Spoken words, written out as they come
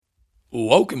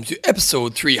Welcome to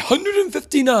episode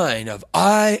 359 of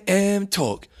I Am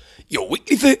Talk, your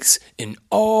weekly fix in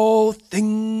all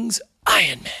things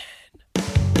Iron Man.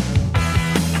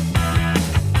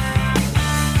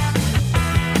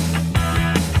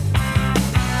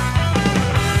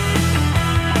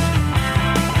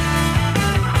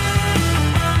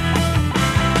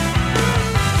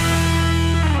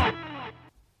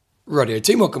 Radio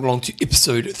team, welcome along to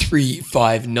episode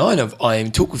 359 of I Am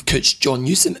Talk with Coach John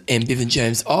Newsom and Bevan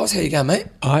James Oz. How you going, mate?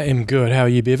 I am good. How are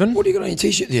you, Bevan? What do you got on your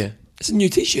t-shirt there? It's a new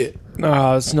t-shirt.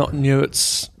 No, it's not new.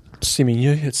 It's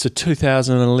semi-new. It's a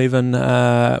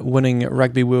 2011 winning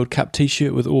Rugby World Cup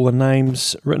t-shirt with all the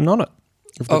names written on it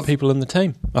of the people in the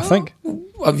team, I think.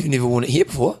 I've never worn it here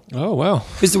before. Oh, wow.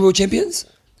 Who's the world champions?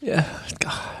 Yeah.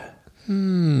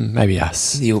 Maybe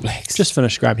us. The All Blacks. Just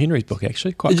finished Graham Henry's book,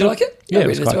 actually. Quite Did good. you like it? Yeah, I it read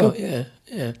was it quite as well. good.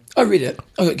 Yeah. I read it.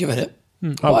 I got given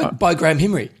it by Graham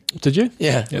Henry. Did you?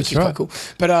 Yeah, Yeah, which is that's right. quite cool.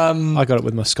 But I got it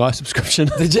with my Sky subscription.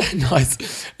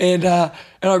 nice. And I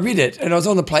read it, and I was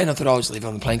on the plane. I thought I'll just leave it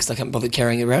on the plane because I can't bother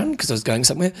carrying it around because I was going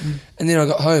somewhere. And then I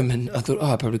got home, and I thought,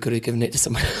 I probably could have given it to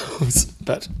someone else.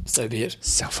 But so be it.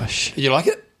 Selfish. Did you like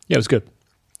it? Yeah, it was good.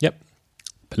 Yep.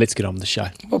 But let's get on with the show.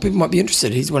 Well, people might be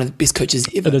interested. He's one of the best coaches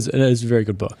ever. It is a very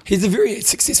good book. He's a very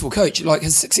successful coach. Like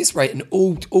his success rate in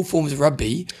all forms of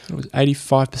rugby. It was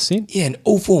 85%. Yeah, in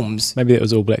all forms. Maybe that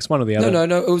was All Blacks. One or the other.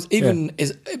 No. It was even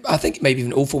as I think maybe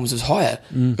even all forms was higher.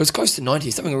 It was close to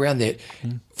 90, something around that.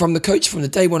 From the coach, from the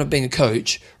day one of being a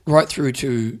coach, right through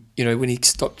to when he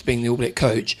stopped being the All Black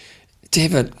coach, to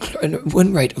have a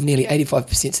win rate of nearly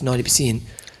 85% to 90%.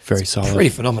 Very solid. Pretty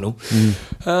phenomenal.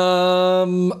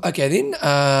 Okay then,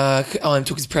 I'm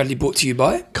Talk is proudly brought to you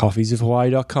by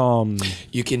Coffeesofhawaii.com.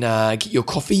 You can get your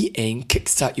coffee and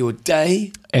kickstart your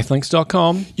day.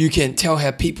 Athlinks.com. You can tell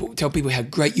people how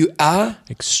great you are.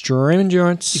 Extreme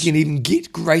Endurance. You can even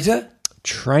get greater.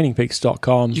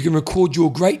 TrainingPeaks.com. You can record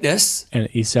your greatness. And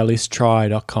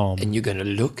SLStry.com. And you're going to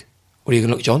look. What are you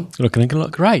going to look, John? Looking to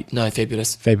look great. No,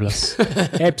 fabulous. Fabulous.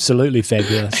 Absolutely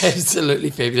fabulous. Absolutely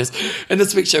fabulous. In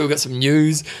this week's show, we've got some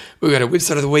news. We've got a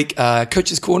website of the week,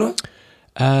 Coach's Corner.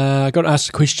 I got asked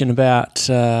a question about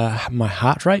my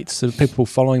heart rate. So people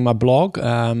following my blog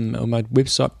on my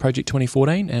website, Project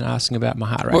 2014, and asking about my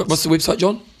heart rate. What's the website,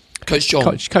 John? Coach John.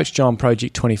 Coach John,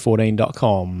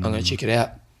 Project2014.com. I'm going to check it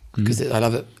out because I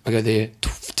love it. I go there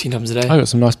 10 times a day. I got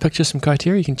some nice pictures, some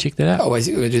criteria. You can check that out. Oh, we're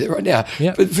going to do that right now.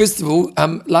 Yeah. But first of all,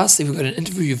 lastly, we've got an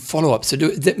interview follow-up. So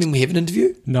does that mean we have an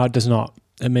interview? No, it does not.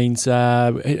 It means I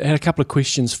had a couple of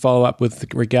questions follow up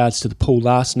with regards to the Paul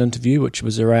Larson interview, which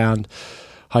was around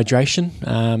hydration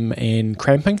and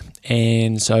cramping.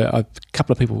 And so a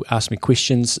couple of people asked me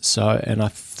questions. And I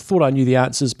thought I knew the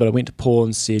answers, but I went to Paul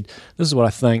and said, this is what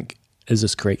I think. Is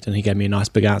this correct? And he gave me a nice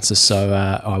big answer. So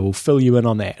I will fill you in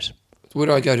on that. Where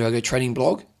do I go? Do I go training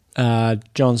blog?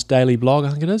 John's Daily Blog, I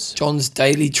think it is. John's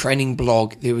Daily Training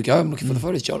Blog. There we go. I'm looking for the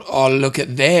photos, John. Oh, look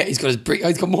at that. He's got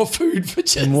he's got more food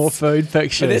pictures. More food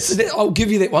pictures. I'll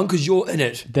give you that one because you're in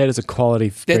it. That is a quality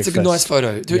That's breakfast. a nice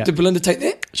photo. Did Belinda take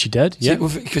that? She did, yeah.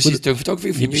 Because she's doing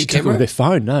photography for your new She took it camera? with their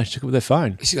phone. No, she took it with their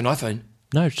phone. She's got an iPhone.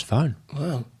 No, just phone.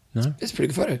 Wow. No. That's a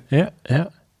pretty good photo. Yeah.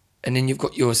 And then you've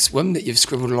got your swim that you've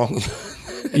scribbled along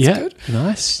with. That's good.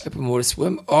 Nice. Open water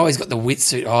swim. Oh, he's got the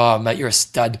wetsuit. Oh, mate, you're a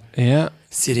stud. Yeah.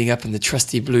 Setting up in the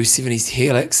trusty blue 70s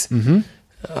Helix. Mm-hmm.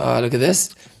 Oh, look at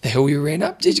this. The hill you ran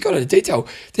up. Geez, you got it in detail.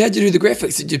 How'd you do the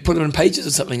graphics? Did you put them in pages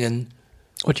or something? And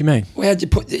What do you mean? well, how'd you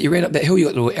put that? You ran up that hill, you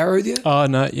got a little arrow there? Oh,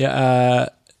 no, yeah.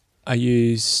 I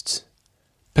used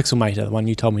Pixelmator, the one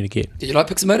you told me to get. Did you like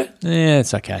Pixelmator? Yeah,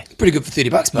 it's okay. Pretty good for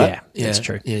 $30, mate. Yeah, that's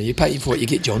true. Yeah, you pay for what you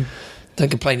get, John. Don't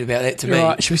complain about that to me. All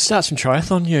right, should we start some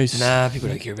triathlon news? Nah, people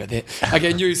don't care about that.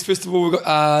 Okay, news. First of all, we've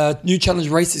got new challenge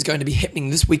race is going to be happening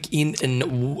this weekend in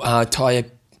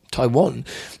Taiwan.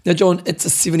 Now, John, it's a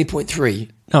 70.3.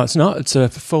 No, it's not. It's a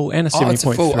full and a 70.3. It's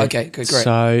a full. Okay, good,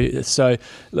 great. So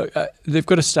look, they've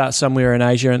got to start somewhere in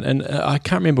Asia, and I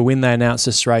can't remember when they announced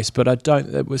this race, but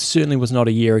certainly was not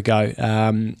a year ago.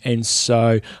 And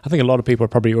so I think a lot of people are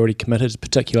probably already committed to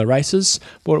particular races.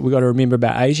 What we've got to remember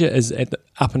about Asia is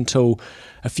up until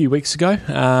a few weeks ago,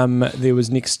 there was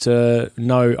next to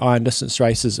no iron distance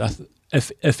races,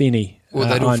 if any. Well,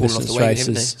 they'd all iron fallen off distance the wagon, races.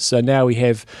 haven't they? So now we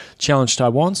have Challenge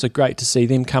Taiwan, so great to see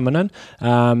them coming in.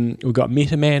 We've got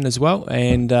MetaMan as well.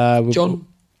 And John?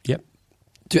 Yep.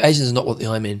 Do Asians not want the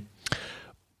Ironman?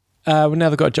 Well, now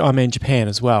they've got Ironman Japan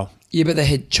as well. Yeah, but they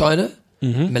had China,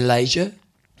 Malaysia.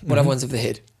 What other ones have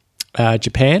they had?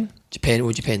 Japan. Japan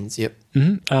or Japan's, yep.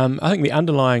 I think the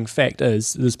underlying fact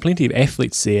is there's plenty of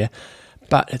athletes there,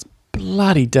 but it's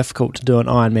bloody difficult to do an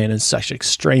Ironman in such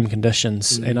extreme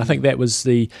conditions, and I think that was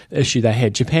the issue they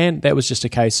had. Japan, that was just a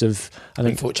case of, I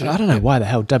think, Unfortunate. I don't know why the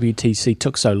hell WTC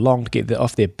took so long to get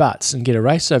off their butts and get a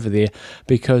race over there,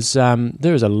 because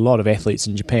there is a lot of athletes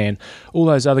in Japan. All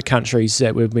those other countries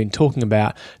that we've been talking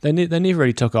about, they never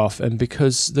really took off, and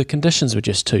because the conditions were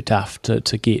just too tough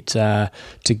to get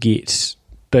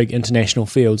big international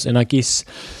fields, and I guess.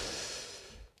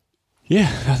 Yeah,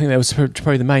 I think that was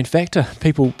probably the main factor.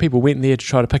 People went there to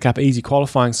try to pick up easy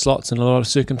qualifying slots in a lot of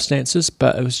circumstances,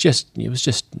 but it was just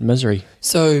misery.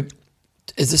 So,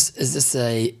 is this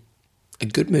a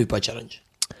good move by Challenge?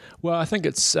 Well, I think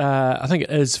it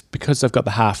is because they've got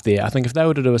the half there. I think if they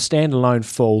were to do a standalone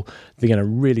full, they're going to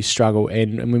really struggle.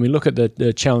 And when we look at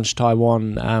the Challenge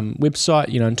Taiwan website,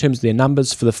 in terms of their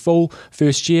numbers for the full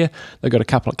first year, they've got a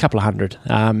couple of hundred.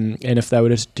 And if they were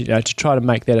to try to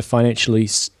make that a financially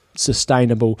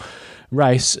sustainable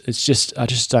race, I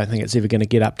just don't think it's ever going to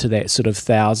get up to that sort of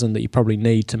 1,000 that you probably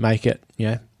need to make it,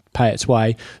 pay its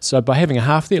way. So by having a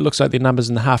half there, it looks like their numbers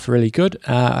in the half are really good.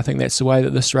 I think that's the way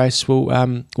that this race will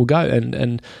go.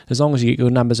 And as long as you get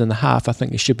good numbers in the half, I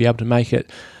think you should be able to make it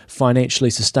financially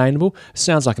sustainable.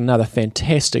 Sounds like another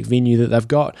fantastic venue that they've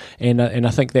got, and I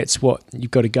think that's what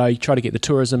you've got to go. You try to get the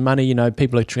tourism money.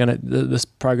 People are trying to. This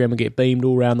program will get beamed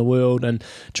all around the world, and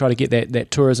try to get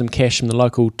that tourism cash from the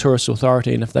local tourist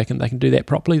authority. And if they can do that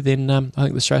properly, then I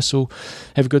think this race will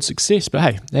have good success. But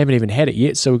hey, they haven't even had it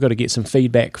yet, so we've got to get some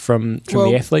feedback from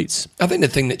the athletes. I think the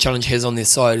thing that Challenge has on their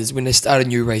side is when they start a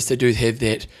new race, they do have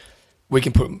that. We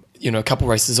can put a couple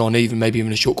races on, maybe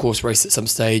even a short course race at some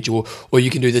stage, or you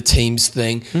can do the teams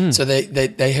thing. So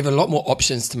they have a lot more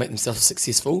options to make themselves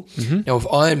successful. Now with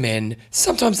Ironman,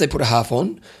 sometimes they put a half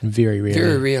on, very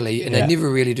rarely, and they never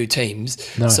really do teams.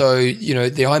 No. So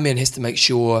the Ironman has to make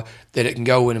sure that it can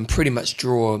go in and pretty much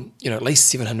draw at least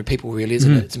 700 people, really,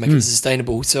 isn't it, to make it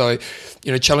sustainable. So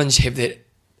Challenge have that.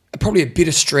 Probably a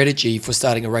better strategy for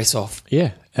starting a race off.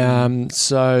 Yeah.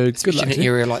 So especially good luck in an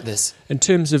area like this. In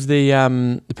terms of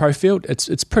the pro field,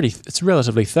 it's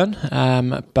relatively thin.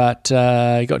 But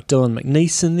you got Dylan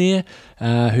McNeice in there,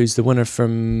 who's the winner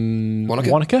from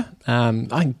Wanaka. I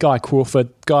think Guy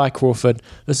Crawford.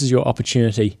 This is your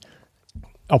opportunity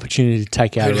to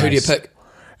take out a race. Who do you pick?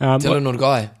 Dylan or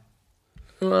Guy?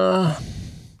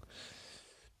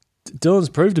 Dylan's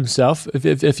proved himself.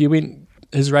 If you went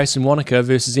his race in Wanaka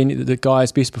versus the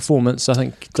guy's best performance, I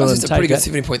think Dylan take pretty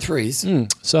good 70.3s.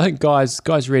 So I think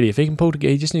guy's ready. If he can pull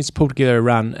together, he just needs to pull together a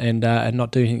run and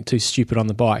not do anything too stupid on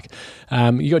the bike.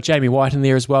 You got Jamie White in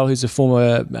there as well, who's a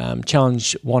former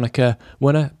Challenge Wanaka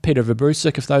winner. Peter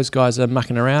Vibrusic, if those guys are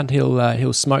mucking around,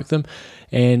 he'll smoke them.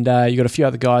 And you got a few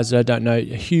other guys that I don't know a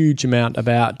huge amount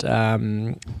about.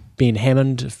 Ben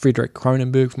Hammond, Frederick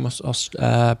Cronenberg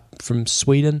from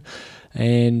Sweden.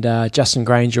 And Justin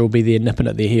Granger will be there nipping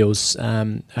at their heels.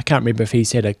 I can't remember if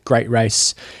he's had a great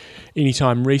race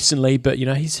anytime recently, but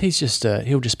he's just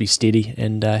he'll just be steady,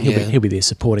 and he'll be there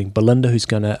supporting Belinda, who's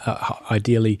going to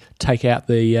ideally take out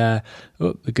the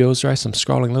girls' race. I'm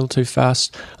scrolling a little too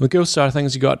fast. On the girls' side of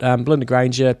things, you got Belinda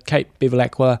Granger, Kate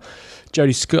Bevilacqua,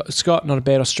 Jodie Scott, not a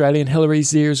bad Australian.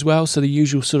 Hillary's there as well, so the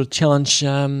usual sort of challenge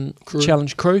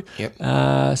crew.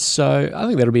 Yep. So I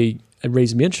think that'll be a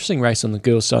reasonably interesting race on the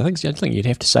girls' side. I think you'd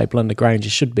have to say Belinda Granger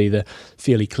should be the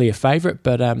fairly clear favourite,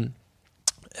 but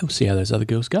we'll see how those other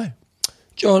girls go.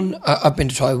 John, I've been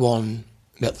to Taiwan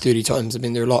about 30 times. I've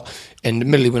been there a lot, and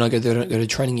admittedly when I go there I don't go to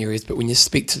training areas, but when you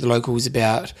speak to the locals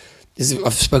about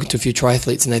I've spoken to a few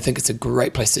triathletes and they think it's a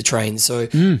great place to train, so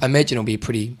I imagine it'll be a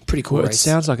pretty cool race. It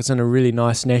sounds like it's in a really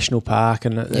nice national park,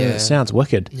 and it sounds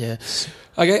wicked. Yeah.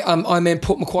 Okay, Ironman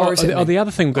Port Macquarie. The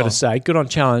other thing we've got to say, good on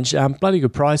Challenge, bloody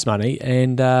good prize money,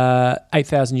 and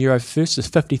 €8,000 first is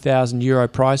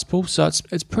 €50,000 prize pool, so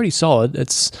it's pretty solid.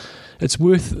 It's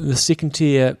worth the second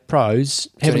tier pros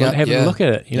having a look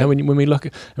at it. When we look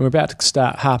at, and we're about to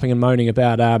start harping and moaning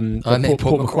about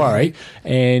Port Macquarie,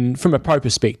 and from a pro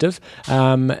perspective,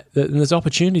 there's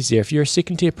opportunities there. If you're a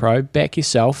second tier pro, back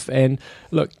yourself and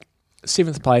look.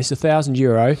 7th place,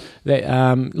 €1,000.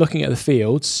 That looking at the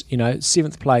fields,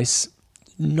 7th place,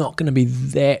 not going to be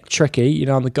that tricky.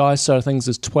 On the guys' side of things,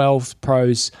 there's 12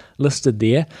 pros listed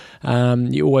there.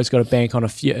 You always got to bank on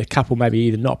a couple, maybe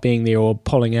either not being there or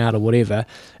pulling out or whatever.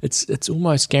 It's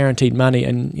almost guaranteed money,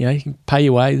 and you can pay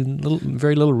your way,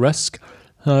 very little risk.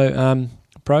 So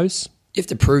pros, you have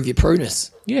to prove your proness.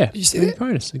 Yeah, you see that?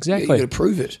 Proness, exactly. You got to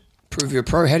prove it. Prove you're a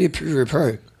pro. How do you prove you're a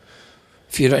pro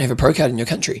if you don't have a pro card in your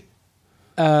country?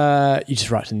 You just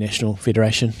write to the National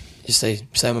Federation. Just say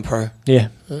I'm a pro. Yeah.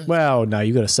 Well, no,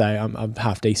 you've got to say I'm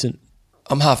half decent.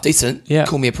 I'm half decent. Yeah.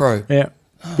 Call me a pro. Yeah.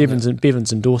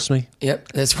 Bevan's endorsed me.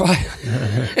 Yep, that's right.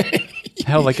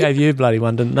 Hell, they gave you a bloody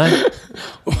one, didn't they?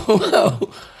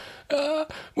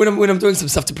 Well, when I'm doing some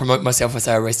stuff to promote myself, I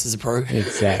say I raced as a pro.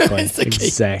 Exactly.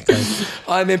 Exactly.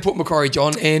 Ironman Port Macquarie,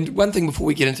 John. And one thing before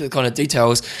we get into the kind of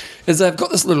details is I've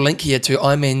got this little link here to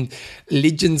Ironman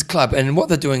Legends Club. And what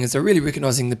they're doing is they're really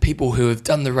recognising the people who have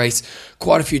done the race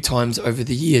quite a few times over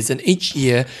the years. And each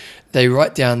year they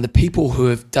write down the people who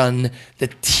have done the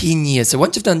 10 years. So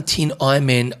once you've done 10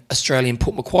 Ironman Australian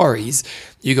Port Macquaries,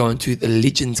 you go into the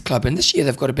Legends Club. And this year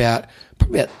they've got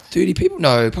probably about 30 people.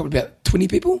 No, probably about 20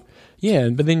 people. Yeah,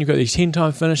 but then you've got these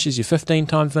 10-time finishes, your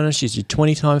 15-time finishes, your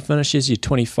 20-time finishes, your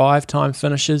 25-time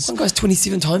finishes. One guy's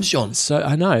 27 times, John. So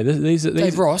I know. These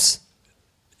Dave Ross.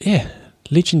 Yeah,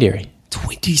 legendary.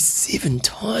 27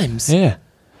 times. Yeah.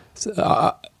 So,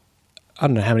 I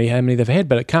don't know how many they've had,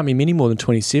 but it can't be many more than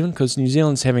 27 because New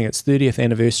Zealand's having its 30th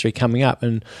anniversary coming up,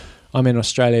 and I'm in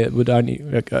Australia.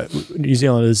 New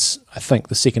Zealand is, I think,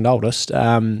 the second oldest,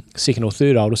 second or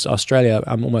third oldest. Australia,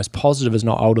 I'm almost positive, is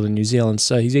not older than New Zealand.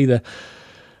 So he's either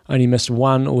only missed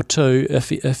one or two,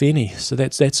 if any. So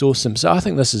that's awesome. So I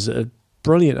think this is a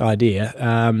brilliant idea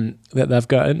that they've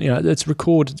got. And, it's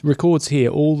records here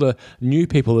all the new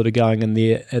people that are going in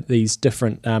there at these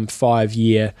different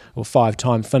 5-year or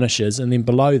 5-time finishes, and then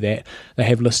below that they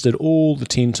have listed all the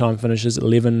 10-time finishes,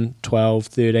 11, 12,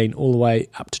 13, all the way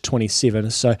up to 27.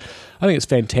 So I think it's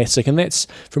fantastic, and that's,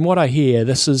 from what I hear,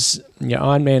 this is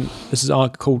Ironman. This is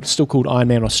still called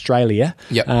Ironman Australia.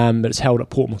 Yep. But it's held at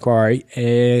Port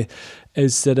Macquarie.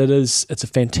 Is that it's a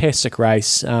fantastic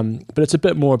race, but it's a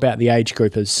bit more about the age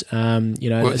groupers.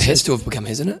 It has to have become,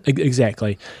 hasn't it?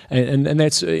 Exactly, and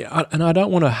that's and I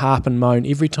don't want to harp and moan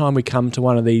every time we come to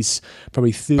one of these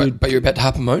probably third. But you're about to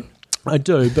harp and moan. I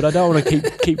do, but I don't want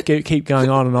to keep going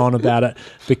on and on about it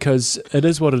because it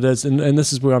is what it is, and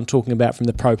this is where I'm talking about from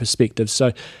the pro perspective.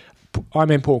 So,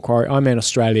 Ironman Port Macquarie, Ironman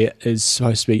Australia is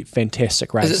supposed to be a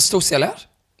fantastic race. Does it still sell out,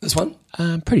 this one?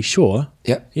 I'm pretty sure.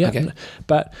 Yeah. Okay.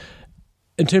 But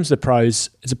in terms of the pros,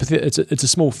 it's a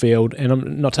small field, and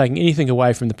I'm not taking anything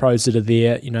away from the pros that are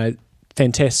there.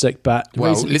 Fantastic, but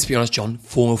let's be honest, John.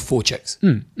 4 chicks.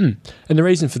 And the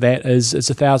reason for that is it's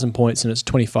 1,000 points and it's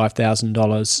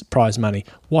 $25,000 prize money.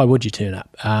 Why would you turn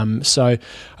up? So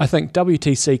I think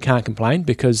WTC can't complain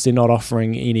because they're not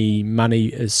offering any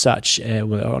money as such. They're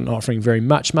not offering very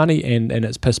much money, and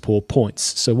it's piss poor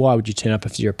points. So why would you turn up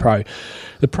if you're a pro?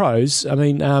 The pros, I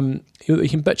mean, you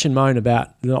can bitch and moan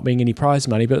about there not being any prize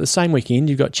money, but at the same weekend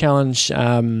you've got Challenge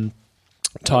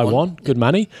Taiwan, good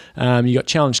money. You've got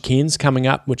Challenge Cairns coming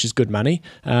up, which is good money.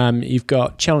 You've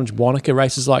got Challenge Wanaka,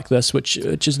 races like this, which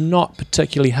is not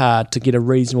particularly hard to get a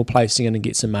reasonable placing in and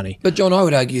get some money. But John, I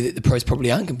would argue that the pros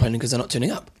probably aren't complaining because they're not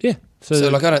turning up. Yeah. So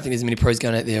I don't think there's many pros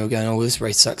going out there going, "Oh, this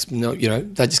race sucks." No,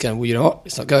 they're just going, "Well, you know what?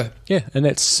 Let's not go." Yeah,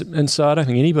 and so I don't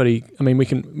think anybody. I mean, we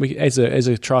as a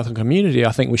triathlon community,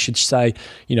 I think we should say,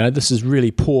 this is really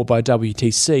poor by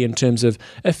WTC in terms of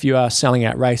if you are selling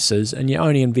out races and you're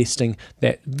only investing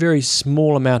that very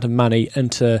small amount of money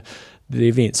into the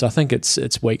events. I think it's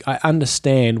weak. I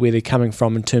understand where they're coming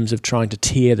from in terms of trying to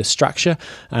tear the structure.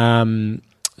 So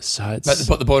it's,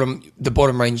 but the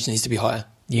bottom range needs to be higher.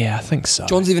 Yeah, I think so.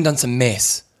 John's even done some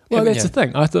maths. Well, that's the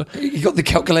thing. I thought you got the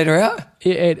calculator out.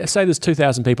 Yeah, say there's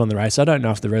 2,000 people in the race. I don't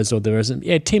know if there is or there isn't.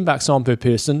 Yeah, $10 on per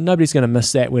person. Nobody's going to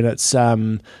miss that when it's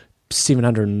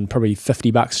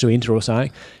 $750 to enter or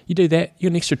something. You do that, you're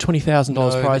an extra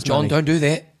 $20,000 prize John, money. Don't do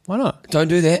that. Why not? Don't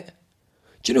do that.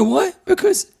 Do you know why?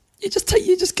 Because you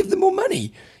just give them more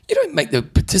money. You don't make the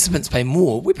participants pay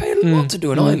more. We pay a lot to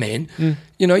do an Ironman.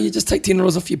 You just take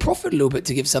 $10 off your profit a little bit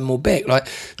to give some more back. Like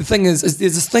the thing is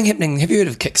there's this thing happening. Have you heard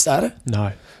of Kickstarter?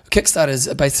 No. Kickstarter is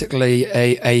basically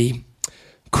a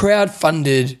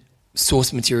crowd-funded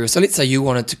source material. So let's say you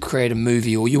wanted to create a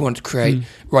movie or you wanted to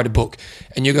write a book,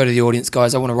 and you go to the audience,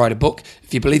 guys, I want to write a book.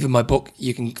 If you believe in my book,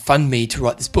 you can fund me to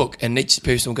write this book. And each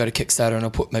person will go to Kickstarter and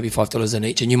I'll put maybe $5 in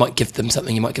each, and you might give them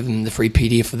something. You might give them the free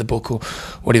PDF of the book or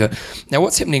whatever. Now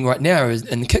what's happening right now is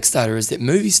in the Kickstarter is that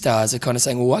movie stars are kind of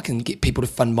saying, well, I can get people to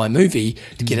fund my movie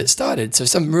to get it started. So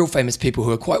some real famous people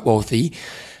who are quite wealthy,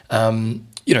 who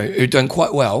are doing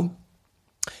quite well,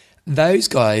 those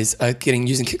guys are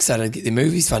using Kickstarter to get their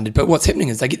movies funded. But what's happening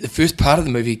is they get the first part of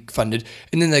the movie funded,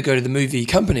 and then they go to the movie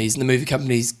companies, and the movie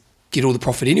companies get all the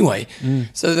profit anyway.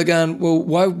 So they're going, well,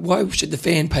 why should the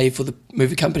fan pay for the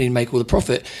movie company and make all the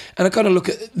profit? And I kind of look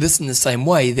at this in the same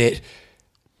way, that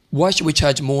why should we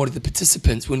charge more to the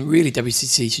participants when really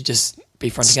WCC should just be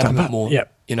fronting up a bit more?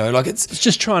 Yep. You know, like it's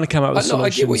just trying to come up with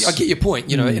solutions. I get your point.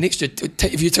 You know, an extra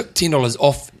if you took $10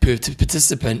 off per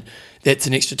participant, that's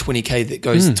an extra $20K that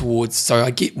goes towards. So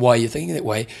I get why you're thinking that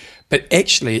way, but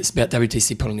actually, it's about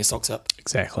WTC pulling their socks up.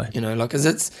 Exactly. You know, like 'cause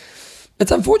it's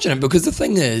unfortunate because the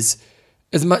thing is,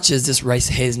 as much as this race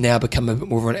has now become a bit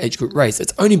more of an age group race,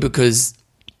 it's only because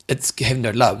it's having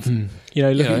no love.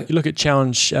 You look at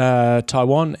Challenge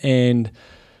Taiwan, and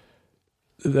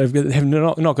they've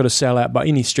not got a sellout by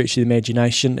any stretch of the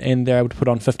imagination, and they're able to put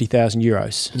on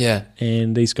 €50,000. Yeah.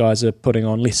 And these guys are putting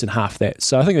on less than half that.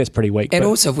 So I think that's pretty weak. And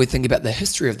also, if we think about the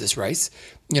history of this race,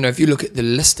 you know, if you look at the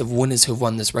list of winners who have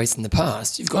won this race in the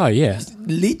past, you've got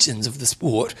legends of the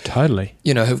sport. Totally.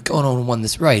 You know, who've gone on and won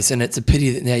this race. And it's a pity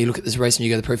that now you look at this race and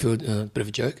you go to the pro field, bit of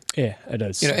a joke. Yeah, it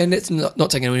is. You know, and it's not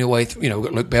taking any away. You know,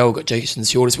 we've got Luke Bell, we've got Jason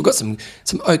Shortest, we've got some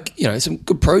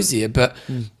good pros here, but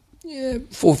yeah,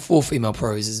 four female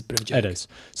pros is a bit of a joke. It is.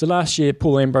 So last year,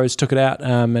 Paul Ambrose took it out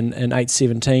in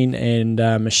 8:17, and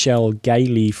Michelle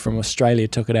Gailey from Australia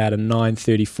took it out in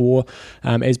 9:34.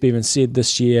 As Bevan said,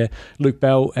 this year, Luke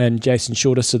Bell and Jason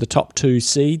Shortest are the top two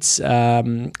seeds,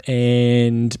 and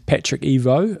Patrick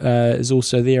Evo is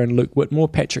also there, and Luke Whitmore.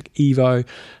 Patrick Evo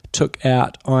took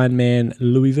out Ironman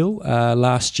Louisville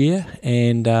last year,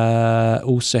 and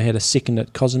also had a second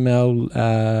at Cozumel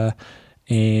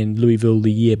and Louisville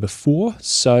the year before.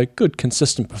 So good,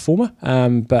 consistent performer,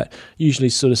 but usually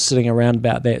sort of sitting around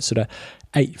about that sort of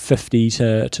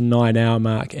 8:50 to 9 hour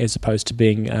mark, as opposed to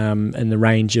being in the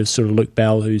range of sort of Luke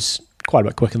Bell, who's quite a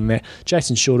bit quicker than that.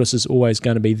 Jason Shortest is always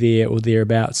going to be there or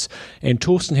thereabouts. And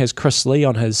Torsten has Chris Lee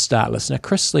on his start list. Now,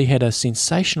 Chris Lee had a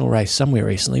sensational race somewhere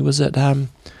recently. Was it... let me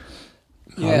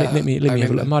have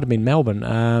a look. It might have been Melbourne.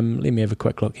 Let me have a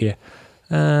quick look here.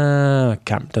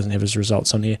 Doesn't have his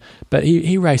results on here, but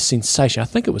he raced sensation. I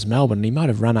think it was Melbourne. He might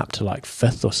have run up to like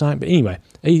 5th or something. But anyway,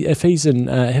 if he's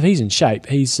in shape,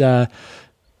 he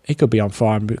could be on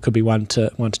fire, and it could be one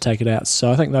to take it out. So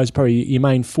I think those are probably your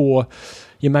main four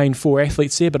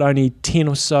athletes there, but only 10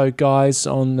 or so guys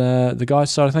on the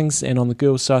guys' side of things, and on the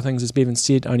girls' side of things, as Bevan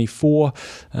said, only 4.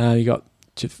 You got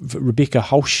Rebecca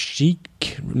Holschik,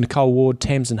 Nicole Ward,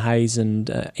 Tamsin Hayes,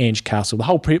 and Ange Castle. The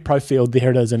whole pro field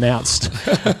there it is announced,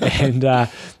 and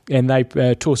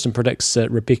Torsten predicts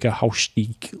that Rebecca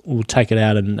Holschik will take it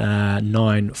out in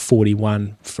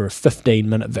 9:41 for a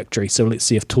 15-minute victory. So let's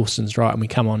see if Torsten's right when we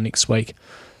come on next week.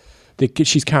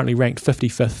 She's currently ranked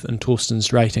 55th in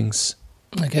Torsten's ratings.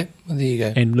 Okay, well, there you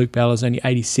go. And Luke Bell is only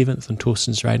 87th in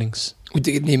Torsten's ratings. We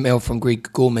did get an email from Greg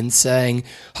Gorman saying,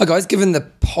 "Hi guys, given the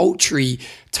paltry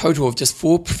total of just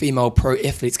 4 female pro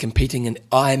athletes competing in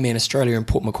Ironman Australia in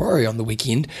Port Macquarie on the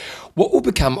weekend, what will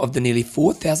become of the nearly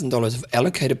 $4,000 of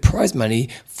allocated prize money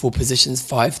for positions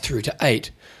 5 through to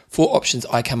 8? 4 options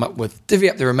I come up with: divvy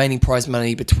up the remaining prize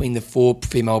money between the 4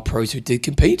 female pros who did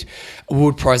compete,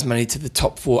 award prize money to the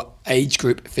top 4 age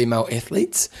group female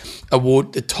athletes,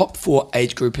 award the top 4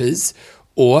 age groupers,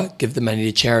 or give the money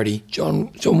to charity." John,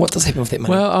 what does happen with that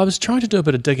money? Well, I was trying to do a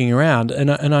bit of digging around, and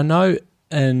I know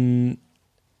as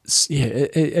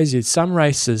in some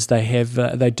races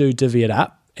they do divvy it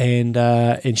up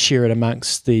and share it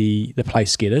amongst the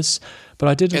place getters. But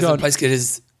I did go the place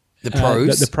getters. The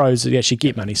pros? The pros actually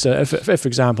get money. So if, for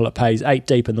example, it pays 8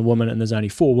 deep in the women and there's only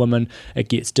 4 women, it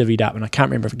gets divvied up. And I can't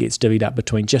remember if it gets divvied up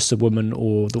between just the women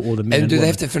or the men. And do they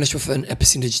have to finish within a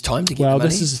percentage time to get Well, the money?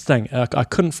 this is the thing. I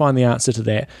couldn't find the answer to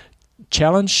that.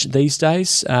 Challenge these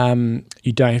days,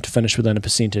 you don't have to finish within a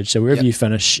percentage. So wherever you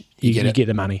finish, you get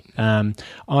the money.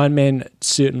 Ironman,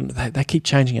 they keep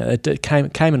changing it. It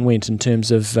came and went in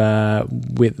terms of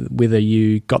whether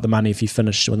you got the money if you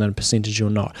finished within a percentage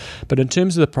or not. But in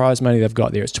terms of the prize money they've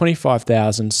got there, it's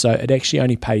 $25,000. So it actually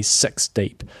only pays 6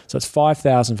 deep. So it's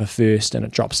 $5,000 for first, and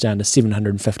it drops down to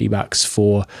 $750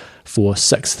 for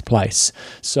 6th place.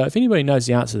 So if anybody knows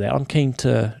the answer to that, I'm keen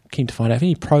to find out. If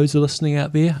any pros are listening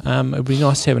out there, it would be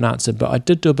nice to have an answer. But I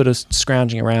did do a bit of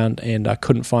scrounging around, and I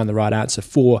couldn't find the right answer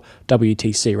for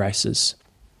WTC races.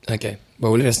 Okay.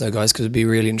 Well, let us know, guys, because it'd be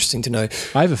really interesting to know.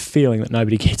 I have a feeling that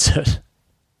nobody gets it.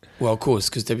 Well, of course,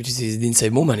 because WTC then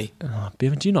save more money. Oh,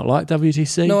 Bevan, do you not like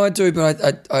WTC? No, I do,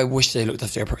 but I wish they looked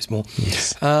after our pros more.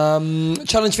 Yes.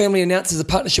 Challenge Family announces a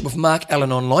partnership with Mark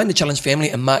Allen Online. The Challenge Family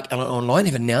and Mark Allen Online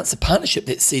have announced a partnership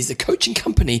that sees the coaching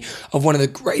company of one of the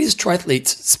greatest triathletes,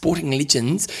 sporting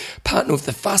legends, partner with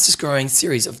the fastest growing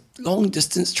series of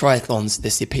long-distance triathlons.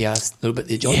 That's their PR, a little bit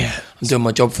there, John. Yeah. I'm doing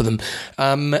my job for them.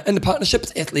 In the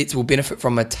partnerships, athletes will benefit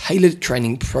from a tailored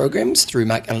training programs through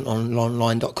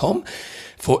markallenonline.com.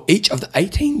 for each of the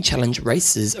 18 challenge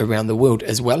races around the world,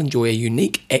 as well enjoy a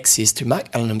unique access to Mark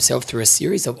Allen himself through a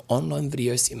series of online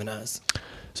video seminars.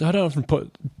 So I don't often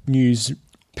put news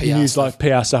use like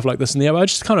PR stuff like this and that. I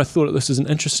just kind of thought that this was an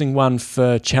interesting one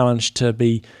for Challenge to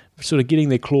be sort of getting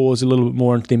their claws a little bit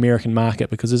more into the American market,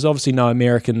 because there's obviously no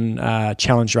American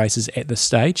Challenge races at this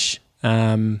stage.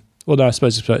 Although I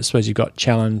suppose you've got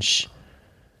Challenge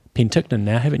Penticton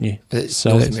now, haven't you? North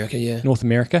America, yeah. North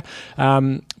America. But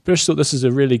I just thought this is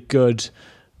a really good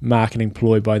marketing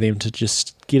ploy by them to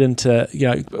just get into,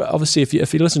 obviously if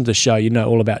you listen to the show, you know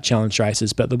all about Challenge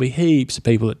races, but there'll be heaps of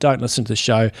people that don't listen to the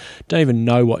show, don't even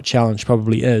know what Challenge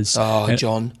probably is. Oh,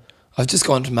 John, I've just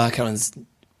gone to Mark Allen's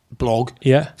blog.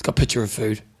 Yeah. It's got a picture of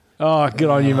food. Oh, good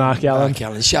on you, Mark Allen. Mark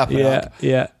Allen, sharpen it up.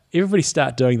 Yeah. Everybody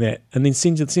start doing that, and then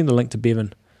send the link to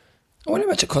Bevan. I wonder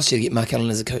how much it costs you to get Mark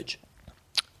Allen as a coach.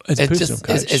 As a personal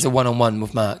coach. As a one-on-one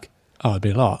with Mark. Oh, it'd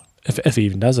be a lot. If he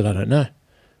even does it, I don't know.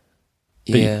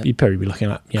 But yeah. you'd probably be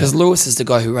looking up. Because Lewis is the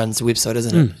guy who runs the website,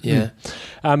 isn't it? Yeah.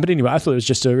 But anyway, I thought it was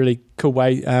just a really cool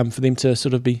way for them to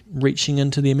sort of be reaching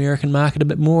into the American market a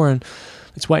bit more, and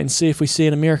let's wait and see if we see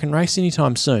an American race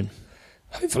anytime soon.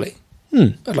 Hopefully.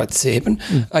 I'd like to see it happen.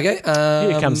 Okay.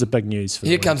 Here comes the big news.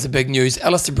 Here comes the big news.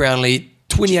 Alistair Brownlee,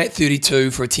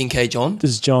 28.32 for a 10K, John.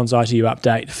 This is John's ITU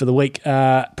update for the week.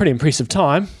 Pretty impressive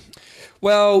time.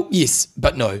 Well, yes,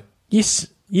 but no. Yes.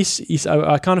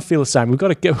 I kind of feel the same. We've got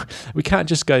to go. We can't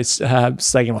just go saying,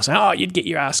 "Oh, you'd get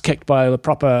your ass kicked by the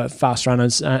proper fast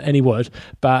runners," and he would.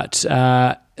 But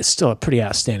it's still a pretty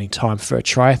outstanding time for a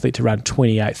triathlete to run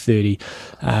 28:30.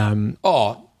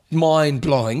 Mind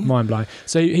blowing.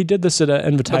 So he did this at an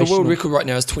invitation. But the world record right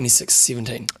now is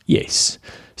 26:17. Yes.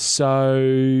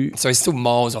 So he's still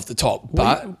miles off the top.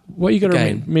 But what you got to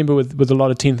remember with a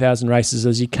lot of 10,000 races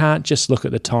is you can't just look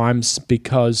at the times,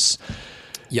 because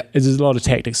there's a lot of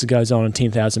tactics that goes on in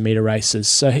 10,000 metre races.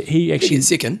 So he actually...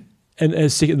 second? In the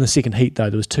second heat, though,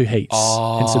 there was 2 heats.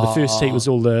 And so the first heat was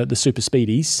all the super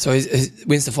speedies. So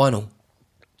when's the final?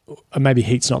 Maybe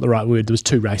heat's not the right word. There was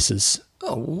 2 races.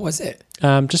 Oh, why's that?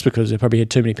 Just because they probably had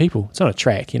too many people. It's on a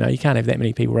track, you can't have that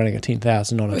many people running a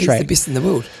 10,000 on a track. He's the best in the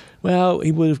world. Well,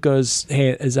 he would have got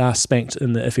his ass spanked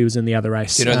if he was in the other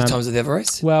race. Do you know the times of the other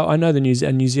race? Well, I know a New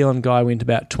Zealand guy went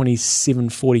about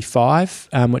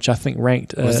 27:45, which I think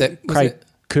ranked... Craig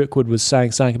Kirkwood was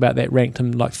saying something about that, ranked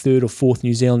him like 3rd or 4th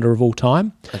New Zealander of all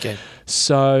time. Okay.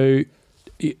 So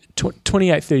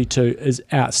 28:32 is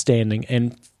outstanding,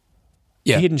 and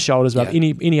head and shoulders above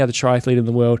any other triathlete in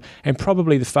the world, and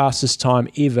probably the fastest time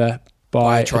ever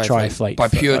by a triathlete. By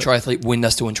pure triathlete when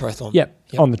they're still in triathlon. Yep,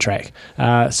 on the track.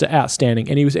 So outstanding.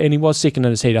 And he was second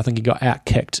in his heat. I think he got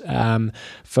out-kicked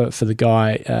for the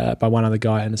guy, by one other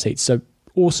guy in his heat. So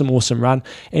awesome run.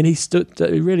 And he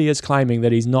really is claiming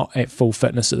that he's not at full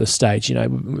fitness at this stage.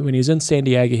 When he was in San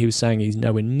Diego, he was saying he's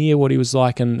nowhere near what he was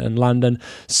like in London.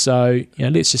 So,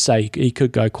 let's just say he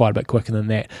could go quite a bit quicker than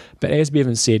that. But as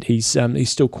Bevan said, he's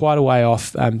still quite a way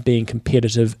off being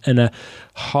competitive in a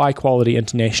high-quality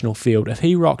international field. If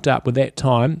he rocked up with that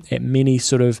time at many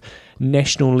sort of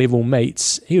national level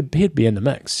meets, he'd be in the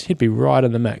mix. He'd be right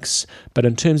in the mix. But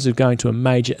in terms of going to a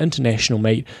major international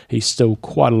meet, he's still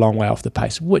quite a long way off the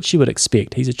pace, which you would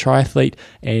expect. He's a triathlete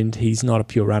and he's not a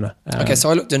pure runner. Okay, so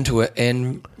I looked into it,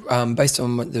 and based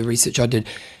on the research I did,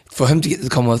 for him to get to the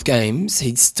Commonwealth Games,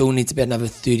 he'd still need about another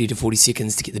 30 to 40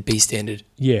 seconds to get the B standard.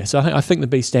 Yeah, so I think the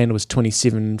B standard was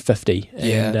 27:50.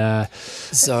 Yeah.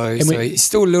 So he's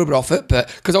still a little bit off it, but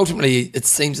because ultimately it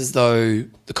seems as though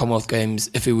the Commonwealth Games,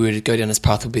 if he were to go down his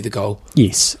path, would be the goal.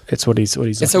 Yes, that's what he's.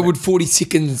 And so would 40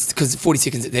 seconds, because 40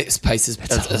 seconds at that pace is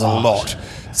a lot.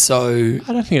 So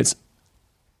I don't think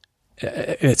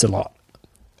it's a lot.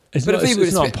 It's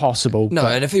not possible. No,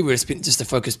 and if he were to spend just a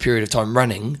focused period of time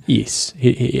running... Yes,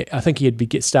 I think he'd be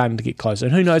starting to get closer.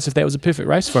 And who knows if that was a perfect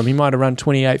race for him. He might have run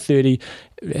 28:30,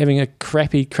 having a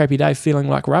crappy day, feeling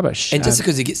like rubbish. And just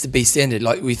because he gets the B standard,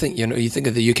 like you think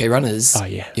of the UK runners,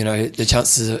 the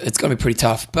chances it's going to be pretty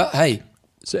tough. But hey...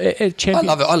 So I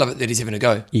love it that he's having a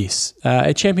go. Yes.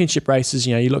 At championship races,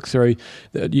 you look through...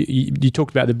 You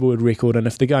talked about the world record, and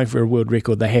if they're going for a world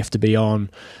record, they have to be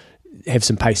have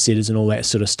some pace setters and all that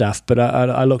sort of stuff. But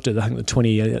I looked at, I think, the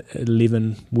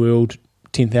 2011 World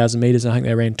 10,000 metres, and I think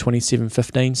they ran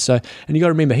 27:15. So, and you got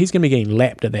to remember, he's going to be getting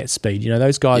lapped at that speed.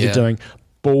 Those guys are doing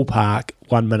ballpark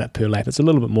 1 minute per lap. It's a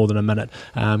little bit more than a minute,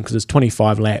 because it's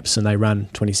 25 laps and they run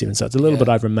 27, so it's a little bit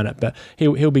over a minute. But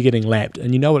he'll be getting lapped,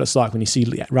 and you know what it's like when you see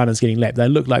runners getting lapped. They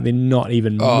look like they're not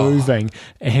even moving,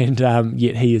 and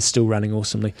yet he is still running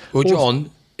awesomely. Well,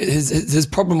 John, his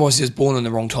problem was he was born in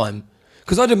the wrong time.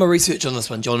 Because I did my research on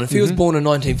this one, John. If he was born in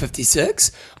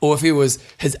 1956, or if he was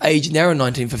his age now in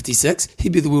 1956,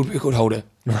 he'd be the world record holder.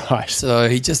 Right. So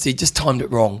he just timed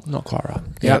it wrong. Not quite right.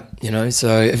 Yeah.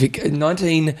 So if he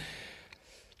 19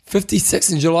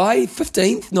 56 in July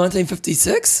 15th,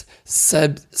 1956,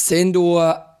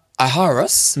 Sandor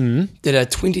Aharis did a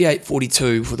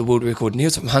 28.42 for the world record, and he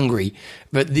was from Hungary.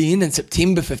 But then in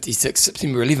September 56,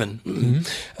 September 11,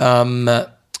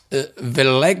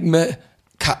 Vladimir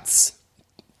Katz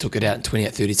took it out in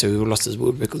 28.32. He lost his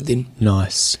world record then.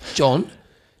 Nice. John,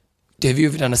 have you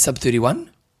ever done a sub 31?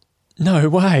 No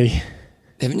way.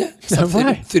 Haven't you? No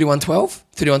way. 31.12?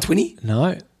 31.20?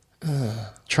 No.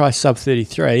 Try sub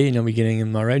 33 and I'll be getting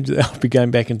in my range. I'll be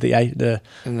going back into the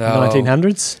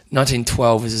 1900s.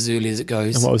 1912 is as early as it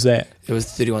goes. And what was that? It was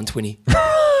 31.20.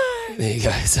 There you go.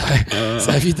 So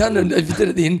if you did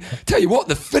it then, tell you what,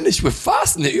 the Finnish were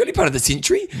fast in the early part of the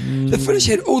century. The Finnish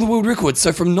had all the world records.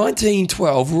 So from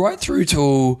 1912 right through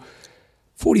till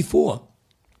 44,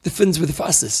 the Finns were the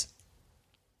fastest.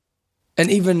 And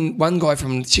even one guy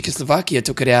from Czechoslovakia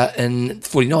took it out in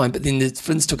 49, but then the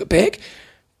Finns took it back.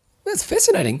 That's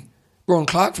fascinating. Ron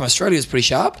Clark from Australia was pretty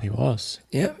sharp. He was.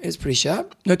 Yeah, he was pretty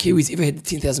sharp. No Kiwis ever had the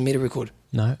 10,000 metre record.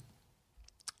 No.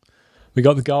 We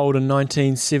got the gold in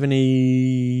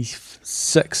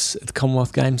 1976 at the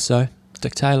Commonwealth Games, so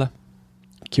Dick Taylor,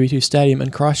 QE2 Stadium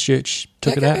in Christchurch,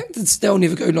 took it out. Did Snell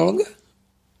never go no longer?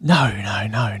 No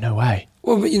way.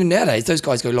 Well, but nowadays, those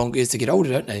guys go longer as they get older,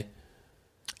 don't they?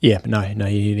 Yeah, but no,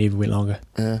 he never went longer.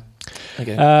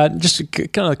 Okay. Just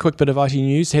kind of a quick bit of IT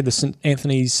news. Had the St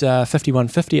Anthony's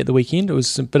 5150 at the weekend. It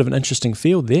was a bit of an interesting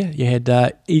field there. You had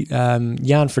Jan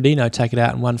Frodeno take it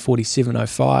out in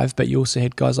 147.05, but you also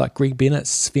had guys like Greg Bennett,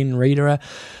 Sven Riederer.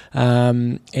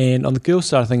 And on the girls'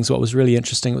 side of things, what was really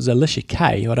interesting was Alicia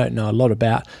Kay, who I don't know a lot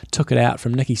about, took it out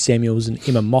from Nikki Samuels and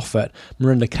Emma Moffat.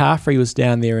 Marinda Carfrey was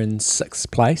down there in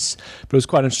 6th place, but it was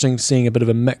quite interesting seeing a bit of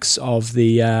a mix of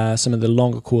the some of the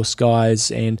longer course guys,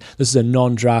 and this is a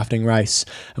non-drafting race.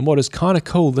 And what is kind of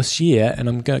cool this year, and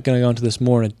I'm going to go into this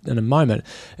more in a moment,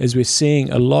 is we're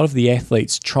seeing a lot of the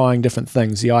athletes trying different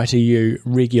things. The ITU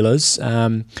regulars,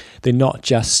 they're not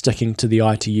just sticking to the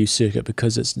ITU circuit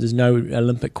because there's no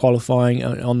Olympic qualifying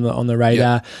on the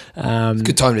radar. Yeah.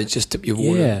 Good time to just tip your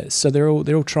water. Yeah, so they're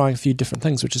all trying a few different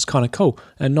things, which is kind of cool.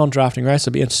 A non-drafting race,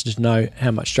 I'd be interested to know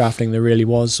how much drafting there really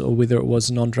was, or whether it was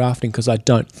non-drafting, because I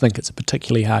don't think it's a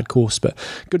particularly hard course. But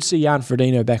good to see Jan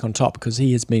Frodeno back on top, because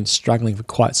he has been struggling for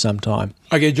quite some time.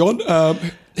 Okay, John, how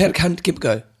did Kemp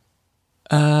go?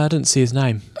 I didn't see his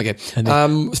name. Okay.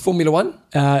 Was Formula One?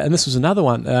 And this was another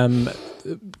one.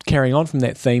 Carrying on from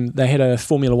that theme, they had a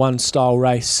Formula One style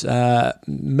race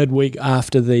midweek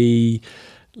after the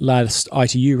latest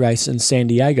ITU race in San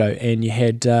Diego, and you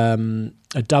had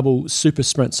a double super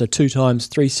sprint, so 2 times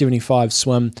 375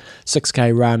 swim,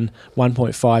 6k run,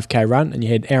 1.5k run, and you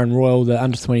had Aaron Royal, the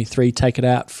under 23, take it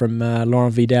out from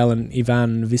Laurent Vidal and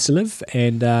Ivan Vasilev,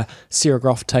 and Sarah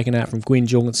Groff taken out from Gwen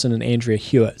Jorgensen and Andrea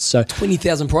Hewitt. So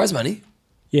 20,000 prize money.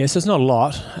 Yeah, so it's not a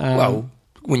lot. Well,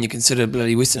 when you consider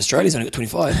bloody Western Australia's only got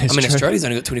 25. Australia's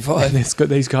only got 25. That's good.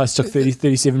 These guys took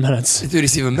 37 minutes.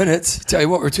 37 minutes. Tell you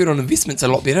what, return on investment's a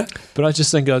lot better. But I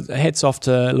just think hats off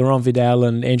to Laurent Vidal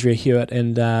and Andrea Hewitt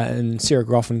and Sarah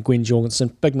Groff and Gwen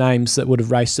Jorgensen, big names that would have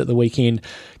raced at the weekend,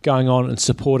 going on and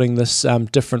supporting this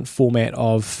different format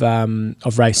of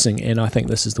racing, and I think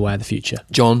this is the way of the future.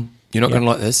 John, you're not going to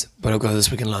like this, but I'll go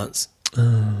this week in Lance.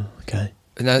 Oh, okay.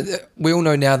 Now, we all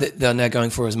know now that they're now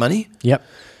going for his money. Yep.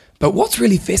 But what's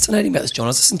really fascinating about this, John, I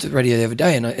was listening to the radio the other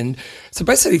day, and so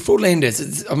basically Floyd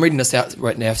Landis, I'm reading this out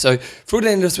right now, so Floyd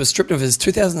Landis was stripped of his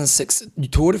 2006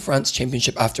 Tour de France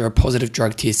championship after a positive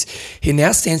drug test. He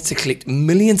now stands to collect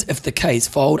millions if the case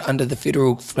filed under the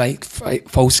Federal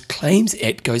False Claims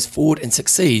Act goes forward and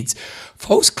succeeds.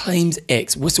 False Claims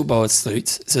Act's whistleblower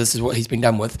suits, so this is what he's been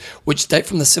done with, which date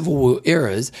from the Civil War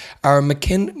eras, are a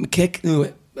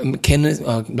mechanism, there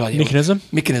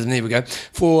we go,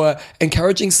 for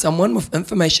encouraging someone with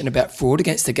information about fraud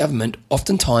against the government,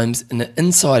 oftentimes an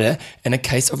insider in a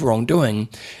case of wrongdoing,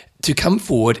 to come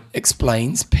forward,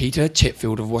 explains Peter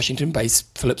Chatfield of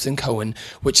Washington-based Phillips & Cohen,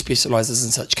 which specialises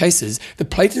in such cases. The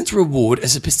plaintiff's reward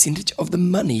is a percentage of the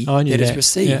money that is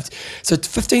received. Yeah. So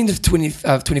 15 to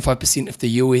 25% if the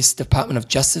US Department of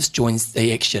Justice joins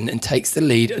the action and takes the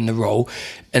lead in the role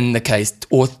in the case,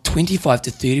 or 25 to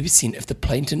 30% if the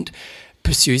plaintiff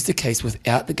pursues the case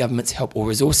without the government's help or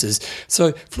resources.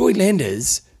 So Floyd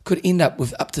Landis could end up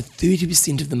with up to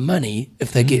 30% of the money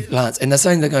if they get Lance. And they're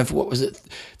saying they're going for, what was it?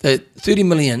 The 30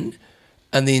 million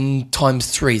and then times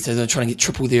 3. So they're trying to get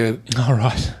triple their... All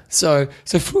right. So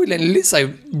Floyd Landis, let's say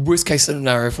worst case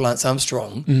scenario for Lance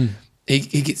Armstrong,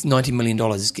 he gets $90 million,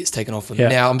 gets taken off him. Yeah.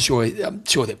 Now, I'm sure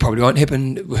that probably won't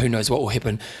happen. Who knows what will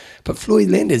happen. But Floyd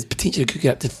Landis potentially could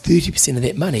get up to 30% of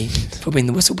that money for being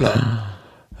the whistleblower.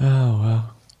 Oh, wow.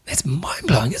 That's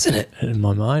mind-blowing, isn't it? And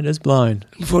my mind is blown.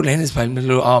 Ford Landers playing a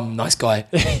little, I'm a nice guy.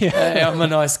 Hey, I'm a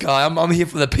nice guy. I'm here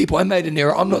for the people. I made an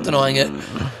error. I'm not denying it,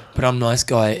 but I'm a nice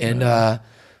guy. And,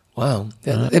 wow,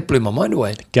 that blew my mind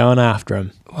away. Going after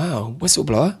him. Wow,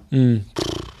 whistleblower.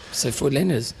 So Ford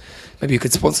Landers, maybe you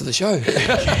could sponsor the show.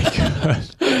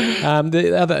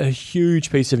 The other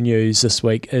huge piece of news this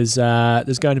week is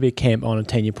there's going to be a camp on in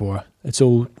Tanyapura. It's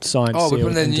all signed. Oh, we're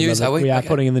putting it in the news, are we? We are Okay.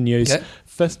 putting in the news. Okay.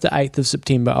 5th to 8th of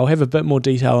September. I'll have a bit more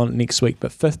detail on it next week,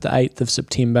 but 5th to 8th of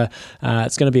September,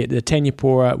 it's going to be at the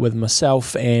Tanyapura with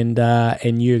myself and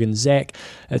Jürgen Zach.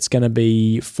 It's going to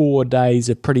be 4 days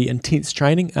of pretty intense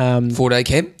training. 4-day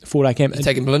camp. 4-day camp. You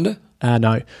taking Belinda?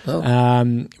 No.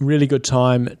 Oh. Really good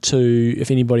time if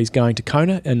anybody's going to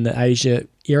Kona in the Asia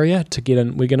area to get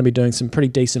in. We're going to be doing some pretty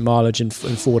decent mileage in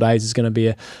 4 days. There's going to be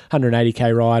a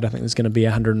 180k ride. I think there's going to be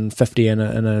 150 and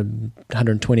a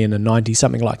 120 and a 90,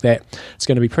 something like that. It's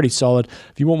going to be pretty solid.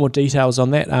 If you want more details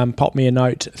on that, pop me a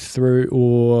note through,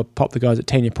 or pop the guys at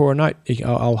Tanyapura a note.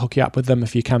 I'll hook you up with them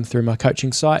if you come through my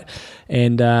coaching site,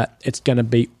 and it's going to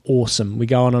be awesome. We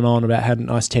go on and on about how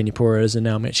nice Tanyapura is, and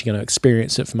now I'm actually going to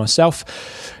experience it for myself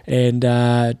and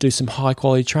do some high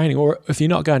quality training. Or if you're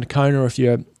not going to Kona, or if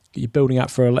you're building up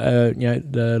for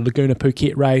the Laguna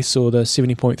Phuket race or the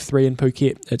 70.3 in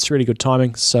Phuket, it's really good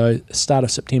timing. So start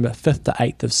of September, 5th to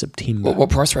 8th of September. What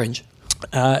price range?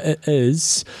 It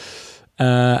is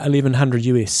 $1,100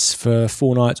 US for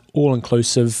 4 nights, all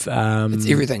inclusive. It's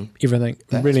everything. Everything.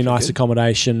 That's really nice good.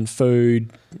 accommodation,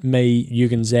 food, me,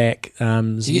 Jürgen Zach,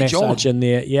 there's You get massage John. in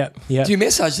there. Yep. Do you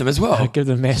massage them as well? I give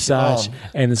them a massage, John.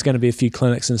 and there's going to be a few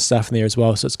clinics and stuff in there as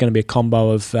well. So it's going to be a combo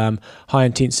of high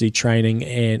intensity training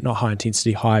and not high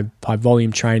intensity, high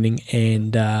volume training,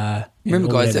 and Remember,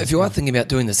 all guys, that if you are thinking about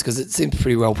doing this, because it seems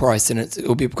pretty well priced and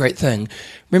it'll be a great thing.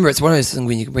 Remember, it's one of those things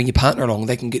when you can bring your partner along,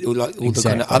 they can get all the kind of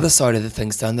Exactly. other side of the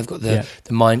things done. They've got the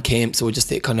mind camps or just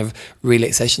that kind of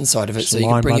relaxation side of it. So you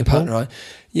can Line bring by your the partner on.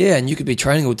 Yeah, and you could be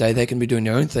training all day. They can be doing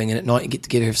their own thing, and at night you get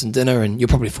together, have some dinner, and you'll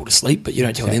probably fall asleep, but you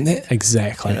don't tell them that.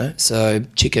 Exactly. You know? So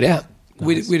check it out.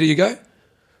 Nice. Where do you go?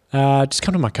 Just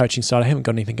come to my coaching site. I haven't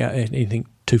got anything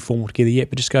too formal together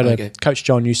yet, but just go to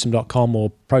coachjohnnewsom.com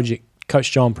or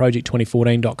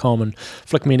coachjohnproject2014.com and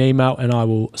flick me an email, and I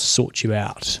will sort you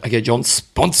out. Okay, John,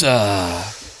 sponsor.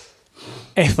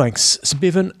 Athlinks. So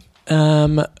Bevan,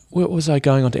 what was I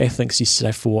going on to Athlinks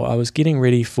yesterday for? I was getting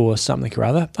ready for something or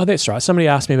other. Oh, that's right. Somebody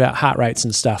asked me about heart rates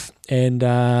and stuff, and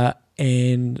I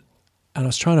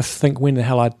was trying to think when the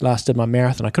hell I last did my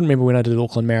marathon. I couldn't remember when I did the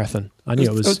Auckland Marathon. I knew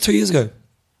it was 2 years ago.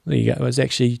 There you go. It was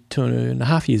actually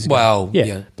 2.5 years ago. Wow.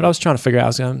 Yeah. But I was trying to figure out, I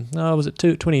was going, was it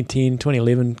 2010,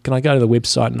 2011? Can I go to the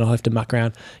website and I'll have to muck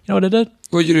around? You know what I did?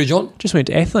 What did you do, John? Just went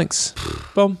to Athlinks.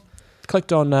 Boom.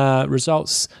 Clicked on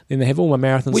results. Then they have all my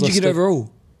marathons What did you listed. get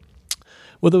overall?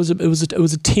 Well, it was a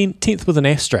 10th with an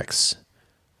asterisk.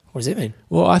 What does that mean?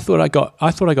 Well, I thought I got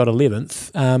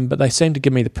 11th, but they seemed to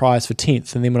give me the prize for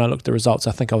 10th. And then when I looked at the results,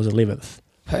 I think I was 11th.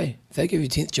 Hey, they gave you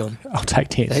 10th, John. I'll take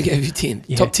 10th. They gave you 10th.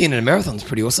 Yeah. Top 10 in a marathon's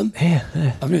pretty awesome. Yeah.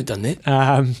 I've never done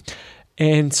that.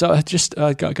 And so I just go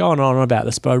on and on about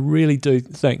this, but I really do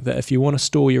think that if you want to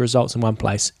store your results in one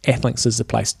place, Athlinks is the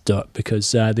place to do it,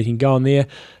 because they can go on there,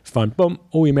 find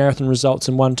all your marathon results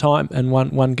in one time, in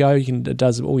one go. It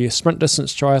does all your sprint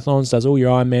distance triathlons, does all your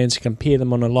Ironmans, you compare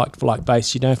them on a like-for-like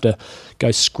basis. You don't have to go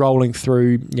scrolling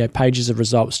through pages of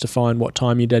results to find what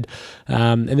time you did.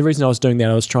 And the reason I was doing that,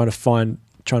 I was trying to find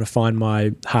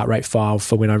my heart rate file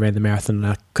for when I ran the marathon, and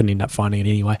I couldn't end up finding it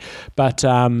anyway. But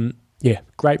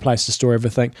great place to store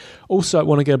everything. Also, I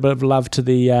want to give a bit of love to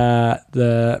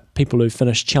the people who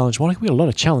finished Challenge 1. We got a lot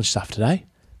of challenge stuff today,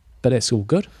 but that's all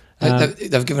good.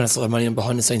 They've given us a lot of money on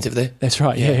behind the scenes, have they? That's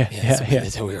right, yeah.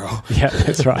 That's how we roll. Yeah,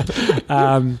 that's right.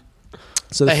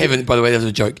 So They haven't, by the way, that was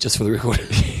a joke, just for the record.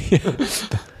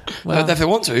 Well, if they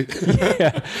want to,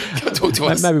 come talk to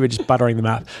us. maybe we're just buttering them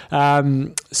up.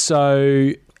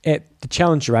 So at the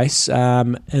challenge race,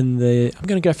 I'm going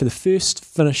to go for the first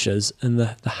finishers in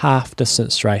the half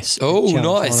distance race. Oh,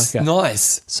 Challenge nice, Monaco.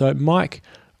 nice. So Mike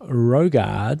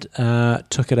Rogard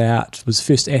took it out, was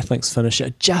first Athlinks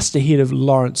finisher, just ahead of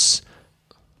Lawrence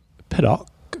Pidcock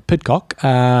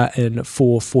in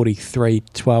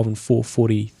 4:43.12 and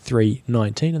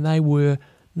 4:43.19, and they were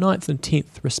 9th and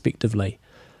 10th respectively.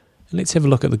 And let's have a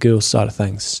look at the girls' side of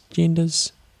things.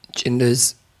 Genders.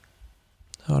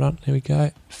 Hold on, here we go.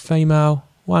 Female,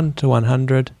 1 to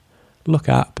 100. Look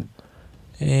up.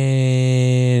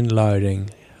 And loading.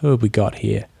 Who have we got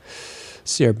here?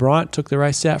 Sarah Bryant took the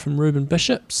race out from Ruben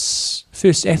Bishops.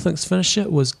 First Athlinks finisher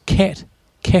was Kat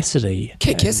Cassidy.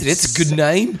 Kat Cassidy, that's a good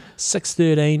name.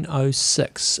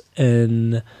 6:13.06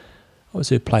 in, what was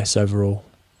her place overall?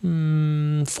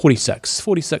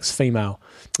 46 female.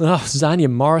 Oh, Zania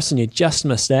Morrison, you just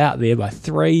missed out there by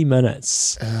 3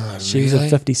 minutes. Oh, She was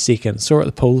at 52nd. Saw her at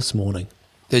the pool this morning.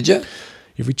 Did you?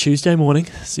 Every Tuesday morning,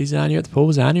 see Zania at the pool.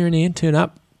 Zania and Ian turn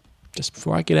up just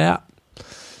before I get out.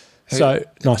 So,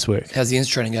 nice work. How's the ends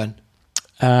training going?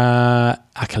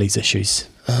 Achilles issues.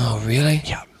 Oh, really?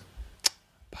 Yeah.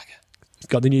 Bugger.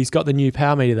 He's got the new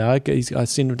power meter though. I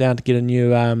sent him down to get a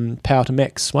new Power to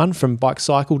Max one from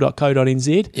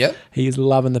bikecycle.co.nz. Yep. He is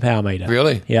loving the power meter.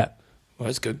 Really? Yeah. Well,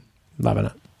 that's good. Loving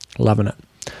it.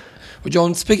 Well,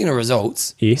 John, speaking of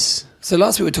results, Yes. so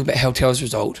last week we talked about Haltel's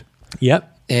result,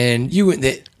 Yep. and you weren't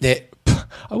that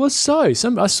I was I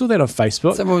saw that on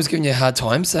Facebook. someone was giving you a hard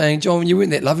time saying, John, you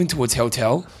weren't that loving towards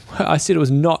Haltel. I said it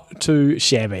was not too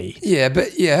shabby.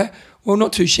 Yeah, well,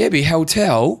 not too shabby.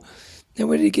 Haltel. Now,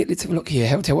 where did he get? Let's have a look here.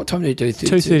 Haltel, what time did he do?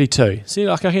 2:32. See,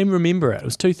 like I can remember it. It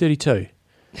was 2:32.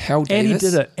 Hal And he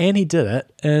Davis. did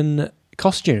it in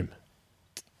costume.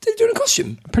 Did he do it in a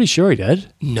costume? I'm pretty sure he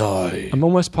did. No. I'm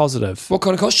almost positive. What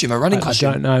kind of costume? A running I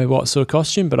costume? don't know what sort of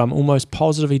costume, but I'm almost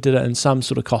positive he did it in some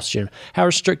sort of costume. How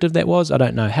restrictive that was, I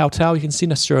don't know. Haltel, you can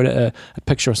send us through a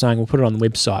picture or something. We'll put it on the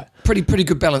website. Pretty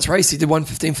good balanced race. He did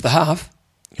 1:15 for the half.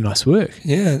 Nice work.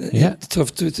 Yeah.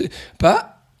 Tough.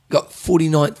 But got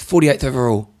 48th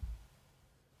overall.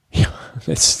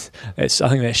 That's. I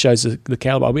think that shows the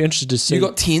caliber. I'll be interested to see. You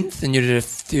got 10th and you did a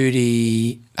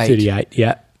 38. 38,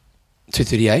 yeah.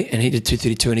 2:38, and he did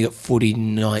 2:32 and he got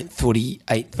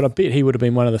 48th. But I bet he would have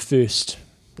been one of the first.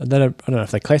 I don't know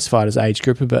if they classified as age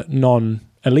grouper, but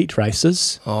non-elite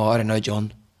races. Oh, I don't know,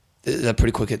 John. They're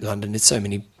pretty quick at London. There's so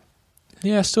many.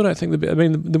 Yeah, I still don't think.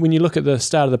 When you look at the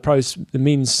start of the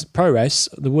men's pro race,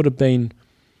 there would have been.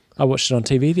 I watched it on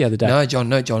TV the other day. No,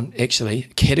 John. Actually,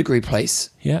 category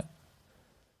place, Yeah,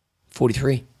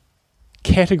 43.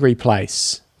 category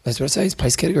place. That's what I say. It's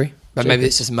place category. But maybe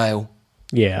it's just male.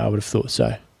 Yeah, I would have thought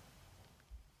so.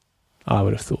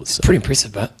 Pretty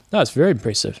impressive, but No, it's very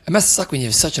impressive. it must suck when you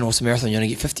have such an awesome marathon. You only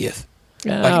get 50th. Oh,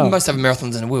 Like most other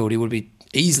marathons in the world, he would be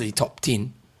easily top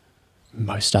 10.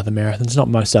 most other marathons, not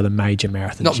most other major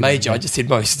marathons. Not you major. mean. I just said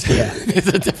most. Yeah. There's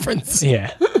a difference.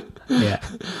 Yeah, yeah.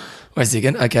 Wait a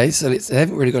second. Okay, so they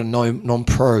haven't really got a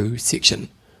non-pro section.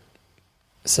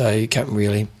 So you can't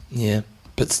really,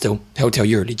 but still, Haltel,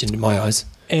 you're a legend in my eyes.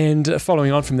 And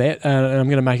following on from that, and I'm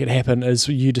going to make it happen, is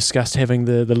you discussed having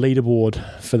the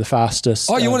leaderboard for the fastest.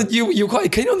 Oh, you were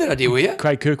quite keen on that idea, were you?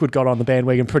 Craig Kirkwood got on the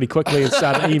bandwagon pretty quickly and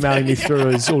started emailing me through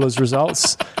all his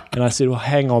results. And I said, well,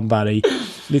 hang on, buddy.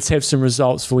 Let's have some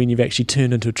results for when you've actually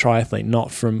turned into a triathlete,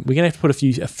 not from... We're going to have to put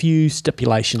a few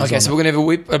stipulations on Okay, so it. we're going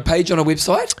to have a page on a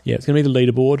website, Yeah, it's going to be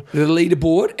the leaderboard. the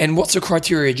leaderboard, and what's the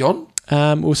criteria, John?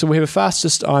 So we have a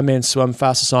fastest Ironman swim,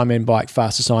 fastest Ironman bike,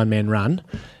 fastest Ironman run,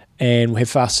 and we have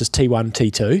fastest T1,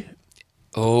 T2.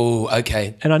 Oh,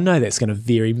 okay. And I know that's going to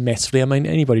vary massively. I mean,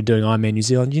 anybody doing Ironman New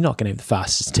Zealand, you're not going to have the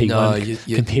fastest T1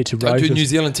 No, compared to don't road. do a New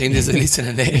Zealand team. There's a lesson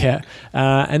in there. Yeah,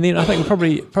 and then I think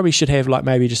we probably should have like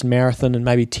maybe just marathon and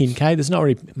maybe 10K. There's not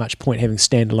really much point having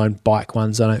standalone bike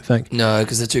ones, I don't think. No,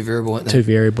 because they're too variable, aren't they? Too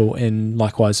variable, and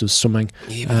likewise with swimming.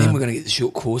 Yeah, but then we're going to get the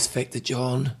short course factor,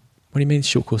 John. What do you mean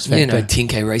short course factor? You know,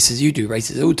 10K races. You do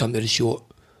races all the time that are short.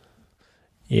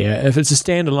 Yeah, if it's a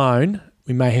standalone,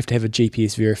 we may have to have a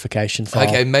GPS verification file.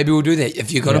 Okay, maybe we'll do that.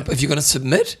 If you're gonna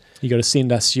submit, You got to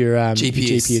send us your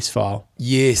GPS. GPS file.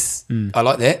 yes, I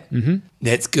like that. Mm-hmm.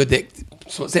 That's good. That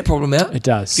sorts that problem out. It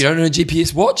does. If you don't own a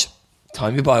GPS watch,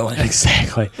 time you buy one.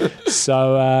 Exactly.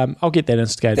 So I'll get that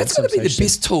instigated. That's going to be the soon.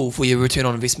 best tool for your return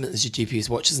on investment is your GPS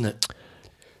watch, isn't it?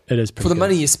 It is pretty For the good.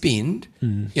 money you spend, you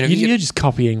know, You're just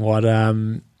copying what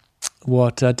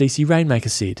DC Rainmaker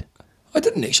said. I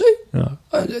didn't actually. Oh.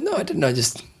 No, I didn't. I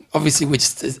just obviously we're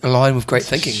just aligned with great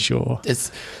thinking. Sure.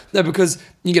 Because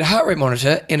you get a heart rate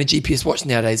monitor and a GPS watch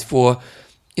nowadays for,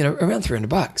 around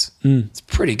 $300. It's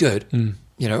pretty good.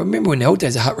 You know, remember when the old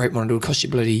days a heart rate monitor would cost you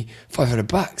bloody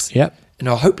 $500? Yep. And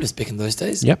they were hopeless back in those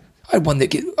days. Yep. I had one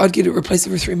I'd get it replaced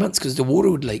every 3 months because the water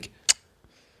would leak.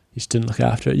 You just didn't look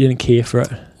after it. You didn't care for it.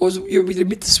 You're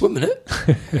meant to swim in it,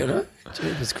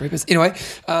 Jeepers creepers. Anyway,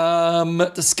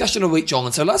 discussion of the week,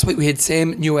 John. So last week we had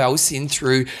Sam Newell send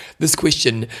through this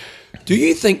question. Do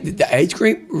you think that the age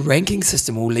group ranking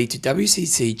system will lead to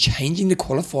WCC changing the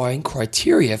qualifying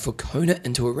criteria for Kona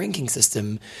into a ranking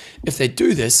system? If they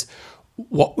do this,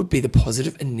 what would be the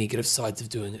positive and negative sides of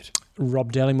doing it?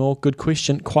 Rob Dallymore, good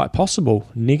question. Quite possible.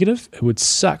 Negative, it would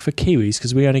suck for Kiwis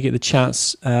because we only get the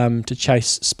chance to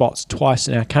chase spots twice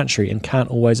in our country and can't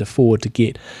always afford to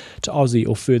get to Aussie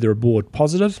or further aboard.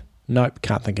 Positive? Nope,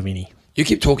 can't think of any. You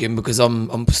keep talking because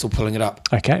I'm still pulling it up.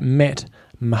 Okay, Matt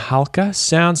Mahalka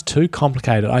sounds too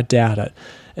complicated. I doubt it.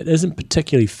 It isn't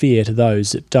particularly fair to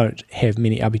those that don't have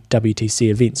many WTC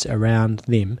events around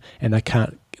them and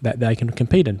that they can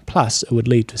compete in. Plus, it would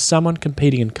lead to someone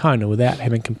competing in Kona without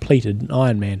having completed an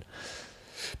Ironman.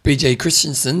 BJ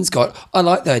Christensen's got, I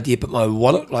like the idea, but my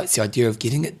wallet likes the idea of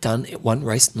getting it done at one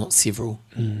race, not several,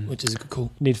 which is a good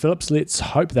call. Ned Phillips, let's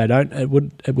hope they don't. It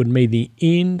would mean the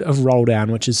end of roll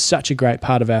down, which is such a great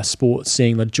part of our sport,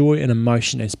 seeing the joy and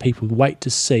emotion as people wait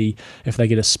to see if they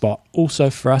get a spot.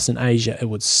 Also, for us in Asia, it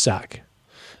would suck.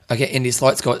 Okay, Andy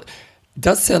Slight's got,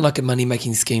 does sound like a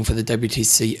money-making scheme for the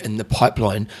WTC in the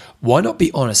pipeline. Why not be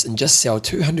honest and just sell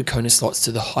 200 Kona slots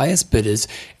to the highest bidders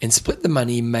and split the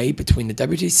money made between the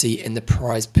WTC and the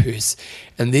prize purse?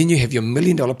 And then you have your $1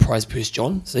 million prize purse,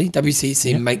 John. See,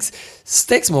 WTC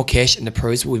stacks more cash and the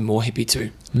pros will be more happy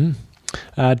too.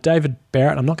 David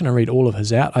Barrett, I'm not going to read all of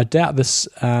his out. I doubt this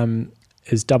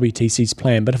is WTC's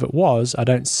plan, but if it was, I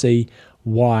don't see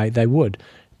why they would.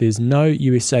 There's no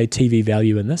USA TV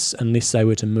value in this unless they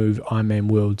were to move Ironman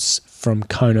Worlds from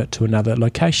Kona to another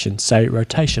location, say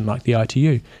rotation like the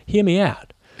ITU. Hear me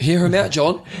out. Hear him out,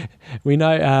 John. We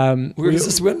know... Where does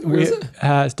this win? Where is it?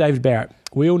 It's David Barrett.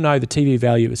 We all know the TV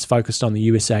value is focused on the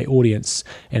USA audience,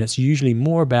 and it's usually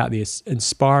more about the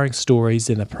inspiring stories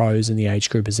than the pros and the age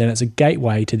groupers, and it's a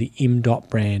gateway to the MDOT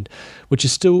brand, which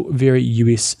is still a very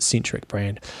US-centric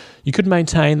brand. You could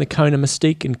maintain the Kona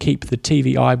mystique and keep the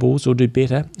TV eyeballs, or do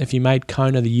better if you made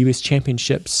Kona the US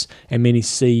Championships, and many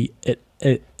see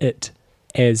it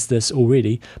as this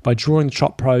already. By drawing the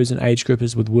top pros and age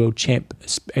groupers with world champ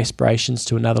aspirations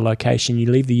to another location,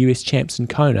 you leave the US champs in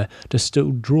Kona to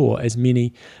still draw as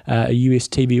many a US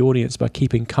TV audience by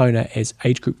keeping Kona as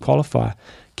age group qualifier.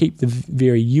 Keep the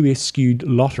very US skewed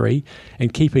lottery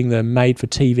and keeping the made for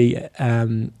TV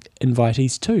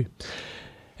invitees too.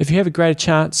 If you have a greater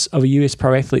chance of a US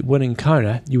pro athlete winning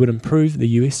Kona, you would improve the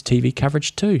US TV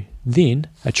coverage too. Then,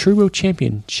 a true world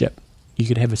championship. You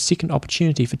could have a second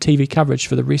opportunity for TV coverage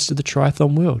for the rest of the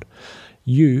triathlon world.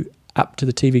 You up to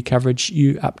the TV coverage,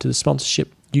 you up to the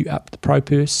sponsorship, you up the pro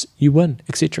purse, you win,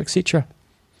 etc., etc.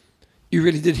 You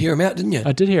really did hear him out, didn't you?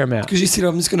 I did hear him out. Because you said,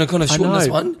 I'm just going to kind of shorten this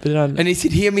one. But, and he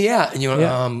said, hear me out. And you're like,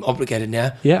 yeah. I'm obligated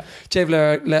now. Yeah. Dave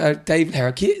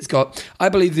Larroquette has got, I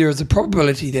believe there is a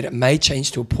probability that it may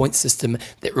change to a point system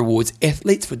that rewards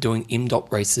athletes for doing MDOT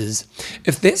races.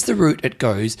 If that's the route it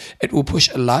goes, it will push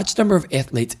a large number of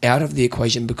athletes out of the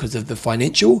equation because of the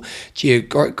financial,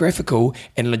 geographical,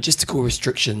 and logistical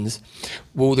restrictions.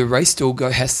 Will the race still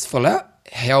has to fill out?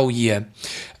 Hell yeah.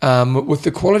 With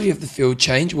the quality of the field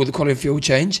change, will the quality of the field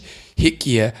change? Heck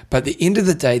yeah. But at the end of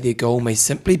the day, their goal may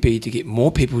simply be to get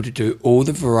more people to do all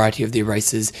the variety of their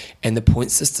races, and the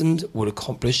point systems would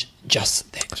accomplish just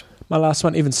that. My last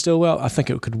one, Evan Stillwell, I think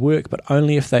it could work, but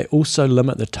only if they also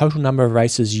limit the total number of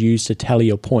races used to tally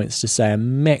your points to, say, a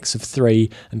max of 3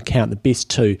 and count the best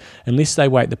 2. Unless they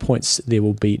weight the points, there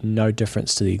will be no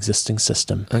difference to the existing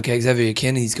system. Okay, Xavier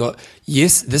Kennedy's got,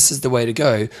 yes, this is the way to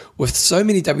go. With so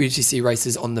many WTC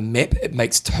races on the map, it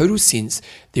makes total sense.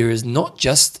 There is not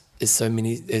just as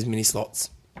many slots.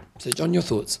 So, John, your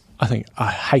thoughts? I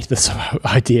hate this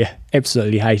idea.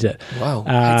 Absolutely hate it. Wow.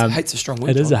 Hate's a strong word.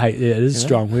 It is John. it is a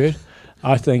strong word.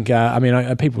 I think,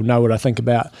 people know what I think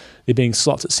about there being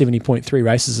slots at 70.3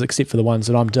 races, except for the ones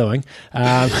that I'm doing.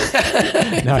 No,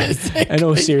 exactly. In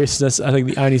all seriousness, I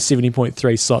think the only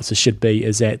 70.3 slots there should be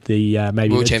is at the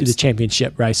maybe the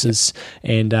championship races,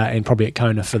 and probably at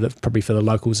Kona for the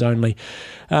locals only.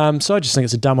 So I just think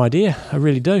it's a dumb idea. I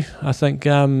really do. I think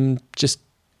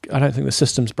I don't think the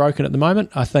system's broken at the moment.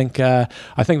 I think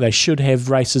they should have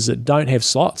races that don't have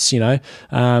slots,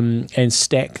 and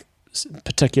stack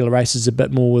particular races a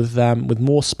bit more with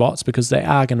more spots, because they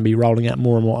are going to be rolling out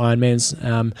more and more Ironmans.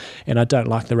 And I don't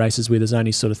like the races where there's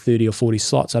only sort of 30 or 40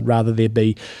 slots. I'd rather there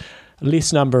be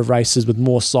less number of races with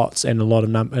more slots and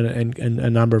a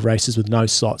number of races with no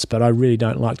slots. But I really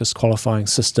don't like this qualifying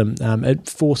system. It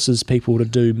forces people to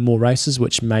do more races,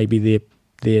 which may be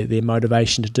their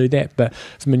motivation to do that. But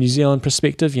from a New Zealand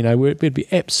perspective, we'd be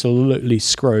absolutely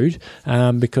screwed,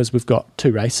 because we've got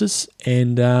 2 races,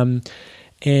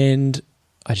 and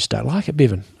I just don't like it,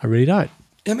 Bevan. I really don't.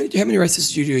 How many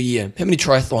races do you do a year? How many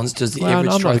triathlons does the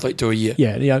average triathlete do a year?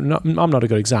 Yeah, I'm not a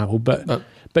good example, but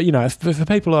for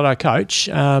people that I coach,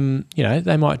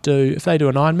 they might do, if they do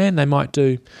an Ironman, they might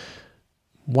do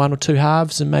 1 or 2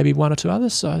 halves and maybe 1 or 2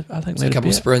 others. So I think a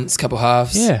couple sprints, couple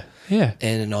halves. Yeah.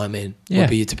 And an Ironman would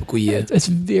be a typical year. It's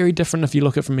very different if you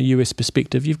look at it from a US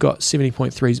perspective. You've got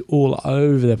 70.3s all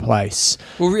over the place.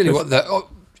 Well, really,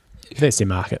 That's their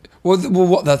market. Well,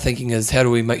 what they're thinking is, how do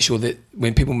we make sure that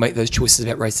when people make those choices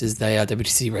about races, they are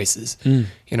WTC races?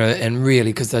 You know, and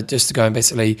really, because they're just going,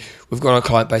 basically, we've got our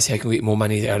client base, how can we get more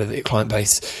money out of that client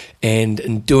base? And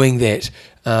in doing that,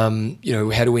 you know,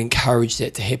 how do we encourage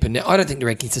that to happen? Now, I don't think the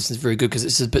ranking system is very good because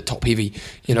it's just a bit top heavy.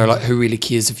 You know, like, who really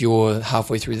cares if you're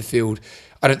halfway through the field?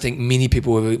 I don't think many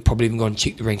people have probably even gone and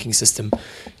checked the ranking system,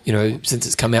 you know, since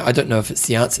it's come out. I don't know if it's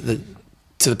the answer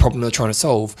to the problem they're trying to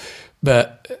solve,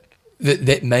 but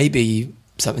that may be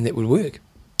something that would work.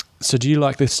 So do you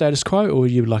like the status quo, or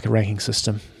you would like a ranking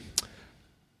system?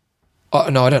 Oh,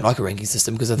 no, I don't like a ranking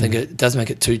system because I think it does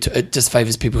make it it just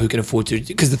favours people who can afford to.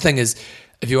 Because the thing is,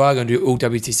 if you are going to do all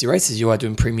WTC races, you are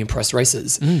doing premium price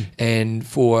races. And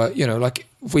for, you know, like,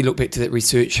 if we look back to that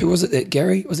research, who was it that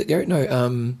Gary? Was it Gary? No,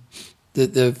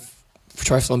 the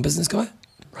triathlon business guy?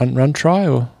 Run Try,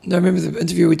 or? No, remember the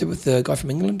interview we did with the guy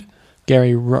from England?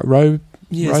 Gary Rowe?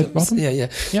 Yeah, Rotham? yeah.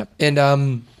 Yep.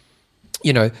 And,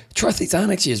 you know, triathletes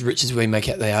aren't actually as rich as we make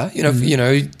out they are. You know, you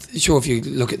know, sure, if you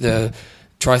look at the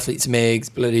Triathletes Mags,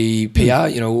 bloody PR,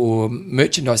 you know, or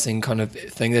merchandising kind of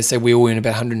thing, they say we all earn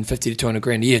about 150 to 200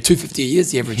 grand a year. 250 a year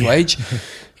is the average wage,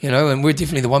 you know, and we're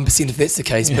definitely the 1% if that's the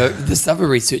case. But this other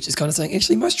research is kind of saying,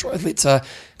 actually, most triathletes are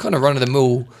kind of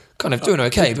run-of-the-mill, kind of doing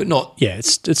okay, but not... Yeah,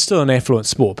 it's still an affluent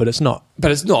sport, but it's not...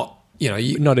 But it's not, you know,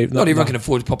 not everyone can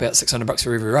afford to pop out $600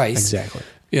 for every race. Exactly.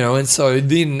 You know, and so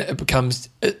then it becomes,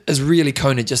 is really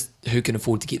Kona just who can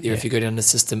afford to get there if you go down the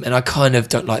system? And I kind of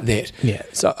don't like that. Yeah,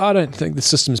 so I don't think the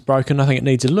system's broken. I think it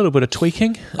needs a little bit of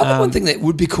tweaking. I think one thing that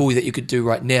would be cool that you could do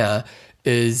right now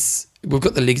is, we've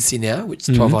got the Legacy now, which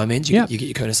is 12 Ironmans, you get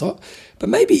your Kona slot. But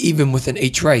maybe even within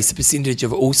each race, a percentage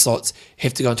of all slots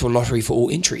have to go into a lottery for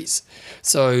all entries.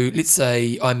 So let's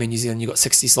say Ironman New Zealand, you've got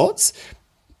 60 slots.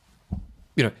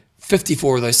 You know,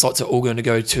 54 of those slots are all going to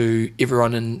go to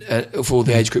everyone for all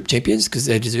the age group champions because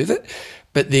they deserve it.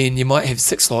 But then you might have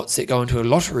 6 slots that go into a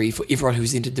lottery for everyone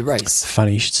who's entered the race.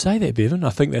 Funny you should say that, Bevan. I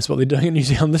think that's what they're doing in New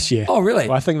Zealand this year. Oh, really?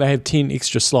 Well, I think they have 10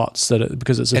 extra slots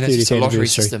because it's a 30th lottery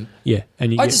system. Yeah,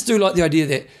 and I just do like the idea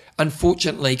that,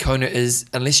 unfortunately, Kona is,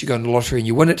 unless you go into the lottery and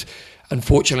you win it,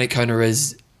 unfortunately, Kona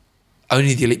is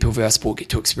only the elite people of our sport get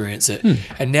to experience it.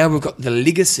 And now we've got the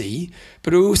Legacy,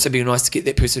 but it would also be nice to get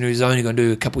that person who's only going to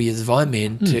do a couple of years of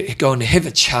Ironman to go and have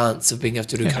a chance of being able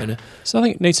to do Kona. So I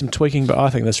think it needs some tweaking, but I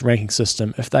think this ranking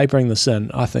system, if they bring this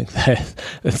in, I think that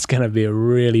it's going to be a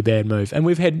really bad move. And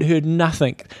we've heard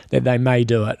nothing that they may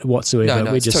do it whatsoever.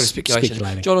 No, We're it's just total speculation.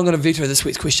 speculating. John, I'm going to veto this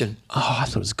week's question. Oh, I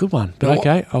thought it was a good one. But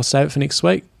okay, I'll save it for next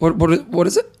week. What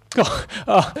is it? Oh,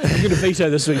 I'm going to veto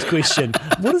this week's question.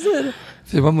 What is it?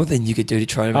 If there's one more thing you could do to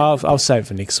try and... I'll save it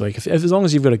for next week, if as long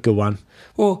as you've got a good one.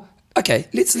 Well, okay,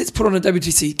 let's put on a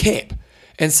WTC cap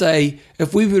and say,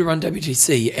 if we were to run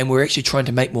WTC and we're actually trying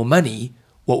to make more money,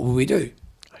 what would we do?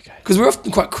 Okay. Because we're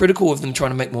often quite critical of them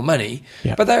trying to make more money,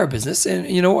 Yeah. but they are a business, and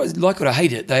you know what, like it or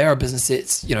hate it, they are a business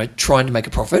that's, you know, trying to make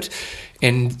a profit,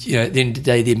 and, you know, at the end of the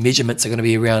day, their measurements are going to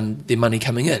be around their money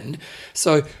coming in.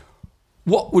 So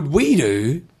what would we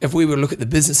do if we were to look at the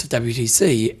business of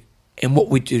WTC and what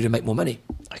we'd do to make more money?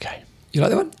 Okay. You like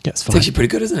that one? Yeah, it's fine. It's actually pretty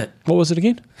good, isn't it? What was it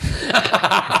again?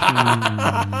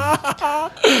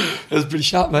 It was pretty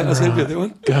sharp, mate. I was happy with that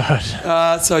one. Good.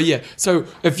 So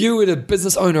if you were the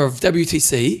business owner of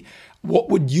WTC, what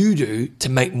would you do to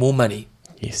make more money?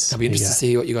 Yes. I'll be interested to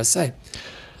see what you guys say.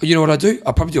 You know what I do?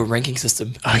 I'll probably do a ranking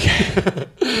system. Okay.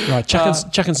 Right,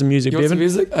 chuck in some music, You want some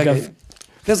Bevan. music? Okay.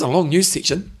 There's a long news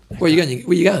section. Where are you going?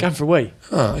 Where are you going? Going for a wee.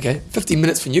 Oh, okay. 15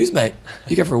 minutes for news, mate.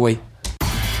 You go for a wee.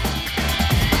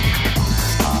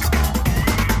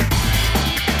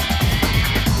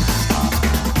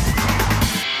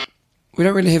 We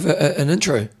don't really have an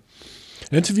intro.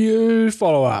 Interview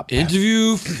follow-up.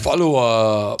 Interview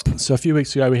follow-up. So a few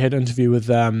weeks ago we had an interview with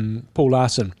Paul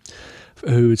Larson,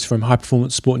 who's from High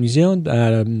Performance Sport New Zealand,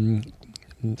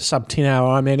 sub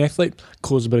 10-hour Ironman athlete,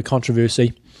 caused a bit of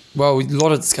controversy. Well, a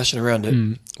lot of discussion around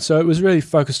it. So it was really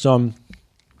focused on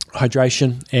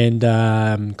hydration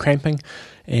and cramping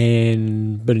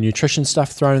and a bit of nutrition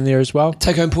stuff thrown in there as well.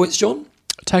 Take-home points, John?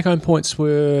 Take-home points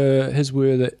were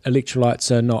that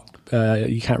electrolytes are not,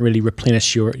 you can't really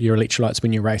replenish your electrolytes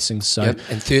when you're racing. So Yep.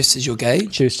 And thirst is your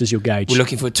gauge. thirst is your gauge. We're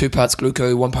looking for 2 parts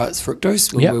glucose, 1 parts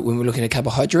fructose when, Yep. when we're looking at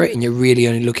carbohydrate, and you're really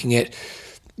only looking at,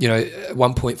 you know,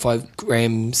 1.5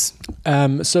 grams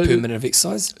so per minute of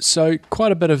exercise. So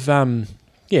quite a bit of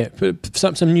Yeah,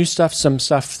 some new stuff, some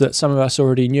stuff that some of us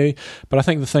already knew. But I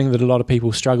think the thing that a lot of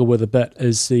people struggle with a bit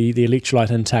is the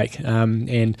electrolyte intake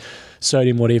and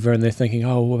sodium, whatever, and they're thinking,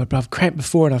 oh, well, I've cramped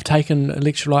before and I've taken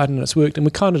electrolyte and it's worked. And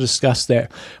we kind of discussed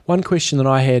that. One question that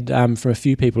I had from a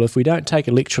few people, if we don't take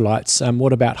electrolytes,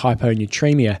 what about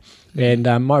hyponatremia?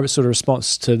 And my sort of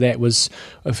response to that was,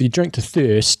 if you drink to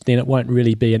thirst, then it won't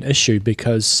really be an issue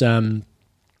because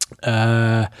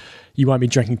you won't be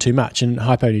drinking too much, and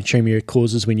hyponatremia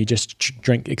causes when you just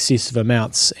drink excessive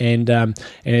amounts. And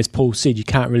as Paul said, you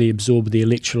can't really absorb the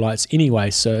electrolytes anyway.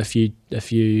 So if you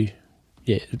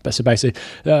so basically,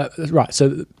 right.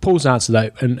 So Paul's answer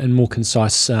though, in more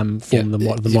concise form than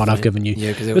what I've given you.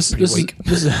 Yeah, because it was pretty weak.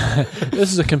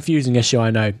 This is a confusing issue,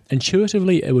 I know.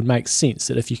 Intuitively, it would make sense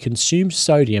that if you consume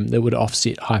sodium, that would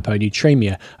offset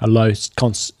hyponatremia, a low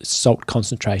salt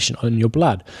concentration in your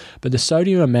blood. But the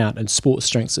sodium amount in sports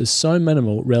drinks is so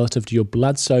minimal relative to your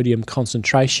blood sodium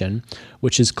concentration,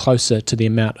 which is closer to the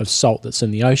amount of salt that's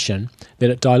in the ocean, that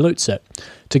it dilutes it.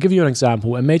 To give you an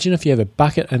example, imagine if you have a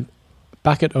bucket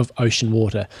of ocean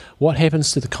water. What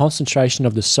happens to the concentration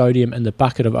of the sodium in the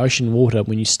bucket of ocean water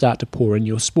when you start to pour in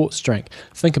your sports drink?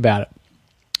 Think about it.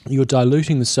 You're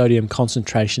diluting the sodium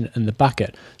concentration in the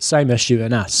bucket. Same issue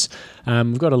in us.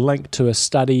 We've got a link to a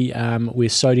study where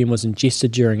sodium was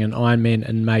ingested during an Ironman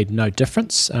and made no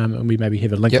difference. And we maybe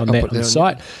have a link on that on the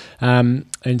site. And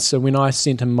so when I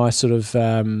sent him my sort of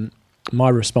my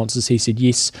responses, he said,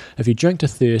 yes, if you drink to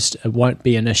thirst, it won't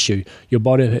be an issue. Your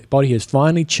body has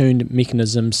finely tuned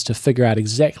mechanisms to figure out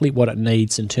exactly what it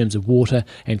needs in terms of water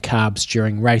and carbs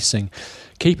during racing.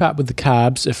 Keep up with the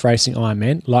carbs if racing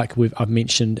Ironman, like I've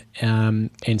mentioned, and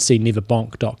see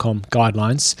neverbonk.com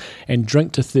guidelines, and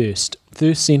drink to thirst.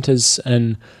 Thirst centres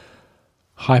in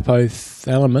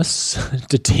hypothalamus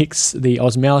detects the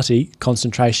osmolality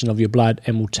concentration of your blood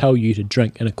and will tell you to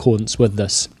drink in accordance with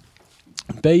this.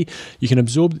 B, you can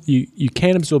absorb the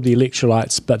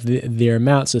electrolytes, but their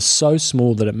amounts are so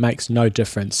small that it makes no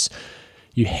difference.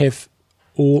 You have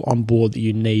all on board that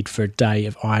you need for a day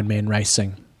of Ironman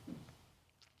racing.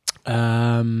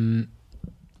 One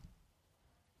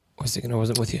second, I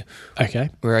wasn't with you.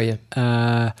 Okay. Where are you?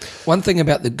 One thing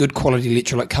about the good quality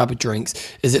electrolyte carb drinks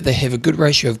is that they have a good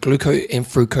ratio of glucose and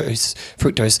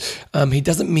fructose. He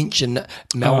doesn't mention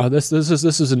This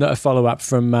is a follow-up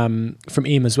from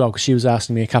Em as well, because she was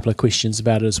asking me a couple of questions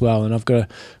about it as well, and I've got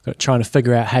trying to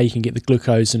figure out how you can get the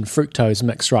glucose and fructose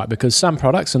mixed right, because some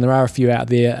products, and there are a few out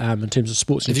there in terms of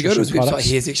sports nutrition products. If you go to his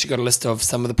website, he's actually got a list of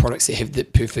some of the products that have the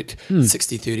perfect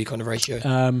 60-30 kind of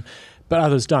ratio. But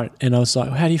others don't. And I was like,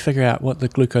 well, how do you figure out what the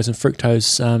glucose and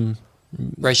fructose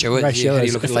ratio is? How do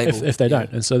you look at label? If they don't?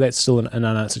 And so that's still an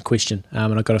unanswered question,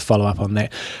 and I've got to follow up on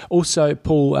that. Also,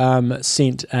 Paul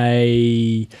sent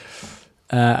a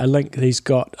link that he's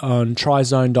got on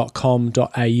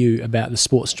trizone.com.au about the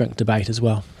sports drink debate as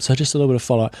well. So just a little bit of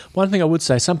follow-up. One thing I would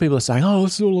say, some people are saying, oh,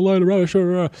 this is all a load of rubbish,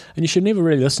 and you should never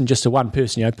really listen just to one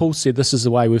person. You know, Paul said this is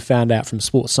the way we've found out from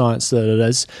sports science that it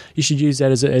is. You should use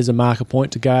that as a marker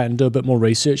point to go out and do a bit more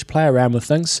research, play around with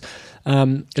things.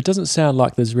 It doesn't sound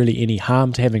like there's really any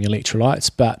harm to having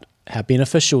electrolytes, but how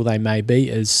beneficial they may be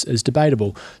is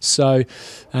debatable. So,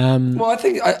 well, I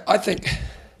think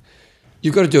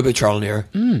you've got to do a bit of trial and error,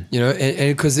 you know,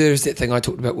 and because there's that thing I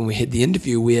talked about when we had the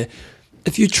interview where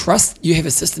if you trust you have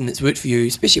a system that's worked for you,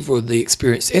 especially for the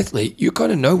experienced athlete, you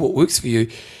kind of know what works for you.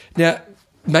 Now,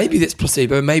 maybe that's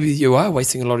placebo, maybe you are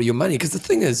wasting a lot of your money, because the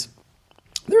thing is,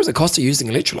 there is a cost to using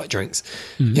electrolyte drinks,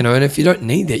 you know, and if you don't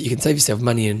need that, you can save yourself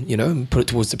money and, you know, and put it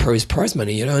towards the prize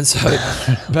money, you know, and so,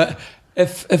 but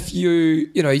if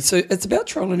you know, so it's about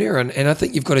trial and error, and I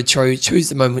think you've got to choose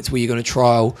the moments where you're going to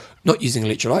trial not using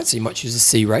electrolytes, so you might choose a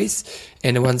C race,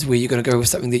 and the ones where you're going to go with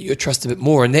something that you trust a bit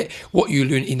more, and that what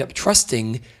you end up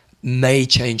trusting may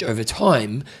change over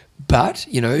time, but,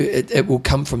 you know, it will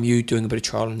come from you doing a bit of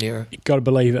trial and error. You've got to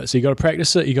believe it. So you've got to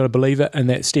practice it, you've got to believe it, and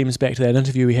that stems back to that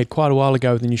interview we had quite a while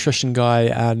ago with the nutrition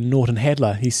guy, Norton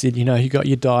Hadler. He said, you know, you got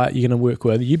your diet you're going to work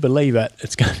with, you believe it,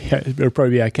 it'll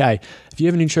probably be okay. If you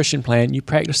have a nutrition plan, you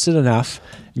practice it enough,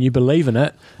 and you believe in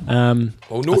it. Well,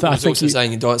 Norton was also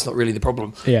saying your diet's not really the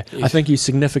problem. Yeah, I think you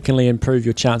significantly improve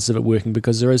your chances of it working,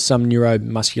 because there is some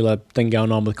neuromuscular thing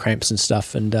going on with cramps and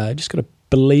stuff, and you just got to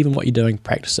believe in what you're doing,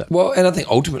 practice it. Well, and I think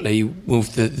ultimately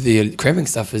with the cramping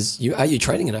stuff is, are you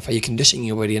training enough? Are you conditioning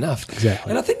your body enough? Exactly.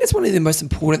 And I think that's one of the most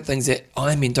important things that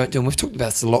Ironmen don't do, and we've talked about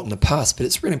this a lot in the past, but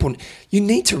it's really important. You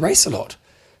need to race a lot.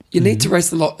 You need to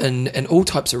race a lot in all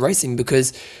types of racing,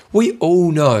 because we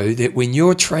all know that when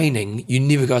you're training, you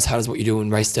never go as hard as what you do on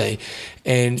race day.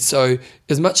 And so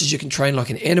as much as you can train like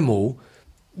an animal,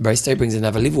 race day brings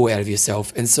another level out of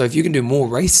yourself. And so if you can do more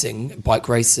racing, bike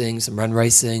racing, some run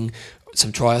racing,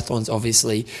 some triathlons,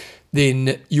 obviously,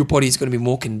 then your body's going to be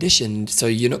more conditioned, so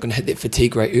you're not going to hit that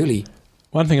fatigue rate early.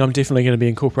 One thing I'm definitely going to be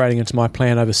incorporating into my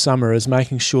plan over summer is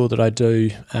making sure that I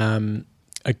do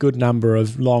a good number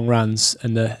of long runs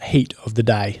in the heat of the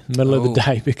day, middle of the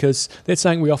day, because that's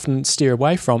something we often steer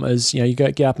away from is, you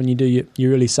get up and you do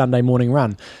your early Sunday morning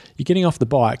run. You're getting off the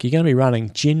bike, you're going to be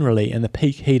running generally in the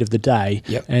peak heat of the day,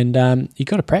 and you've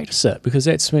got to practice it because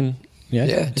that's when...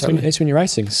 that's when you're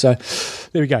racing. So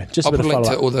there we go. Just I'll a bit put a of link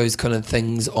follow-up. to all those kind of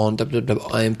things on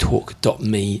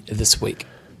www.imtalk.me this week.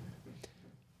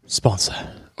 Sponsor.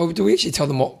 Oh, do we actually tell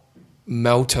them what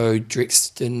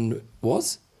maltodextrin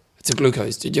was? It's a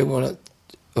glucose. Did you want to?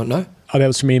 Oh no. Oh, that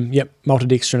was from him. Yep,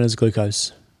 maltodextrin is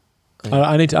glucose. Okay.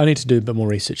 I need to do a bit more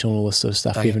research on all this sort of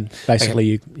stuff, Evan.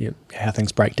 Basically, you how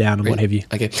things break down and what have you.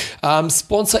 Okay.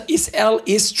 Sponsor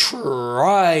SLS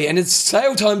Try, and it's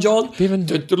sale time, John. Bevan,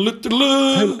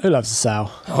 who loves a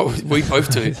sale? Oh, we both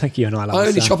do. I think you and I love I a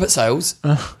only sale. shop at sales.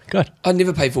 Oh, good. I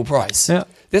never pay full price. Yeah.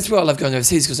 That's why I love going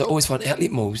overseas because I always find outlet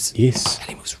malls. Yes.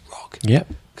 Outlet malls rock. Yep.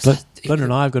 Belinda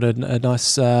and I have got a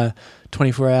nice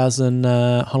 24 hours in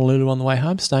Honolulu on the way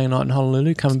home, staying a night in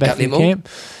Honolulu, coming back Outlet from mall? camp.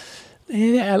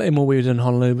 Yeah, the outlet mall we were in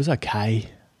Honolulu was okay.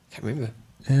 Can't remember.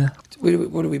 Yeah.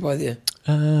 What do we buy there?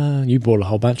 You bought a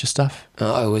whole bunch of stuff.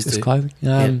 I always Just do. clothing.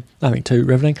 Nothing too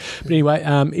riveting. But anyway,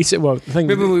 the thing.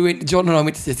 Remember John and I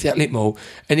went to this outlet mall,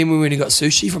 and then we went and got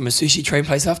sushi from a sushi train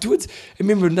place afterwards. And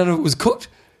remember, none of it was cooked.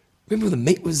 Remember the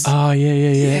meat was. Oh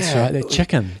yeah. That's right. That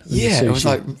chicken. in the Yeah, it was sushi.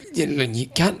 like you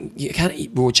can't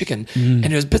eat raw chicken, and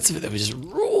there was bits of it that were just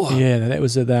raw. Yeah, that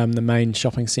was at the main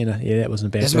shopping centre. Yeah, that wasn't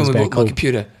a bad. That's that when was we a bought bad my call.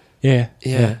 computer. Yeah.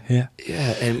 Yeah,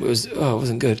 and it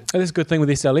wasn't good. And that's a good thing with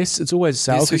SLS. It's always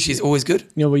a Yeah, sale. sushi's always good.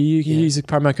 Where you can use the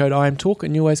promo code IamTalk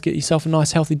and you always get yourself a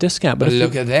nice healthy discount. But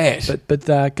Look at that. But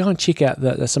go and check out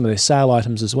some of their sale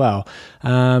items as well.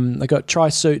 They've got tri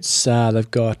suits,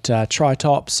 they've got tri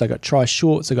tops, they've got tri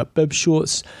shorts, they've got bib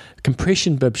shorts,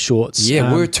 compression bib shorts.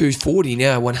 Yeah, we're at 240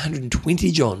 now, 120,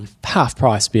 John. Half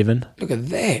price, Bevan. Look at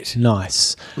that.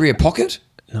 Nice. Rear pocket.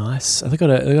 Nice. They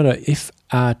got a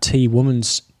FRT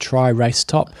woman's tri race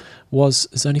top.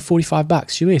 It's only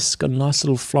 $45 US. It's got a nice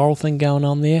little floral thing going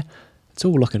on there. It's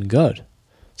all looking good.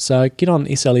 So get on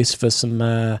SLS for some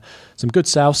good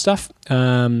sales stuff.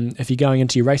 If you're going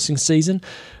into your racing season,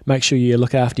 make sure you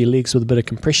look after your legs with a bit of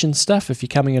compression stuff. If you're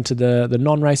coming into the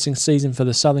non-racing season for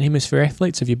the Southern Hemisphere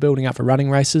athletes, if you're building up for running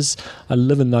races, I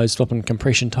live in those flipping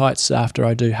compression tights after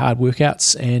I do hard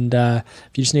workouts. And if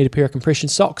you just need a pair of compression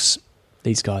socks,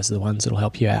 these guys are the ones that'll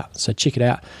help you out. So check it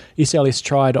out,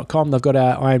 slstry.com. They've got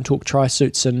our I Am Talk tri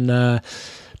suits and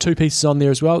 2 pieces on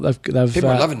there as well. People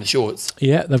are loving the shorts.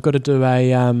 Yeah, they've got to do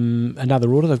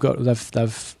another order.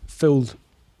 They've filled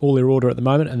all their order at the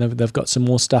moment, and they've got some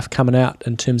more stuff coming out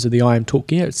in terms of the I Am Talk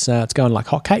gear. It's going like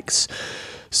hotcakes.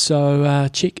 So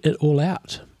check it all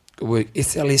out. Good work.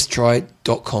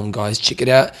 slstry.com, guys. Check it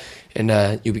out,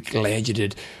 and you'll be glad you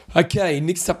did. Okay,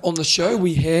 next up on the show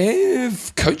we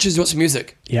have coaches. You want some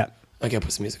music? Yeah. Okay, I'll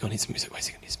put some music on. Need some music. Wait a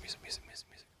second. Need some music.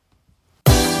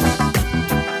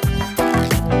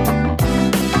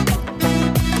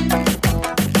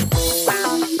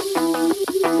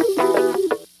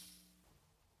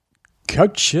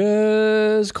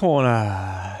 Coach's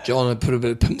Corner. John, I put a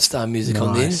bit of Pimp Star music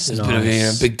on there. Nice, There's a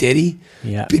bit of Big Daddy.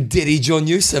 Yeah. Big Daddy John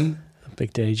Newsom.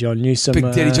 Big Daddy John Newsom. Big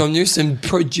Daddy John Newsom.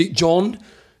 Project John.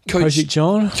 Project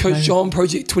John. Coach John,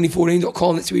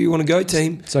 project2014.com. That's where you want to go,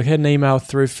 team. So I had an email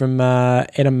through from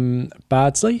Adam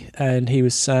Bardsley, and he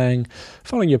was saying,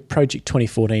 following your Project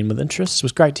 2014 with interest, it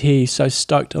was great to hear you so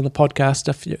stoked on the podcast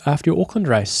after your Auckland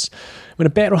race. When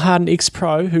a battle-hardened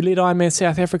ex-pro who led Ironman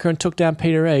South Africa and took down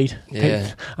Peter Reid.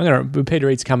 Yeah. Peter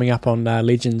Reid's coming up on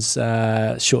Legends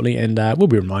shortly, and we'll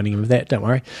be reminding him of that, don't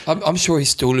worry. I'm sure he's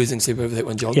still losing sleep over that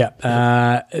one, John.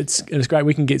 Yeah, it's great.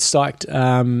 We can get psyched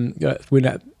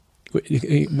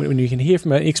when you can hear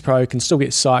from an ex-pro, can still get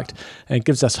psyched, and it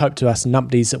gives us hope to us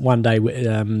numpties that one day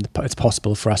it's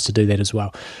possible for us to do that as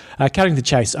well. Cutting the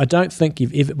chase, I don't think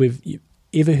we've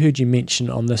ever heard you mention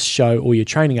on this show or your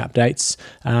training updates,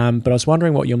 but I was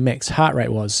wondering what your max heart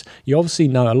rate was. You obviously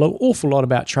know an awful lot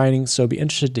about training, so I'd be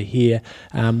interested to hear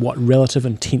what relative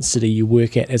intensity you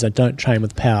work at, as I don't train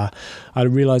with power. I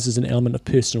realise there's an element of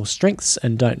personal strengths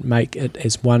and don't make it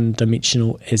as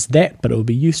one-dimensional as that, but it will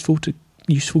be useful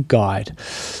guide.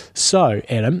 So,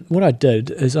 Adam, what I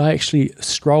did is I actually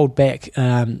scrolled back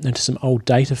into some old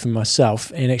data for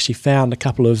myself and actually found a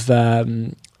couple of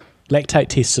lactate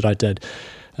tests that I did,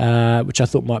 which I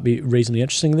thought might be reasonably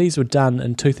interesting. These were done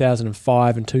in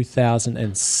 2005 and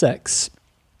 2006.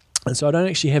 And so I don't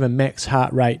actually have a max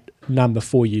heart rate number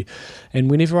for you.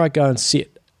 And whenever I go and set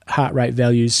heart rate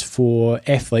values for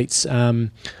athletes,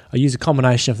 I use a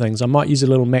combination of things. I might use a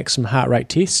little maximum heart rate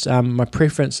test. My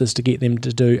preference is to get them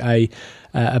to do a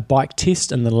bike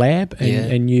test in the lab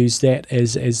and use that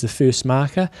as the first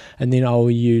marker, and then I'll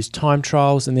use time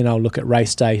trials, and then I'll look at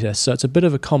race data. So it's a bit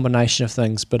of a combination of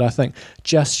things, but I think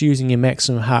just using your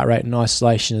maximum heart rate in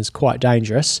isolation is quite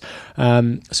dangerous.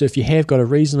 So if you have got a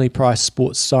reasonably priced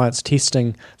sports science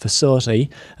testing facility,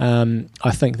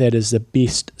 I think that is the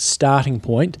best starting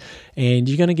point. And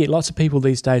you're going to get lots of people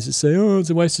these days that say, oh, it's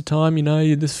a waste of time,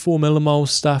 this 4 millimoles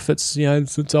stuff, it's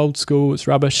old school, it's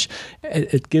rubbish.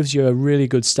 It gives you a really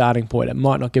good starting point. It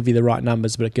might not give you the right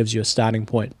numbers, but it gives you a starting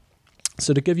point.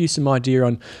 So to give you some idea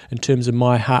in terms of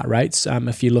my heart rates,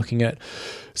 if you're looking at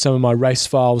some of my race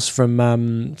files from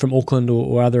Auckland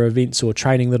or other events or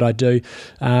training that I do,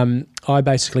 I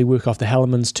basically work off the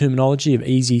Hellermann's terminology of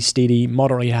easy, steady,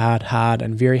 moderately hard, hard,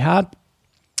 and very hard.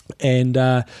 And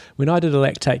when I did a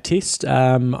lactate test,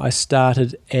 I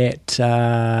started at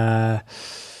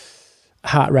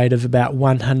heart rate of about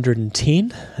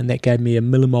 110, and that gave me a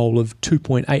millimole of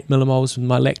 2.8 millimoles with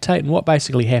my lactate. And what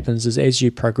basically happens is as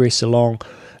you progress along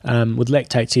with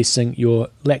lactate testing, your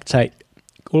lactate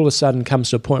all of a sudden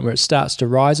comes to a point where it starts to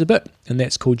rise a bit, and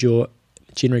that's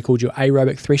generally called your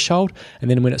aerobic threshold.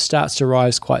 And then when it starts to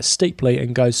rise quite steeply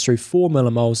and goes through 4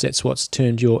 millimoles, that's what's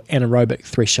turned your anaerobic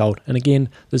threshold. And again,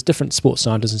 there's different sports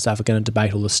scientists and stuff are going to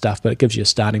debate all this stuff, but it gives you a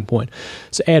starting point.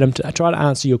 So Adam, to try to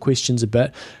answer your questions a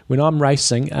bit, when I'm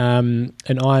racing an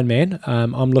Ironman,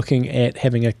 I'm looking at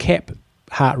having a cap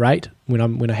heart rate when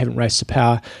I haven't raced to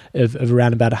power of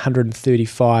around about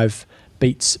 135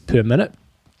 beats per minute.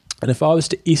 And if I was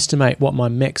to estimate what my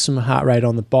maximum heart rate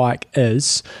on the bike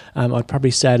is, I'd probably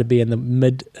say it'd be in the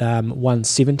mid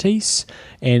 170s.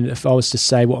 And if I was to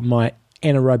say what my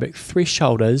anaerobic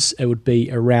threshold is, it would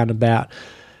be around about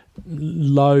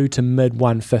low to mid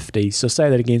 150s. So I'll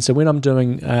say that again. So when I'm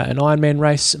doing an Ironman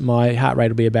race, my heart rate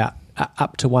will be about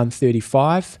up to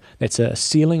 135. That's a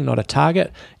ceiling, not a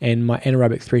target. And my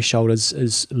anaerobic threshold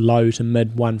is low to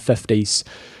mid 150s.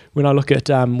 When I look at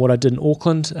what I did in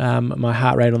Auckland, my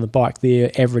heart rate on the bike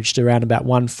there averaged around about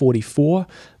 144,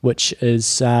 which is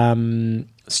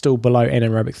still below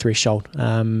anaerobic threshold,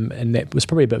 and that was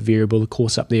probably a bit variable. The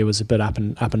course up there was a bit up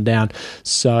and down,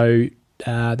 so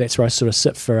that's where I sort of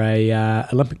sit for a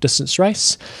Olympic distance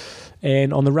race.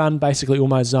 And on the run, basically all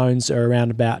my zones are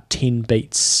around about 10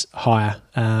 beats higher.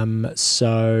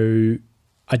 So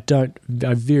I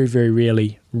very, very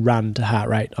rarely run to heart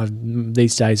rate.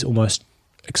 These days almost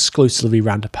exclusively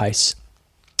run to pace.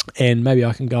 And maybe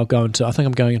I think I'm going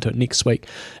into it next week,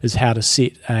 is how to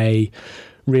set a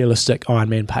realistic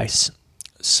Ironman pace.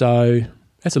 So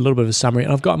that's a little bit of a summary.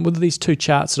 And I've got with these two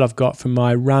charts that I've got from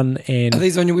my run, and are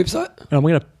these on your website?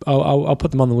 I'll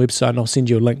put them on the website, and I'll send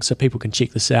you a link so people can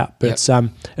check this out. But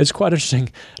it's quite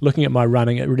interesting looking at my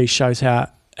running. It really shows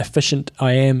how efficient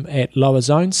I am at lower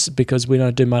zones, because when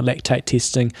I do my lactate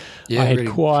testing, I had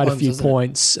really quite a few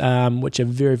points which are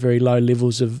very, very low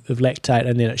levels of lactate,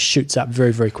 and then it shoots up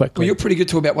very, very quickly. Well, you're pretty good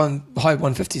to about high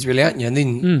 150s really, aren't you? And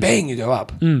then bang, you go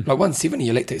up. Like 170,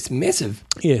 your lactate's massive.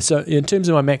 Yeah, so in terms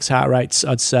of my max heart rates,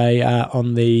 I'd say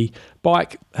on the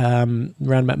bike around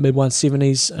about mid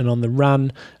 170s, and on the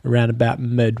run around about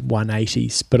mid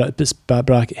 180s. But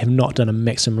I have not done a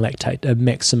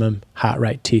maximum heart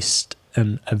rate test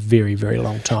in a very, very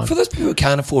long time. For those people who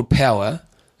can't afford power,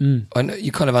 I know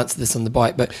you kind of answered this on the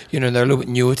bike, but they're a little bit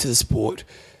newer to the sport.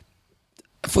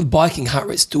 For biking, heart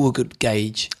rate's still a good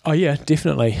gauge. Oh yeah,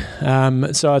 definitely.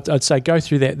 So I'd say go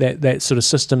through that sort of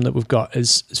system that we've got.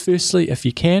 Is firstly, if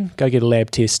you can, go get a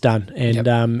lab test done, and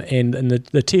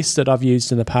the test that I've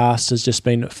used in the past has just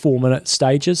been 4-minute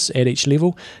stages at each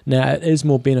level. Now it is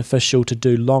more beneficial to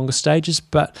do longer stages,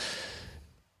 but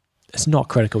it's not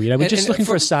critical. We're just looking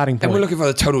for a starting point. And we're looking for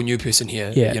a total new person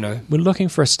here. Yeah, we're looking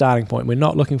for a starting point. We're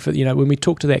not looking for, when we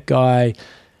talk to that guy,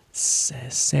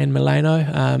 San Milano.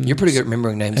 You're pretty good at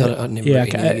remembering names. I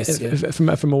never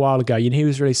from a while ago, he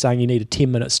was really saying you need a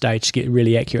 10-minute stage to get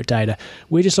really accurate data.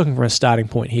 We're just looking for a starting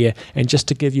point here, and just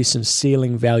to give you some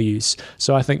ceiling values.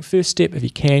 So I think first step, if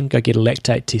you can, go get a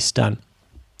lactate test done.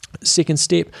 Second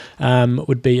step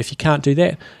would be, if you can't do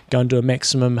that, go and do a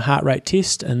maximum heart rate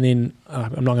test, and then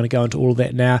I'm not going to go into all of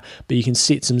that now, but you can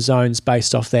set some zones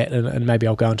based off that, and maybe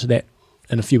I'll go into that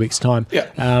in a few weeks' time.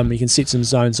 Yeah. You can set some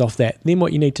zones off that. Then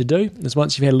what you need to do is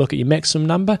once you've had a look at your maximum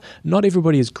number, not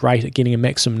everybody is great at getting a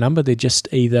maximum number. They're just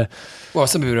either... Well,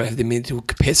 some people don't have the mental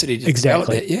capacity to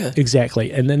Exactly. develop that. Yeah.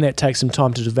 Exactly. And then that takes some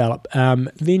time to develop.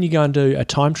 Then you go and do a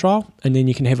time trial, and then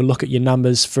you can have a look at your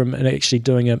numbers from actually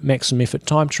doing a maximum effort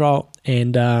time trial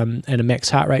and a max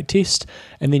heart rate test,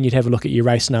 and then you'd have a look at your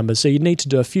race numbers. So you'd need to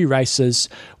do a few races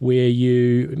where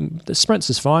the sprints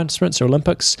is fine, sprints are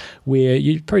Olympics, where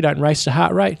you probably don't race to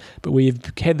heart rate, but where you've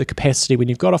had the capacity when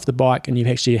you've got off the bike and you've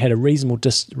actually had a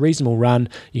reasonable run,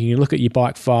 you can look at your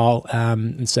bike file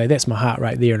and say, that's my heart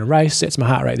rate there in a race, that's my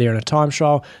heart rate there in a time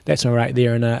trial, that's my rate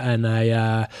there in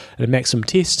a maximum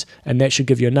test, and that should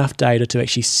give you enough data to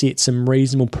actually set some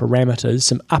reasonable parameters,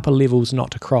 some upper levels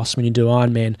not to cross when you do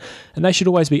Ironman. And they should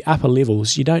always be upper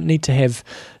levels. You don't need to have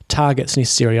targets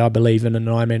necessarily, I believe, in an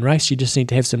Ironman race. You just need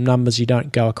to have some numbers you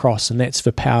don't go across, and that's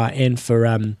for power and for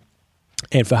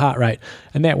heart rate.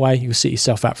 And that way you'll set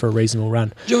yourself up for a reasonable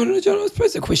run. John, I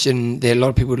suppose the question that a lot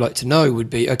of people would like to know would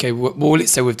be, okay, well,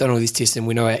 let's say we've done all these tests and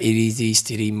we know our easy,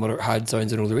 steady, moderate, hard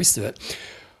zones and all the rest of it.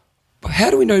 But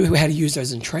how do we know how to use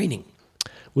those in training?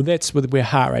 Well, that's where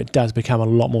heart rate does become a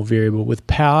lot more variable. With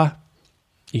power,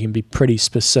 you can be pretty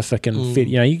specific and fit.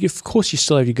 Of course, you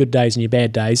still have your good days and your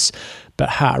bad days, but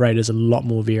heart rate is a lot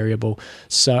more variable.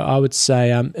 So I would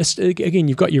say, again,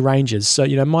 you've got your ranges. So,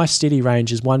 my steady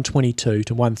range is 122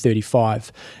 to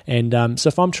 135. And so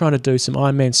if I'm trying to do some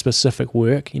Ironman specific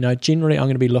work, generally I'm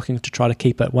going to be looking to try to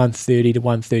keep it 130 to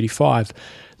 135.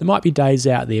 There might be days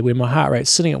out there where my heart rate's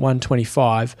sitting at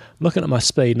 125, looking at my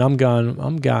speed, and I'm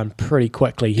going pretty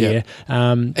quickly here.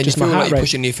 Yeah. And just you feel like you're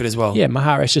pushing the effort as well. Yeah, my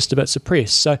heart rate's just a bit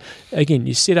suppressed. So again,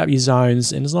 you set up your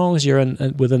zones, and as long as you're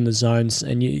within the zones,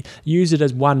 and you use it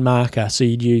as one marker, so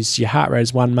you'd use your heart rate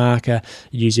as one marker,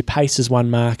 you use your pace as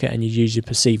one marker, and you use your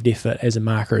perceived effort as a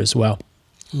marker as well.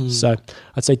 So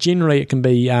I'd say generally it can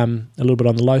be a little bit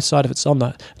on the low side. It's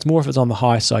more if it's on the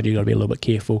high side, you've got to be a little bit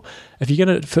careful. If you're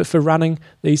going to for running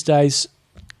these days,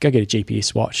 go get a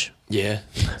GPS watch. Yeah,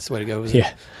 that's the way to go, isn't it?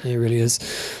 Yeah, it really is.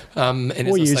 And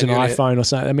or use an iPhone or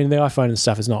something. I mean, the iPhone and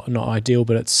stuff is not ideal,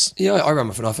 but it's... Yeah, I run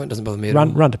with an iPhone. It doesn't bother me at all.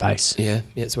 Run to pace. Yeah,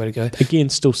 it's the way to go. Again,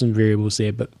 still some variables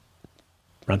there, but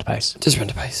run to pace. Just run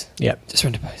to pace. Yeah. Just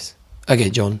run to pace. Okay,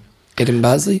 John. Adam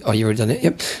Barsley. Oh, you already done it.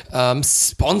 Yep.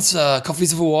 Sponsor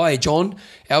Coffees of Hawaii. John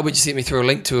Albert just sent me through a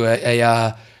link to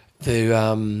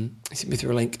he sent me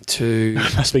through a link to.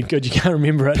 It must have been good. You can't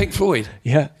remember it. Pink Floyd.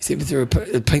 Yeah. He sent me through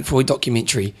a Pink Floyd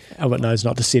documentary. Albert knows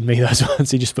not to send me those ones.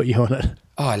 He just put you on it.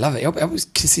 Oh, I love it.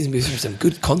 Albert sends me through some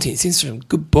good content. He sends some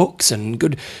good books and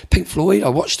good Pink Floyd. I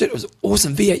watched it. It was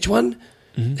awesome. VH1.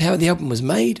 How the album was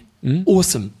made.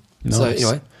 Awesome. Nice. So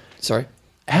anyway, sorry.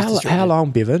 How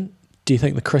long, Bevan, do you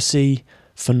think the Chrissy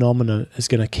phenomenon is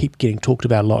going to keep getting talked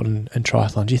about a lot in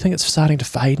triathlon? Do you think it's starting to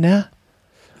fade now?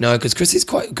 No, because Chrissy's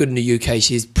quite good in the UK.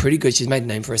 She's pretty good. She's made a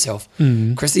name for herself.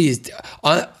 Chrissy is...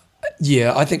 I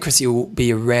think Chrissy will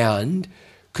be around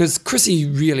because Chrissy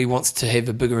really wants to have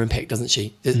a bigger impact, doesn't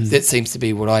she? That seems to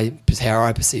be how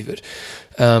I perceive it.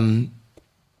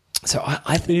 So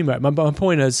I think... Anyway, my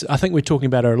point is, I think we're talking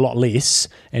about her a lot less,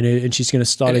 and she's going to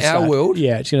start... In our world?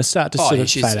 Yeah, she's going to start to sort of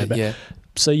fade a bit. Yeah.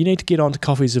 So you need to get on to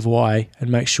Coffees of Hawaii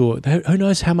and make sure... Who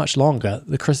knows how much longer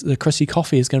the Chrissy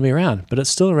coffee is going to be around, but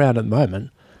it's still around at the moment.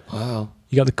 Wow.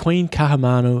 You got the Queen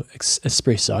Kahamana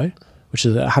Espresso, which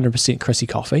is 100% Chrissy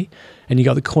coffee, and you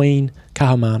got the Queen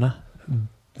Kahamana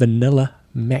Vanilla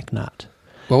Magnat.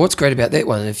 Well, what's great about that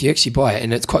one, if you actually buy it,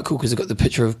 and it's quite cool because I've got the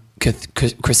picture of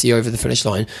Chrissy over the finish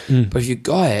line, but if you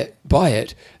buy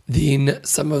it, then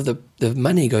some of the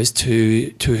money goes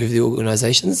to two of the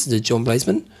organisations, the John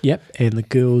Blazeman. Yep, and the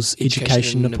Girls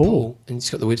Education Nepal. And it's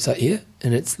got the website here,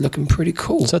 and it's looking pretty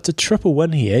cool. So it's a triple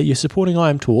win here. You're supporting I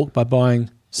Am Talk by buying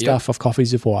stuff off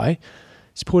Coffees of Hawaii,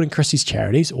 supporting Chrissy's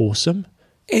charities, awesome.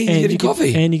 And you're getting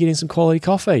coffee. And you're getting some quality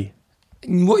coffee.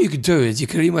 And what you could do is you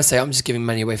could almost say, I'm just giving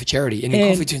money away for charity, and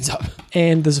your coffee turns up.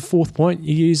 And there's a fourth point.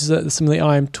 You use some of the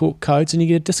I Am Talk codes and you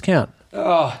get a discount.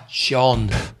 Oh,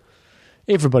 John.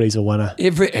 Everybody's a winner.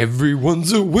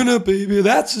 Everyone's a winner, baby.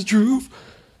 That's the truth.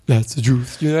 That's the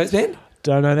truth. You know that band?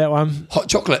 Don't know that one. Hot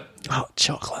Chocolate. Hot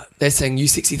Chocolate. They're saying, you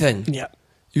sexy thing. Yeah.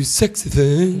 You sexy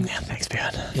thing. Yeah, thanks,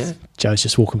 Ben. Yeah. Joe's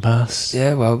just walking past.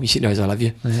 Yeah, well, she knows I love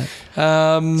you. Yeah.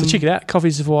 So check it out,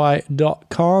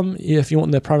 coffeesofhawaii.com. If you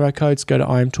want the promo codes, go to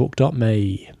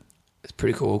iamtalk.me. It's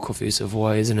pretty cool, Coffees of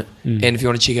Hawaii, isn't it? And if you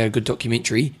want to check out a good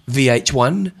documentary,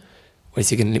 VH1, wait a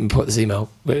second, let me put this email.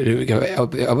 There we go.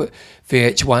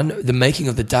 VH1, The Making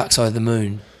of the Dark Side of the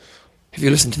Moon. Have you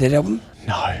listened to that album?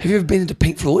 No. Have you ever been into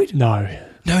Pink Floyd? No.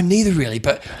 No, neither really.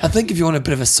 But I think if you want a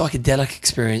bit of a psychedelic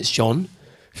experience, John,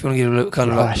 If you want to get a little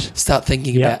kind of Right. like start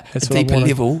thinking Yeah, about that's a what I deeper wanted.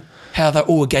 level, how they're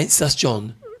all against us,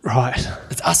 John. Right.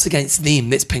 It's us against them.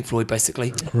 That's Pink Floyd,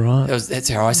 basically. Right. That's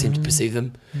how I seem to perceive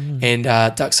them. And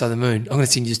Dark Side of the Moon. I'm going to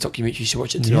send you this documentary. You should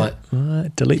watch it tonight.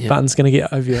 Right. Delete Yeah. button's going to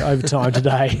get over time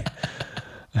today.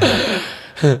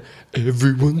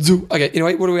 Everyone's okay.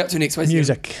 Anyway, what are we up to next? Wait,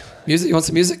 Music. Music. You want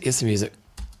some music? Here's some music.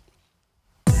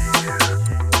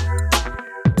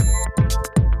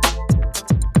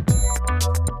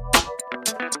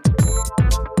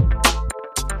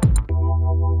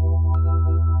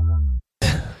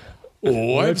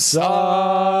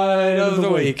 Website of the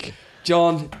week.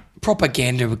 John,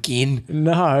 propaganda again.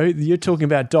 No, you're talking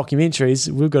about documentaries.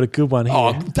 We've got a good one here.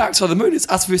 Oh, Dark Side of the Moon. It's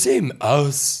us versus them.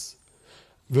 Us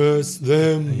versus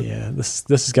them. Yeah, this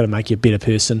is going to make you a better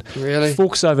person. Really?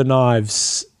 Forks Over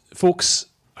Knives.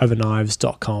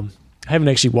 ForksOverKnives.com. I haven't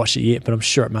actually watched it yet, but I'm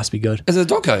sure it must be good. Is it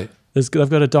a doco? I've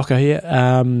got a doco here.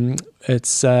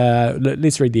 It's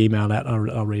let's read the email out.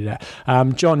 I'll read it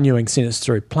out. John Ewing sent us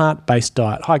through. Plant-based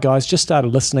diet. Hi guys, just started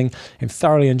listening and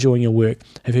thoroughly enjoying your work.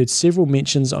 Have heard several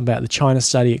mentions about the China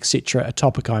study, etc. A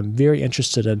topic I'm very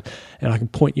interested in, and I can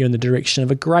point you in the direction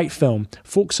of a great film,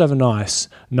 Forks Over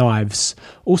Knives.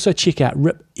 Also check out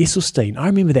Rip Esselstyn. I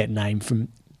remember that name from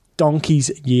donkeys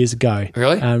years ago.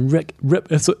 Really? Rip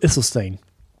Esselstyn.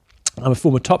 I'm a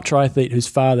former top triathlete whose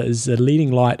father is a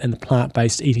leading light in the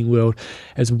plant-based eating world,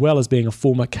 as well as being a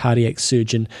former cardiac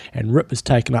surgeon, and Rip has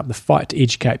taken up the fight to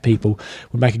educate people.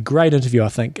 Would make a great interview, I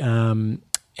think. And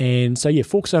so, yeah,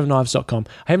 forksOverKnives.com.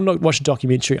 I haven't watched a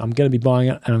documentary. I'm going to be buying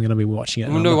it, and I'm going to be watching it.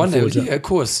 Well, and no I'm looking wonder. forward to it. Yeah, of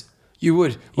course. You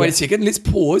would. Wait a second. Let's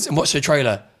pause and watch the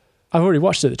trailer. I've already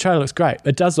watched it. The trailer looks great.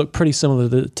 It does look pretty similar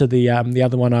to the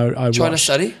other one I China watched.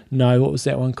 study? No, what was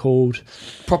that one called?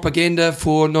 Propaganda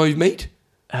for no meat?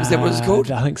 Is that what it's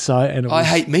called? I think so. And it I was-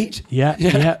 hate meat. Yeah.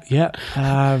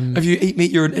 If you eat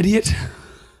meat, you're an idiot.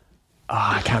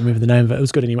 I can't remember the name of it. It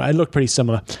was good anyway. It looked pretty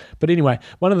similar. But anyway,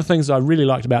 one of the things I really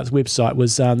liked about this website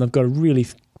was they've got a really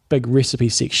big recipe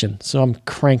section. So I'm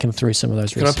cranking through some of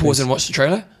those Can recipes. I pause and watch the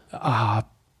trailer?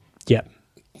 Yeah.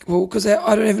 Well, because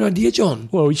I don't have an idea, John.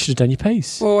 Well, you should have done your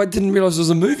piece. Well, I didn't realise it was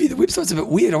a movie. The website's a bit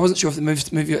weird. I wasn't sure if the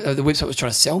website was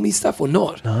trying to sell me stuff or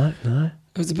not. No.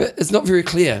 It was it's not very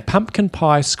clear. Pumpkin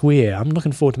Pie Square. I'm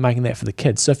looking forward to making that for the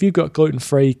kids. So if you've got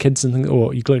gluten-free kids and things,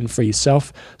 or you're gluten-free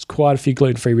yourself, there's quite a few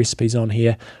gluten-free recipes on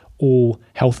here, all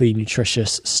healthy,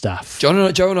 nutritious stuff. Joe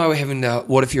and I were having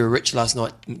What If You Were Rich last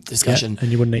night discussion.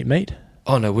 And you wouldn't eat meat?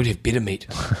 Oh no, we'd have better meat.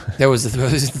 That was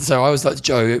so I was like to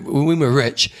Joe, when we're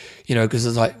rich, because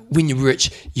it's like when you're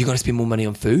rich, you're going to spend more money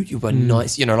on food. You buy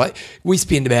nice, like we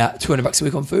spend about $200 a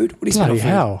week on food. What do you spend Bloody on food?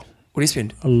 hell. What do you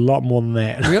spend? A lot more than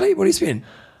that. Really? What do you spend?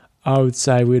 I would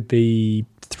say we'd be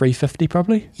 $350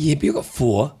 probably. Yeah, but you've got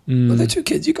 4. Well, they're 2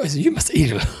 kids. You must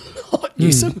eat a lot,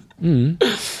 Newsom. And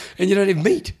you don't have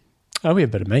meat. Oh, we have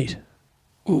a bit of meat.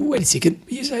 Well, wait a second.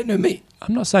 You say no meat.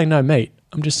 I'm not saying no meat.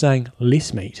 I'm just saying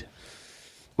less meat.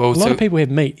 Well, A lot of people have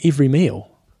meat every meal.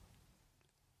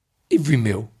 every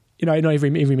meal. Not every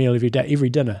meal, every day, every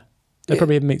dinner. They Yeah.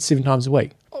 probably have meat 7 times a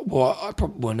week. Well,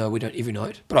 no, we don't every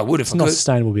night. But I would if It's I not could.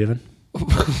 sustainable, Bevan.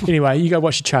 Anyway, you go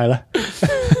watch your trailer.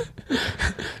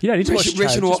 You don't need to watch the trailer.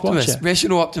 Rational Just watch optimist. it.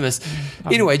 Rational optimist.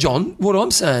 Anyway, John, what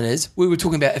I'm saying is, we were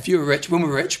talking about if you're rich,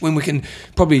 when we can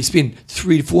probably spend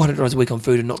 $300 to $400 a week on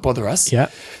food and not bother us. Yeah.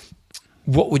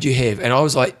 What would you have? And I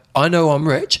was like, I know I'm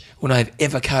rich when I have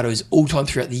avocados all time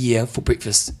throughout the year for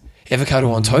breakfast.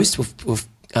 Avocado on toast with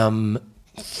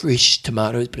fresh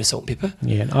tomatoes, bit of salt and pepper.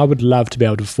 Yeah, and I would love to be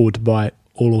able to afford to buy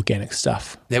all organic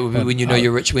stuff. That would be when you know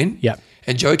you're rich when. Yeah.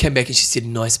 And Joe came back and she said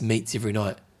nice meats every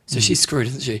night. So she's screwed,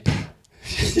 isn't she?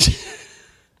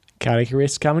 Cardiac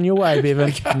arrest coming your way,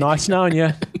 Bevan. Nice knowing you.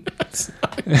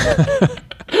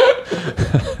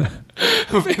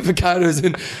 With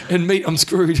avocados and meat, I'm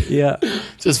screwed. Yeah.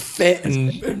 Just fat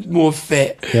and more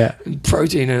fat. Yeah. And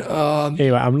protein. And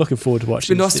Anyway, I'm looking forward to it's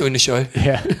watching been nice doing the show.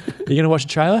 Yeah. Are you going to watch the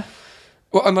trailer?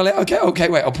 Well, am I allowed? Okay,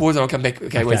 wait. I'll pause and I'll come back.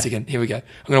 Okay, wait a Okay. second. Here we go. I'm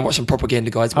going to watch some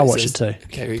propaganda, guys. I'll watch it too.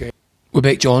 Okay, here we go. We're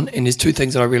back, John, and there's 2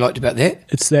 things that I really liked about that.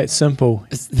 It's that simple.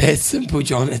 It's that simple,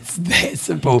 John. It's that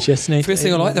simple. Just need First to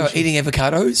thing I eat like, they were nutrition. eating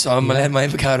avocados, so I'm allowed my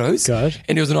avocados. Good.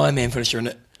 And there was an Iron Man finisher in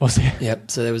it. What's that?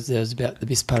 Yep, so that was about the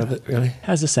best part of it, really.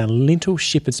 How's this sound? Lentil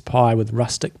shepherd's pie with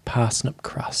rustic parsnip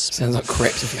crust. Sounds like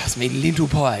crap if you ask me. Lentil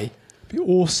pie. Be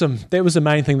awesome. That was the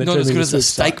main thing that Not drew as me good to as a this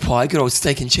steak site. pie, good old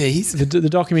steak and cheese. The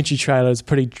documentary trailer is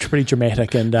pretty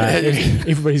dramatic, and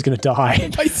everybody's going to die.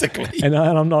 Basically. And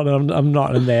I'm not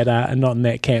in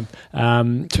that camp. 2 but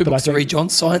I books to think read, John.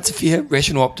 Science of Fear,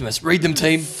 Rational Optimist. Read them,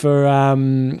 team. for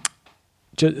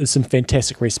there's some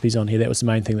fantastic recipes on here. That was the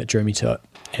main thing that drew me to it,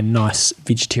 and nice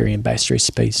vegetarian-based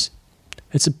recipes.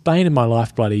 It's a bane in my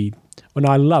life, bloody. When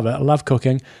I love it, I love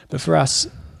cooking, but for us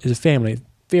as a family,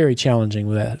 very challenging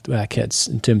with our kids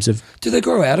in terms of. Do they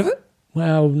grow out of it?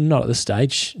 Well, not at this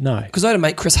stage, no. Because I had a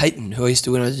mate, Chris Hayton, who I used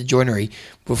to when I was at joinery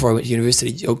before I went to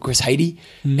university, Chris Haiti,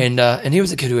 and he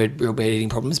was a kid who had real bad eating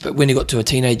problems, but when he got to a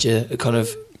teenager, it kind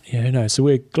of... Yeah, no. So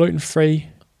we're gluten-free,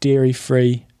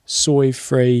 dairy-free,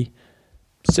 soy-free,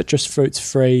 citrus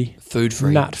fruits-free,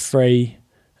 food-free, nut-free.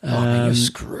 Man, you're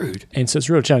screwed. And so it's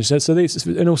a real challenge. So these,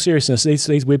 in all seriousness, these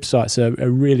websites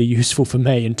are really useful for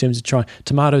me in terms of trying.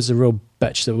 Tomatoes are a real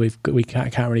bitch that we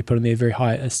can't really put in there, very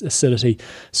high acidity.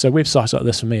 So websites like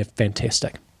this for me are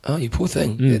fantastic. Oh, you poor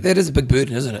thing. That is a big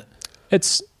burden, isn't it?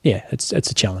 It's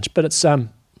a challenge, but it's who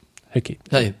cares?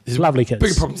 Hey, there's lovely kids.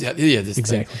 Bigger problems out there. Yeah,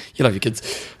 exactly. You love your kids.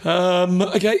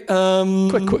 Okay.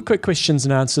 Quick questions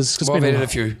and answers. Well, I've added a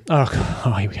few. Oh,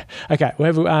 here we go. Okay, we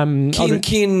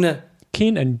have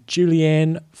Ken and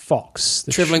Julianne Fox.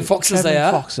 The Travelling Foxes they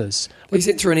are. Foxes. We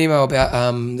sent through an email about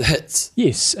the hits.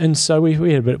 Yes, and so we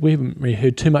haven't really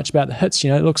heard too much about the hits.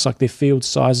 It looks like their field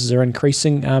sizes are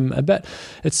increasing a bit.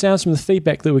 It sounds from the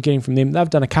feedback that we're getting from them, they've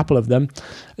done a couple of them.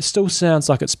 It still sounds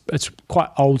like it's quite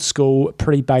old school,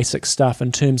 pretty basic stuff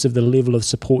in terms of the level of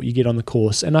support you get on the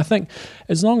course. And I think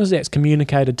as long as that's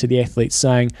communicated to the athletes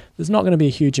saying there's not going to be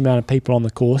a huge amount of people on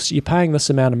the course, you're paying this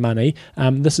amount of money,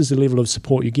 this is the level of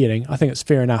support you're getting, I think it's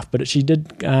fair enough. But she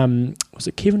did, was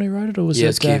it Kevin who wrote it? Or was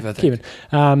it's Kev, I think. Kevin.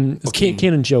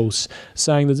 Ken and Jules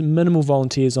saying there's minimal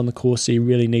volunteers on the course, so you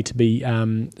really need to be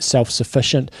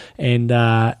self-sufficient, and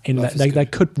they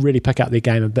could really pick up their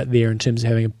game a bit there in terms of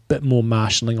having a bit more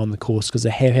marshalling on the course, because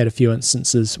they have had a few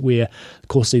instances where the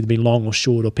course has either been long or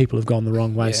short, or people have gone the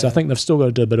wrong way. Yeah. So I think they've still got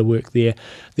to do a bit of work there.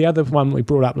 The other one we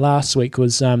brought up last week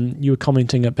was you were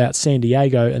commenting about San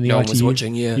Diego and the ITU. Was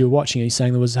watching, yeah. You were watching, and you're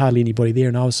saying there was hardly anybody there,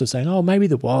 and I was sort of saying, oh, maybe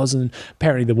there was, and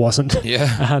apparently there wasn't.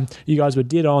 Yeah. You guys were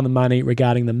dead on the money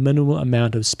regarding the minimal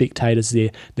amount of spectators there.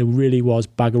 There really was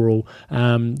bugger all.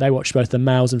 They watched both the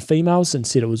males and females and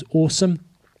said it was awesome.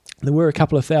 There were a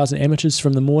couple of thousand amateurs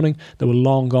from the morning that were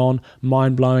long gone,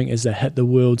 mind-blowing as they hit the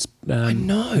world's... I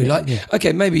know.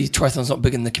 Okay, maybe triathlon's not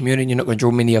big in the community and you're not going to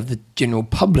draw many of the general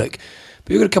public,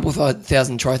 but you've got a couple of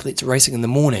thousand triathletes racing in the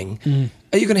morning.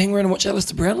 Are you going to hang around and watch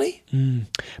Alistair Brownlee?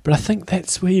 But I think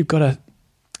that's where you've got to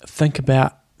think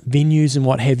about venues and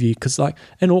what have you, because like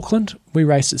in Auckland, we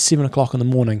race at 7 o'clock in the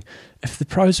morning. If the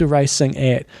pros are racing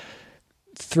at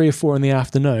 3 or 4 in the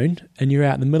afternoon and you're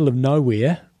out in the middle of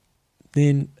nowhere,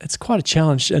 then it's quite a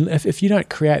challenge. And if you don't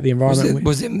create the environment...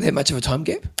 Was there that much of a time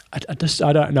gap? I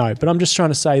don't know. But I'm just trying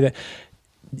to say that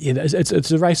it's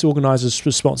the race organiser's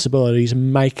responsibility to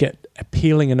make it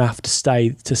appealing enough to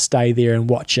stay there and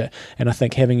watch it. And I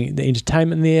think having the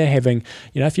entertainment there, having,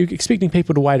 if you're expecting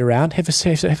people to wait around, have a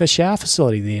shower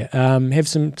facility there, have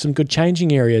some good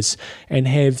changing areas, and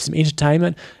have some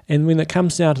entertainment. And when it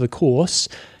comes down to the course,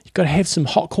 you've got to have some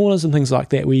hot corners and things like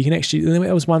that where you can actually...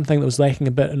 That was one thing that was lacking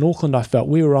a bit in Auckland, I felt.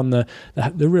 We were on the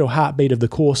real heartbeat of the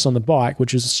course on the bike,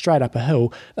 which was straight up a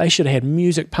hill. They should have had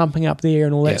music pumping up there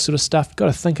and all that sort of stuff. You've got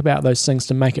to think about those things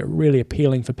to make it really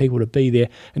appealing for people to be there.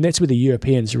 And that's where the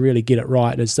Europeans really get it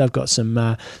right, is they've got some...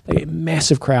 they get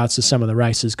massive crowds to some of the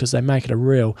races because they make it a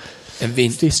real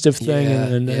event, festive thing.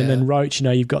 And in Roach,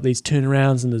 you've got these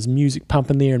turnarounds and there's music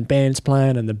pumping there and bands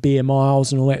playing and the beer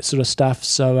miles and all that sort of stuff.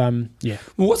 So, Well,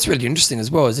 what's really interesting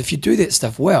as well is if you do that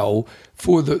stuff well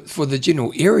for the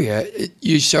general area,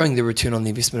 you're showing the return on the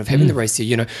investment of having the race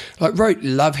there. Like Rote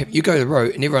you go to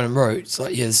Rote and everyone in Rote, it's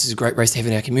like, this is a great race to have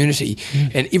in our community,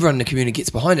 and everyone in the community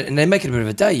gets behind it, and they make it a bit of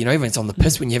a day. Everyone's on the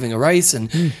piss when you're having a race,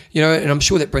 and and I'm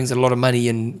sure that brings a lot of money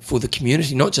in for the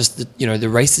community, not just the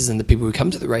racers and the people who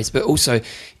come to the race, but also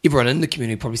everyone in the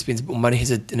community probably spends a bit more money, has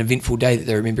an eventful day that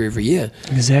they remember every year.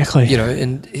 Exactly.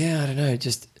 And I don't know,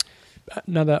 just...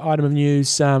 Another item of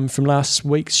news from last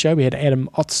week's show, we had Adam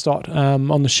Ottstott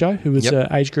on the show, who was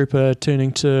an age grouper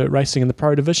turning to racing in the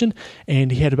pro division, and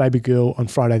he had a baby girl on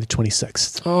Friday the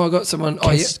 26th. Oh, I got someone...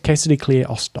 Cassidy Clare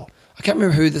Ostott. I can't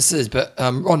remember who this is, but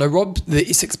Rob, the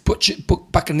Essex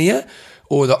Buccaneer,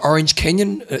 or the Orange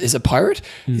Canyon, is a pirate.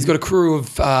 He's got a crew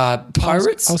of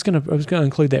pirates. I was going to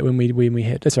include that when we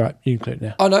had... That's all right, you include it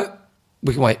now. Oh, no.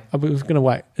 We can wait. I was going to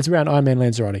wait. It's around Ironman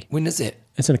Lanzarote. When is it?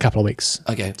 It's in a couple of weeks.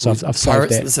 Okay. So I've saved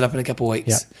Pirates, that. listen up in a couple of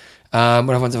weeks. Yep.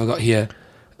 What other ones have I got here?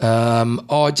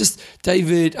 Just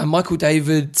Michael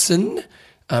Davidson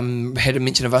had a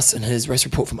mention of us in his race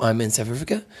report from Ironman South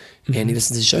Africa, and he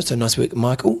listens to the show, so nice work,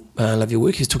 Michael. Love your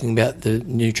work. He's talking about the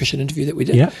nutrition interview that we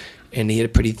did. Yeah. And he had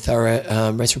a pretty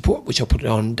thorough race report, which I'll put it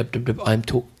on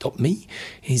www.imtalk.me.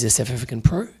 He's a South African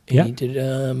pro, and he did,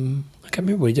 I can't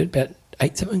remember what he did, about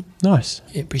 8 something. Nice.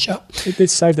 Yeah, pretty sharp.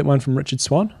 Let's save that one from Richard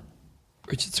Swan.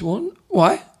 Richard Swan.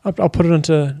 Why? I'll put it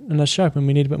into a show when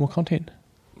we need a bit more content.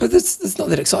 But that's not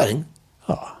that exciting.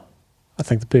 Oh, I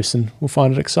think the person will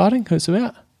find it exciting. Who it's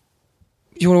about.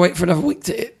 You want to wait for another week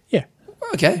to... Yeah.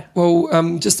 Okay.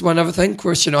 Well, just one other thing.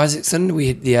 Christian Isaacson, we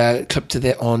had the clip to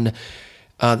that on...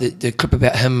 the clip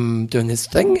about him doing his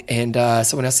thing, and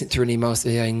someone else sent through an email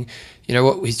saying, you know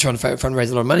what, he's trying to fundraise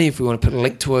a lot of money. If we want to put a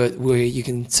link to it where you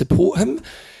can support him,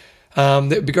 that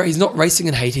would be great. He's not racing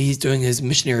in Haiti. He's doing his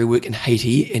missionary work in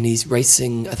Haiti, and he's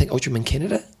racing, I think, Ultraman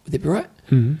Canada. Would that be right?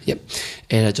 Mm-hmm. Yep.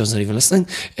 And John's not even listening.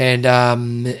 And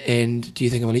do you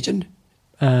think I'm a legend?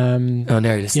 Oh,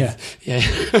 now he listens. Yeah.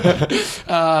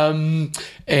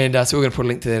 So we're going to put a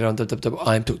link to that on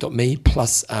www.imtalk.me,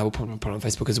 plus we'll put it on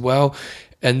Facebook as well.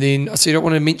 And then, so you don't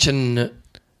want to mention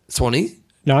Swanee?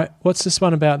 No. What's this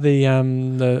one about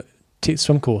the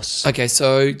swim course? Okay,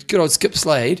 so good old Skip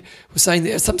Slade was saying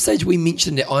that at some stage we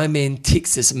mentioned that Ironman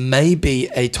Texas may be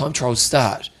a time trial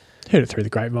start. Heard it through the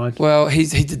grapevine. Well, he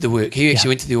did the work. He actually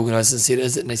went to the organisers and said,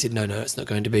 "Is it?" And they said, "No, it's not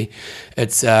going to be.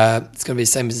 It's going to be the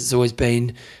same as it's always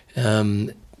been."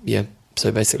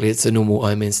 So basically, it's a normal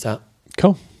Ironman start.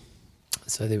 Cool.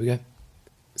 So there we go.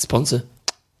 Sponsor.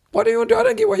 Why do you want to do? I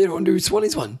don't get why you don't want to do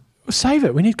Swanee's one. Well, save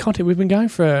it. We need content. We've been going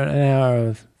for an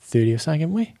hour 30 or something,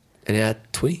 haven't we? An hour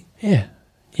 20. Yeah.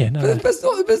 No. But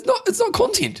it's not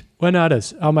content. Well, no, it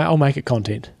is. I'll make it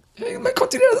content. You can make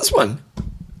content out of this one.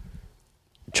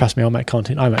 Trust me, I'll make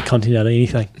content. I make content out of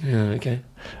anything. Yeah, okay.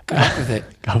 Good luck with that.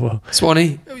 Oh, well.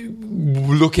 Swanee,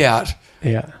 look out.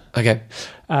 Yeah. Okay.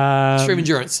 Extreme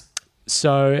endurance.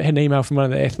 So I had an email from one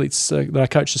of the athletes that I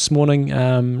coached this morning,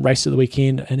 raced at the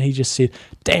weekend, and he just said,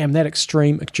 damn, that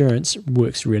extreme endurance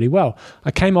works really well.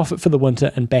 I came off it for the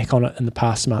winter and back on it in the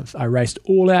past month. I raced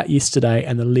all out yesterday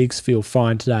and the legs feel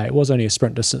fine today. It was only a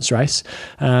sprint distance race.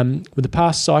 With the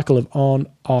past cycle of on,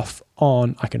 off,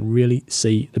 on, I can really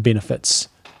see the benefits.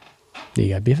 There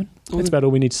you go, Bevan. That's about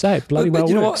all we need to say. It bloody well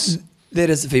you works. Know what? That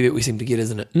is the feedback we seem to get,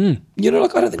 isn't it? I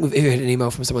don't think we've ever had an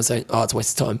email from someone saying, oh, it's a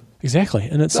waste of time. Exactly.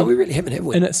 And it's we really haven't, have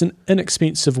we? And it's an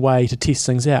inexpensive way to test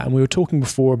things out. And we were talking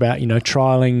before about,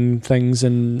 trialing things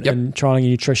and trialing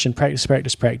your nutrition,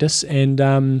 practice. And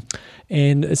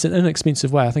it's an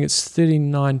inexpensive way. I think it's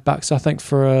 $39, I think,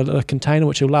 for a container,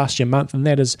 which will last you a month. And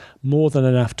that is more than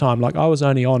enough time. Like, I was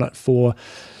only on it for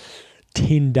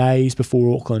 10 days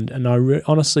before Auckland, and I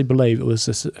honestly believe it was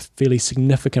a fairly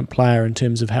significant player in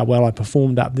terms of how well I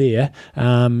performed up there,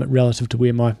 relative to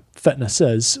where my fitness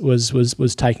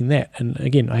was taking that. And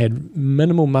again, I had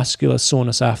minimal muscular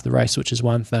soreness after the race, which is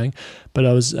one thing, but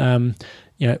I was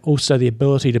also the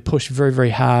ability to push very,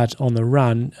 very hard on the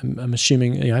run. I'm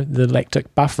assuming the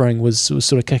lactic buffering was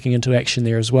sort of kicking into action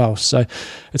there as well. So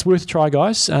it's worth a try,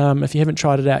 guys. If you haven't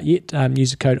tried it out yet, use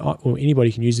the code, or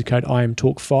anybody can use the code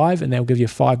IMTalk5, and they'll give you a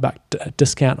 $5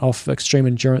 discount off Extreme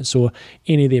Endurance or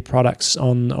any of their products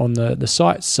on the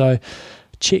site. So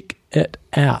check it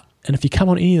out. And if you come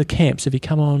on any of the camps, if you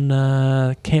come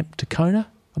on Camp Takona,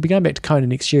 I'll be going back to Kona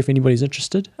next year if anybody's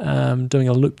interested, doing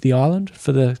a loop the island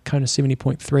for the Kona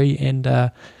 70.3.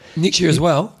 And next year as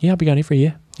well? Yeah, I'll be going every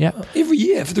year. Yeah, every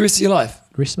year for the rest of your life?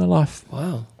 The rest of my life.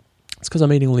 Wow. It's because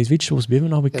I'm eating all these vegetables,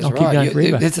 Bevan. I'll keep going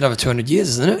forever. That's another 200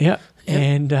 years, isn't it? Yeah.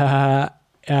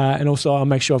 And also I'll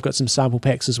make sure I've got some sample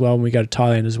packs as well when we go to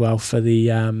Thailand as well for the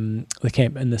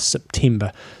camp in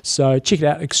September. So check it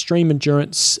out, Extreme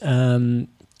Endurance.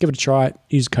 Give it a try.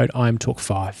 Use the code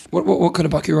IMTalk5. What kind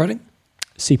of bike are you riding?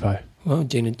 Sipo. Well,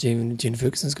 Gina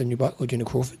Ferguson's got a new bike, or Gina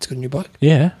Crawford's got a new bike.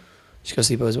 Yeah. She's got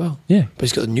a Sipo as well. Yeah. But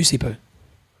she's got the new Sipo.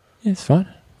 Yeah, it's fine.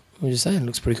 I'm just saying, it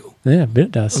looks pretty cool. Yeah, I bet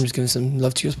it does. I'm just giving some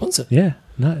love to your sponsor. Yeah.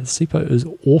 No, the Sipo is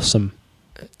awesome.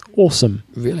 Awesome.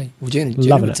 Really? Well, Gina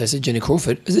would say so. Gina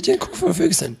Crawford. Is it Gina Crawford or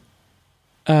Ferguson?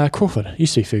 Crawford.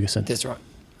 Used to be Ferguson. That's right.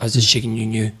 I was just checking you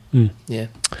knew. Yeah.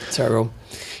 Sorry, Roll.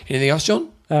 Anything else, John?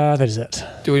 That is it.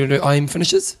 Do we do IM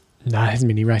finishes? No, there hasn't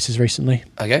been any races recently.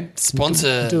 Okay.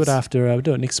 Sponsors. Do it after. We'll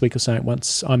do it next week or something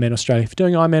once Ironman Australia. If you're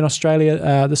doing Ironman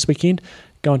Australia this weekend,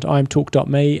 go on to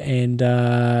imtalk.me and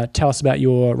tell us about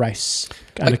your race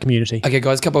under community. Okay,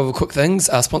 guys, a couple of quick things.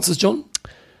 Sponsors, John?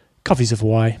 Coffees of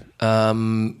Hawaii.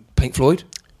 Pink Floyd.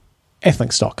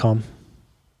 Athlinks.com.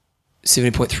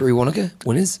 70.3 Wanaka.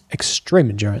 Winners. Extreme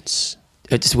Endurance.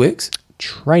 It just works.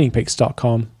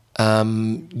 TrainingPeaks.com.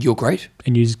 You're great.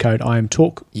 And use the code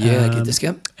IMTalk. Yeah, get a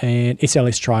discount. And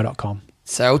slstry.com.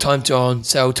 Sale time, John.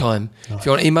 Sale time. Nice. If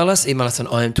you want to email us on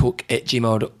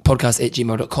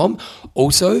imtalk@podcast@gmail.com.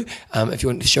 Also, if you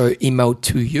want the show emailed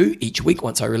to you each week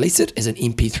once I release it as an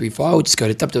MP3 file, just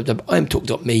go to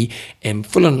www.imtalk.me and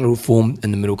fill in a little form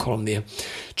in the middle column there.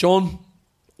 John,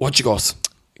 what you got?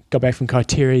 got back from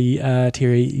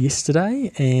Kaiteri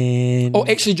yesterday, and Oh,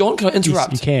 actually, John, can I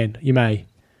interrupt? yes, you can, you may.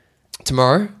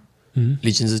 Tomorrow,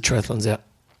 Legends of Triathlon's out.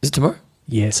 Is it tomorrow?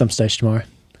 Yeah, some stage tomorrow.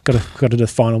 Got to do the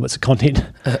final bits of content.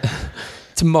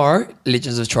 Tomorrow,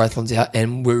 Legends of Triathlon's out,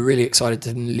 and we're really excited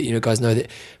to let you guys know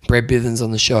that Brad Bevan's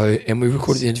on the show, and we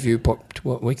recorded the interview,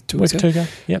 what week, 2 weeks ago? Week 2 ago,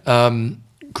 yep.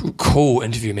 Cool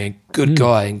interview, man. Good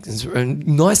guy, and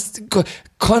nice,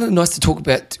 kind of nice to talk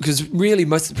about, because really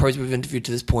most of the pros we've interviewed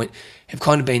to this point have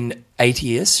kind of been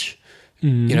 80-ish,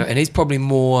 you know, and he's probably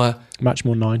more, much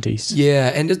more 90s.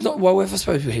 yeah. And it's not, well, I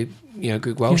suppose we had,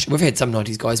 Greg Welsh. We've had some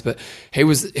 90s guys, but it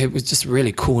was just a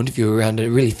really cool interview around a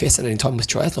really fascinating time with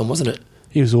triathlon, wasn't it?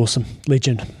 He was awesome,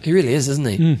 legend. He really is, isn't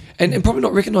he? And probably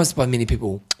not recognised by many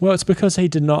people. Well, it's because he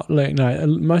did not.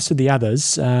 Most of the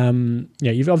others,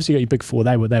 you've obviously got your big four.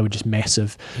 They were just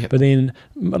massive. Yep. But then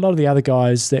a lot of the other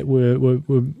guys that were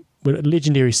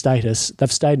legendary status, they've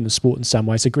stayed in the sport in some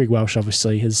way. So Greg Welsh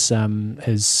obviously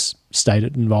has stayed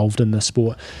involved in the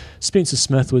sport. Spencer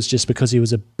Smith was just because he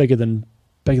was a bigger than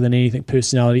anything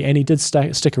personality, and he did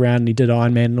stick around, and he did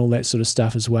Ironman and all that sort of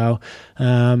stuff as well.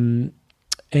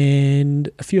 And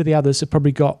a few of the others have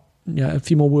probably got a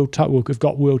few more have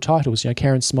got world titles.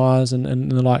 Karen Smyers and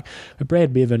the like. But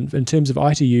Brad Bevan, in terms of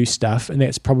ITU stuff, and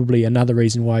that's probably another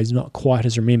reason why he's not quite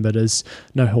as remembered as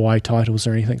no Hawaii titles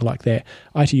or anything like that.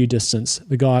 ITU distance,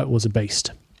 the guy was a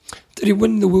beast. Did he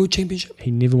win the world championship? He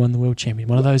never won the world champion.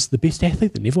 One of those, the best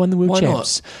athlete that never won the world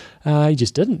champs. He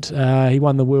just didn't. He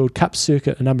won the World Cup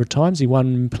circuit a number of times. He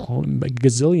won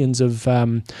gazillions of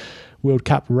World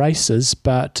Cup races,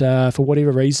 but for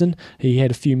whatever reason, he had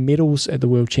a few medals at the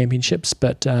World Championships,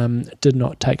 but did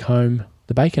not take home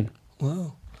the bacon.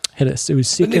 Wow. It was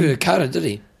second. But never Carter, did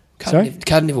he?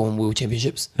 Carter never won World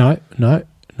Championships. No.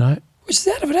 Which is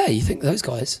out of it, eh? You think those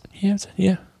guys?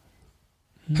 Yeah.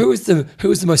 Who was the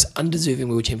most undeserving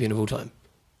world champion of all time?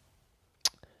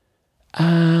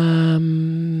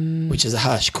 Which is a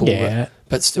harsh call,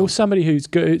 but still. Or somebody who's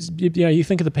good. You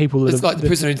think of the people that it's like the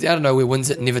person who out of nowhere wins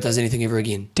it and never does anything ever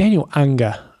again. Daniel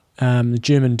Unger, the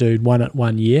German dude, won it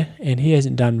 1 year, and he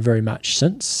hasn't done very much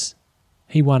since.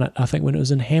 He won it, I think, when it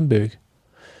was in Hamburg.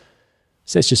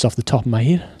 So that's just off the top of my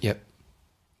head. Yep.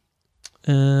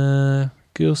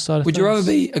 Girls' side of Would things. you rather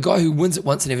be a guy who wins it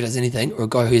once and never does anything, or a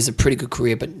guy who has a pretty good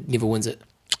career but never wins it?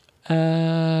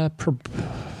 I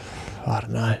don't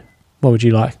know. What would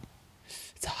you like?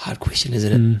 It's a hard question,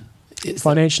 isn't it?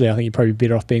 Financially, I think you're probably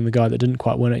better off being the guy that didn't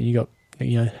quite win it, and you got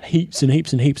heaps and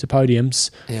heaps and heaps of podiums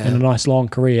and a nice long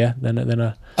career than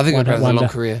a. I think I'd rather a long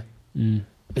career.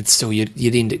 But still,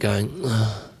 you'd end it going.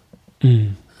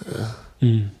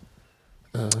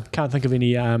 Can't think of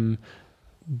any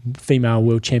female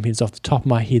world champions off the top of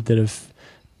my head that have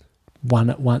won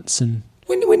it once. And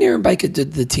when Erin Baker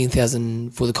did the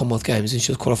 10,000 for the Commonwealth Games and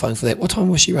she was qualifying for that, what time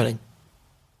was she running?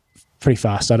 Pretty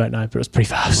fast, I don't know, but it was pretty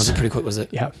fast. Was it pretty quick, was it?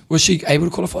 Yeah. Was she able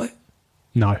to qualify?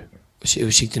 No. She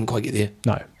didn't quite get there?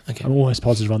 No. Okay. I'm almost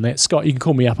positive on that. Scott, you can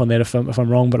call me up on that if I'm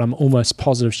wrong, but I'm almost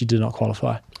positive she did not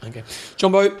qualify. Okay.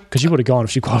 Jumbo. Because you would have gone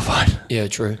if she qualified. Yeah,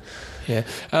 true. Yeah.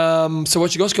 So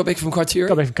what you guys got back from Kaiteri?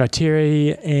 Got back from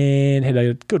Kaiteri and had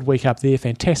a good week up there.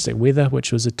 Fantastic weather,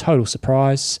 which was a total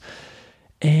surprise.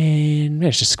 And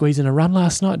managed to squeeze in a run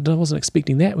last night. I wasn't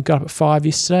expecting that. We got up at 5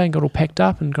 yesterday and got all packed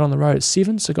up and got on the road at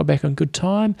 7, so got back on good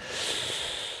time.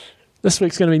 This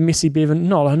week's going to be messy, Bevan.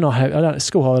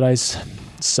 School holidays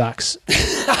sucks.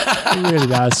 It really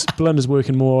does. Belinda's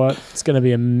working more. It's going to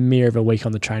be a mere of a week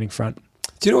on the training front.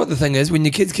 Do you know what the thing is? When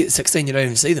your kids get 16, you don't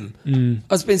even see them.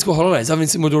 I spent school holidays. I haven't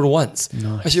seen my daughter once.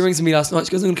 Nice. She rings me last night.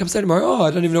 She goes, I'm going to come stay tomorrow. Oh, I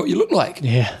don't even know what you look like.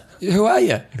 Yeah. Who are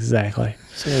you? Exactly.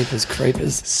 Jeepers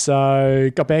creepers.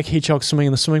 So, got back, hedgehog swimming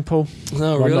in the swimming pool.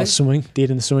 Oh, really? Not swimming, dead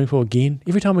in the swimming pool again.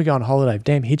 Every time we go on holiday,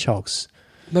 damn hedgehogs.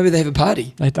 Maybe they have a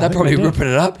party. They're probably ripping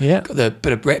it up. Yeah. Got the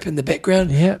bit of rap in the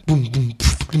background. Yeah. Boom, boom,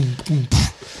 boom, boom,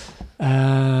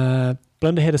 boom.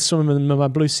 Belinda had a swim in my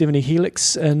Blue 70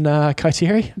 Helix in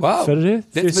Kaiteri. Wow. Fitted her.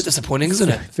 That's a bit disappointing, isn't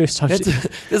it? First time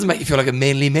doesn't make you feel like a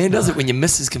manly man, does it, when your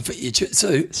missus can fit your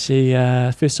suit? She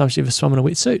first time she ever swum in a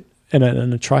wetsuit, in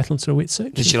a triathlon sort of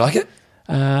wetsuit. Did she like it?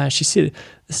 She said,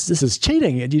 this is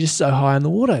cheating. You're just so high in the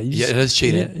water. Yeah, it is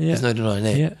cheating. Yeah. There's no denying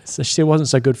that. Yeah. So she said it wasn't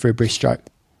so good for her breaststroke.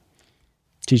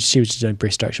 She was just doing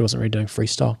breaststroke. She wasn't really doing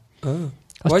freestyle. Oh.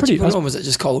 Why did you put it on? Was it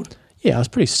just cold? Yeah, I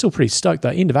was still pretty stoked though.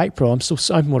 End of April, I'm still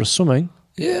open water swimming.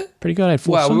 Yeah. Pretty good. I had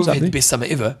 4 swims we've up had there. the best summer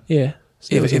ever. Yeah.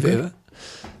 So ever.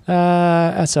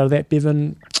 Outside of that,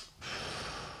 Bevan,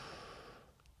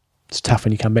 it's tough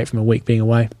when you come back from a week being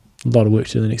away. A lot of work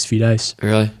to do the next few days.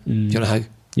 Really? Do you want a hug?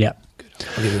 Yeah. Good.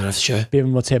 I'll give you another show.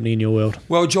 Bevan, what's happening in your world?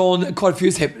 Well, John, quite a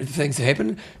few things have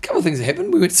happened. A couple of things have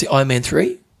happened. We went to see Ironman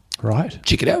 3. Right.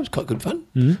 Check it out. It was quite good fun.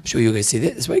 I'm sure you'll go see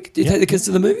that this week. Do you take the kids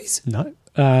to the movies? No.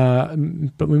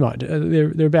 But we might.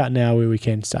 They're about now where we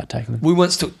can start taking them. We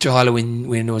once took Tyler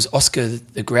when it was Oscar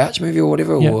the Grouch movie or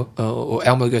whatever, or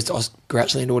Elmo goes to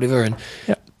Grouchland or whatever, and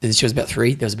she was about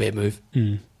 3. That was a bad move.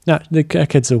 No, our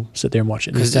kids will sit there and watch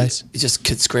it these days. It's just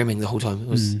kids screaming the whole time. It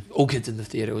was all kids in the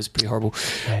theatre. It was pretty horrible.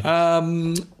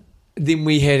 Then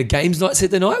we had a games night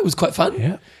Saturday night. It was quite fun.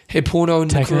 Yeah. Had porno and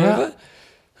Take it over.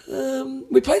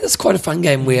 We played this quite a fun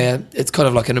game where it's kind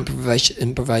of like an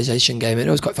improvisation game, and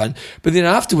it was quite fun. But then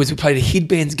afterwards, we played a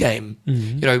headbands game.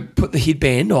 You know, put the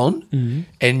headband on,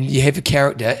 and you have a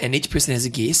character, and each person has a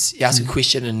guess. You ask a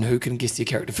question, and who can guess their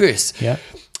character first? Yeah.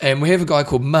 And we have a guy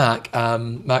called Mark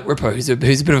Rippo, who's a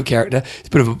bit of a character. He's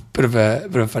a bit of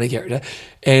a funny character,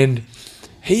 and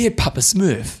he had Papa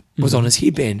Smurf was on his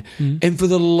headband, and for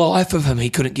the life of him, he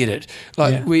couldn't get it.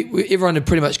 Like everyone had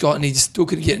pretty much got it, and he just still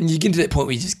couldn't get it. And you get to that point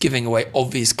where you're just giving away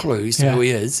obvious clues to who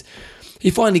he is. He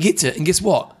finally gets it, and guess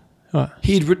what?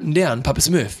 He had written down Papa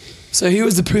Smurf, so he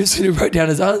was the person who wrote down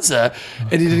his answer,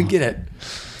 and he didn't get it.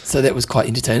 So that was quite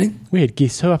entertaining. We had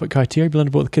Guess Who up at Kaiteri. Belinda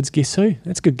brought the kids Guess Who.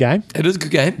 That's a good game. It is a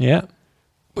good game. Yeah.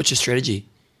 What's your strategy?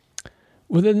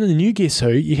 Well, in the new Guess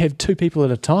Who, you have 2 people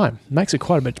at a time. It makes it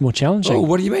quite a bit more challenging. Oh,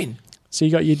 what do you mean? So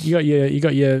you got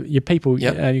your people.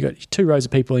 You got 2 rows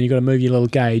of people, and you got to move your little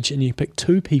gauge, and you pick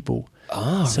 2 people.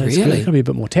 Oh, so really? It's got to be a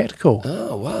bit more tactical.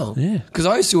 Oh, wow. Yeah. Because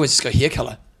I used to always just go hair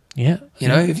colour. Yeah. You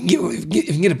know, if you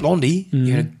can get a blondie,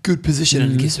 you're in a good position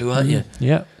in Guess Who, aren't you?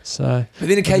 Yeah. So. But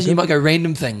then occasionally you might go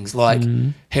random things like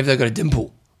have they got a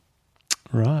dimple?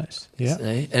 Right. Yeah.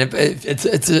 See? And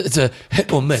it's a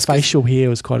hit or miss. Facial hair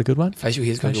was quite a good one. Facial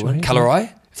hair is quite a good one. Colour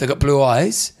eye. If they've got blue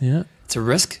eyes, it's a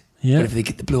risk. Yeah. But if they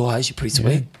get the blue eyes, you're pretty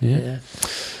sweet. Yeah.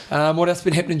 What else has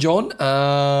been happening, John?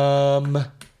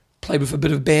 Played with a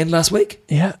bit of band last week.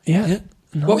 Yeah.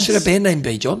 Nice. What should a band name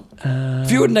be, John?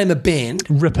 If you would name a band,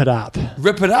 Rip It Up.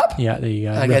 Rip It Up? Yeah, there you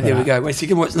go. Okay, there we go. Wait a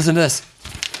second. Listen to this.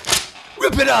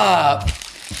 Rip It Up.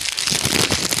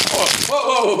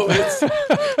 Whoa.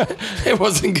 It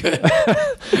wasn't good.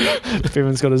 If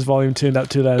everyone's got his volume turned up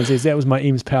too loud, it says, that was my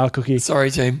Eames Power Cookie.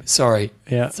 Sorry, team. Sorry.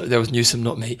 Yeah. So that was Newsom,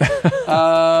 not me.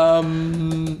 Got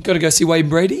to go see Wayne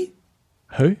Brady.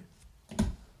 Who?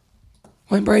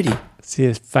 Wayne Brady. See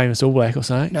a famous All Black or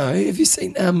something? No. Have you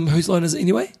seen Whose Line Is It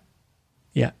Anyway?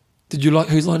 Yeah. Did you like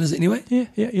Whose Line Is It Anyway? Yeah.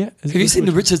 Have you seen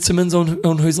the Richard Simmons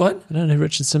on Whose Line? I don't know who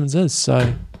Richard Simmons is,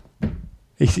 so...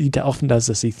 He often does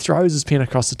this. He throws his pen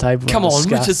across the table. Come on,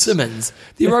 Richard Simmons,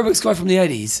 the aerobics guy from the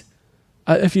 80s.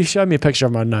 If you show me a picture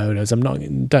of him, I know who it is. Don't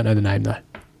know the name though.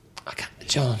 Okay,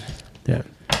 John. Yeah.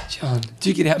 John, do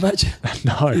you get out much?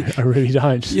 No, I really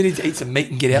don't. You need to eat some meat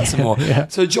and get out some more. Yeah.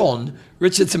 So, John,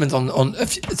 Richard Simmons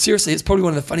seriously, it's probably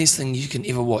one of the funniest things you can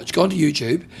ever watch. Go onto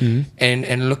YouTube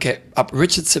and look up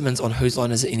Richard Simmons on Whose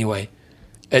Line Is It Anyway?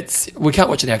 We can't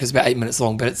watch it now because it's about 8 minutes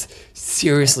long, but it's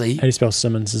seriously... How do you spell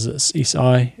Simmons? Is it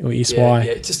S-I or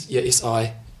S-Y? Yeah,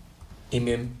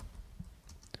 S-I-M-M.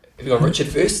 Have you got Richard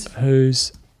first?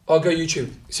 I'll go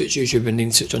YouTube. Search YouTube and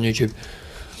then search on YouTube.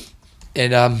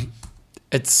 And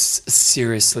it's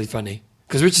seriously funny.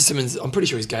 Because Richard Simmons, I'm pretty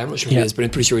sure he's gay. I'm not sure who he is, but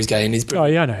I'm pretty sure he's gay. And he's I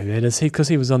know who that is. Because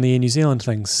he was on the Air New Zealand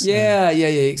things. Yeah,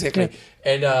 exactly.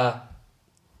 Yeah.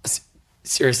 And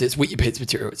seriously, it's Wet Your Pants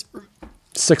material. It's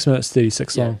 6 minutes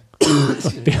 36 long.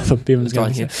 Bevan's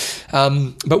going here.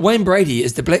 But Wayne Brady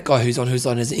is the black guy who's on Whose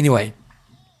Line Is It Anyway?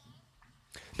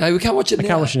 No, we can't watch it now. I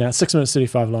can't watch it now. 6 minutes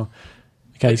 35 long.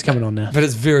 Okay, he's coming on now. But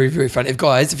it's very, very funny.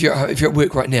 If you're at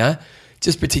work right now,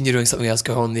 just pretend you're doing something else.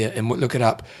 Go on there and look it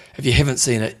up. If you haven't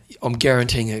seen it, I'm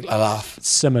guaranteeing a laugh.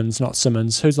 Simmons, not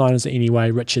Simmons. Whose Line Is It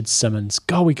Anyway? Richard Simmons.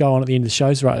 We go on at the end of the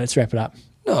shows. Right, let's wrap it up.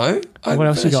 No. What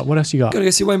else you got? Got to go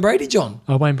see Wayne Brady, John.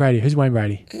 Oh, Wayne Brady. Who's Wayne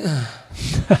Brady? Did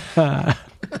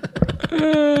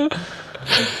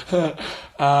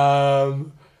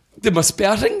my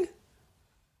spouting?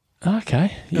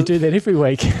 Okay. You do that every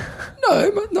week. No,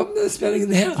 not the spouting in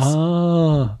the house.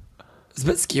 Oh. It's a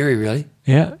bit scary, really.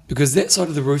 Yeah. Because that side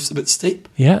of the roof's a bit steep.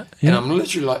 Yeah. And I'm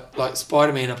literally like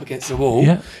Spider-Man up against the wall.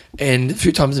 Yeah. And a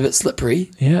few times a bit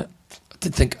slippery. Yeah. I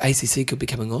did think ACC could be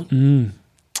coming on.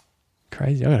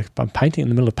 Crazy. I'm painting in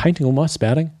the middle of painting all my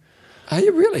spouting. Are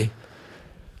you really?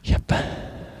 Yep.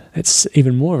 That's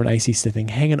even more of an ACC thing.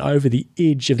 Hanging over the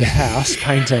edge of the house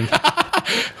painting.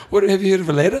 What, have you heard of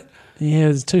a ladder? Yeah,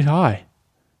 it's too high.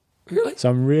 Really? So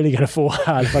I'm really going to fall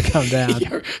hard if I come down.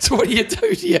 So what do you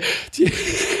do? Do you...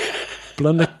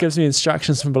 Belinda gives me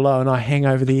instructions from below and I hang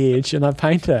over the edge and I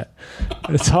paint it.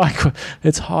 It's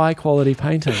high quality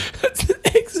painting. It's an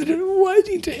accident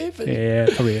waiting to happen. Yeah,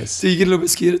 it probably is. Do you get a little bit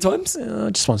scared at times?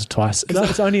 Just once or twice.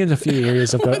 It's only in a few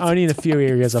areas I've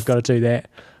got to do that.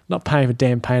 Not paying for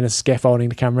damn painters scaffolding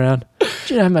to come around. Do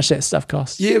you know how much that stuff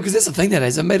costs? Yeah, because that's the thing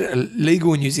nowadays. They made it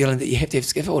illegal in New Zealand that you have to have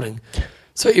scaffolding.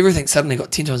 So everything suddenly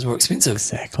got 10 times more expensive.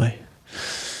 Exactly.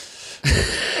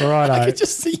 Righto. I could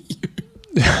just see you.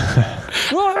 Yeah,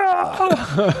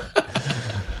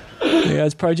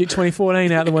 it's Project 2014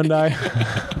 out the window.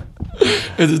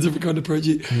 It's a different kind of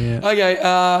project. Yeah. Okay,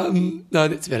 no,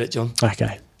 that's about it, John.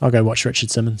 Okay, I'll go watch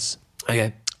Richard Simmons.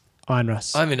 Okay. Iron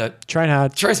Russ. I'm in a Train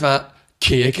hard. Trace Smart.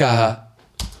 Kia kaha.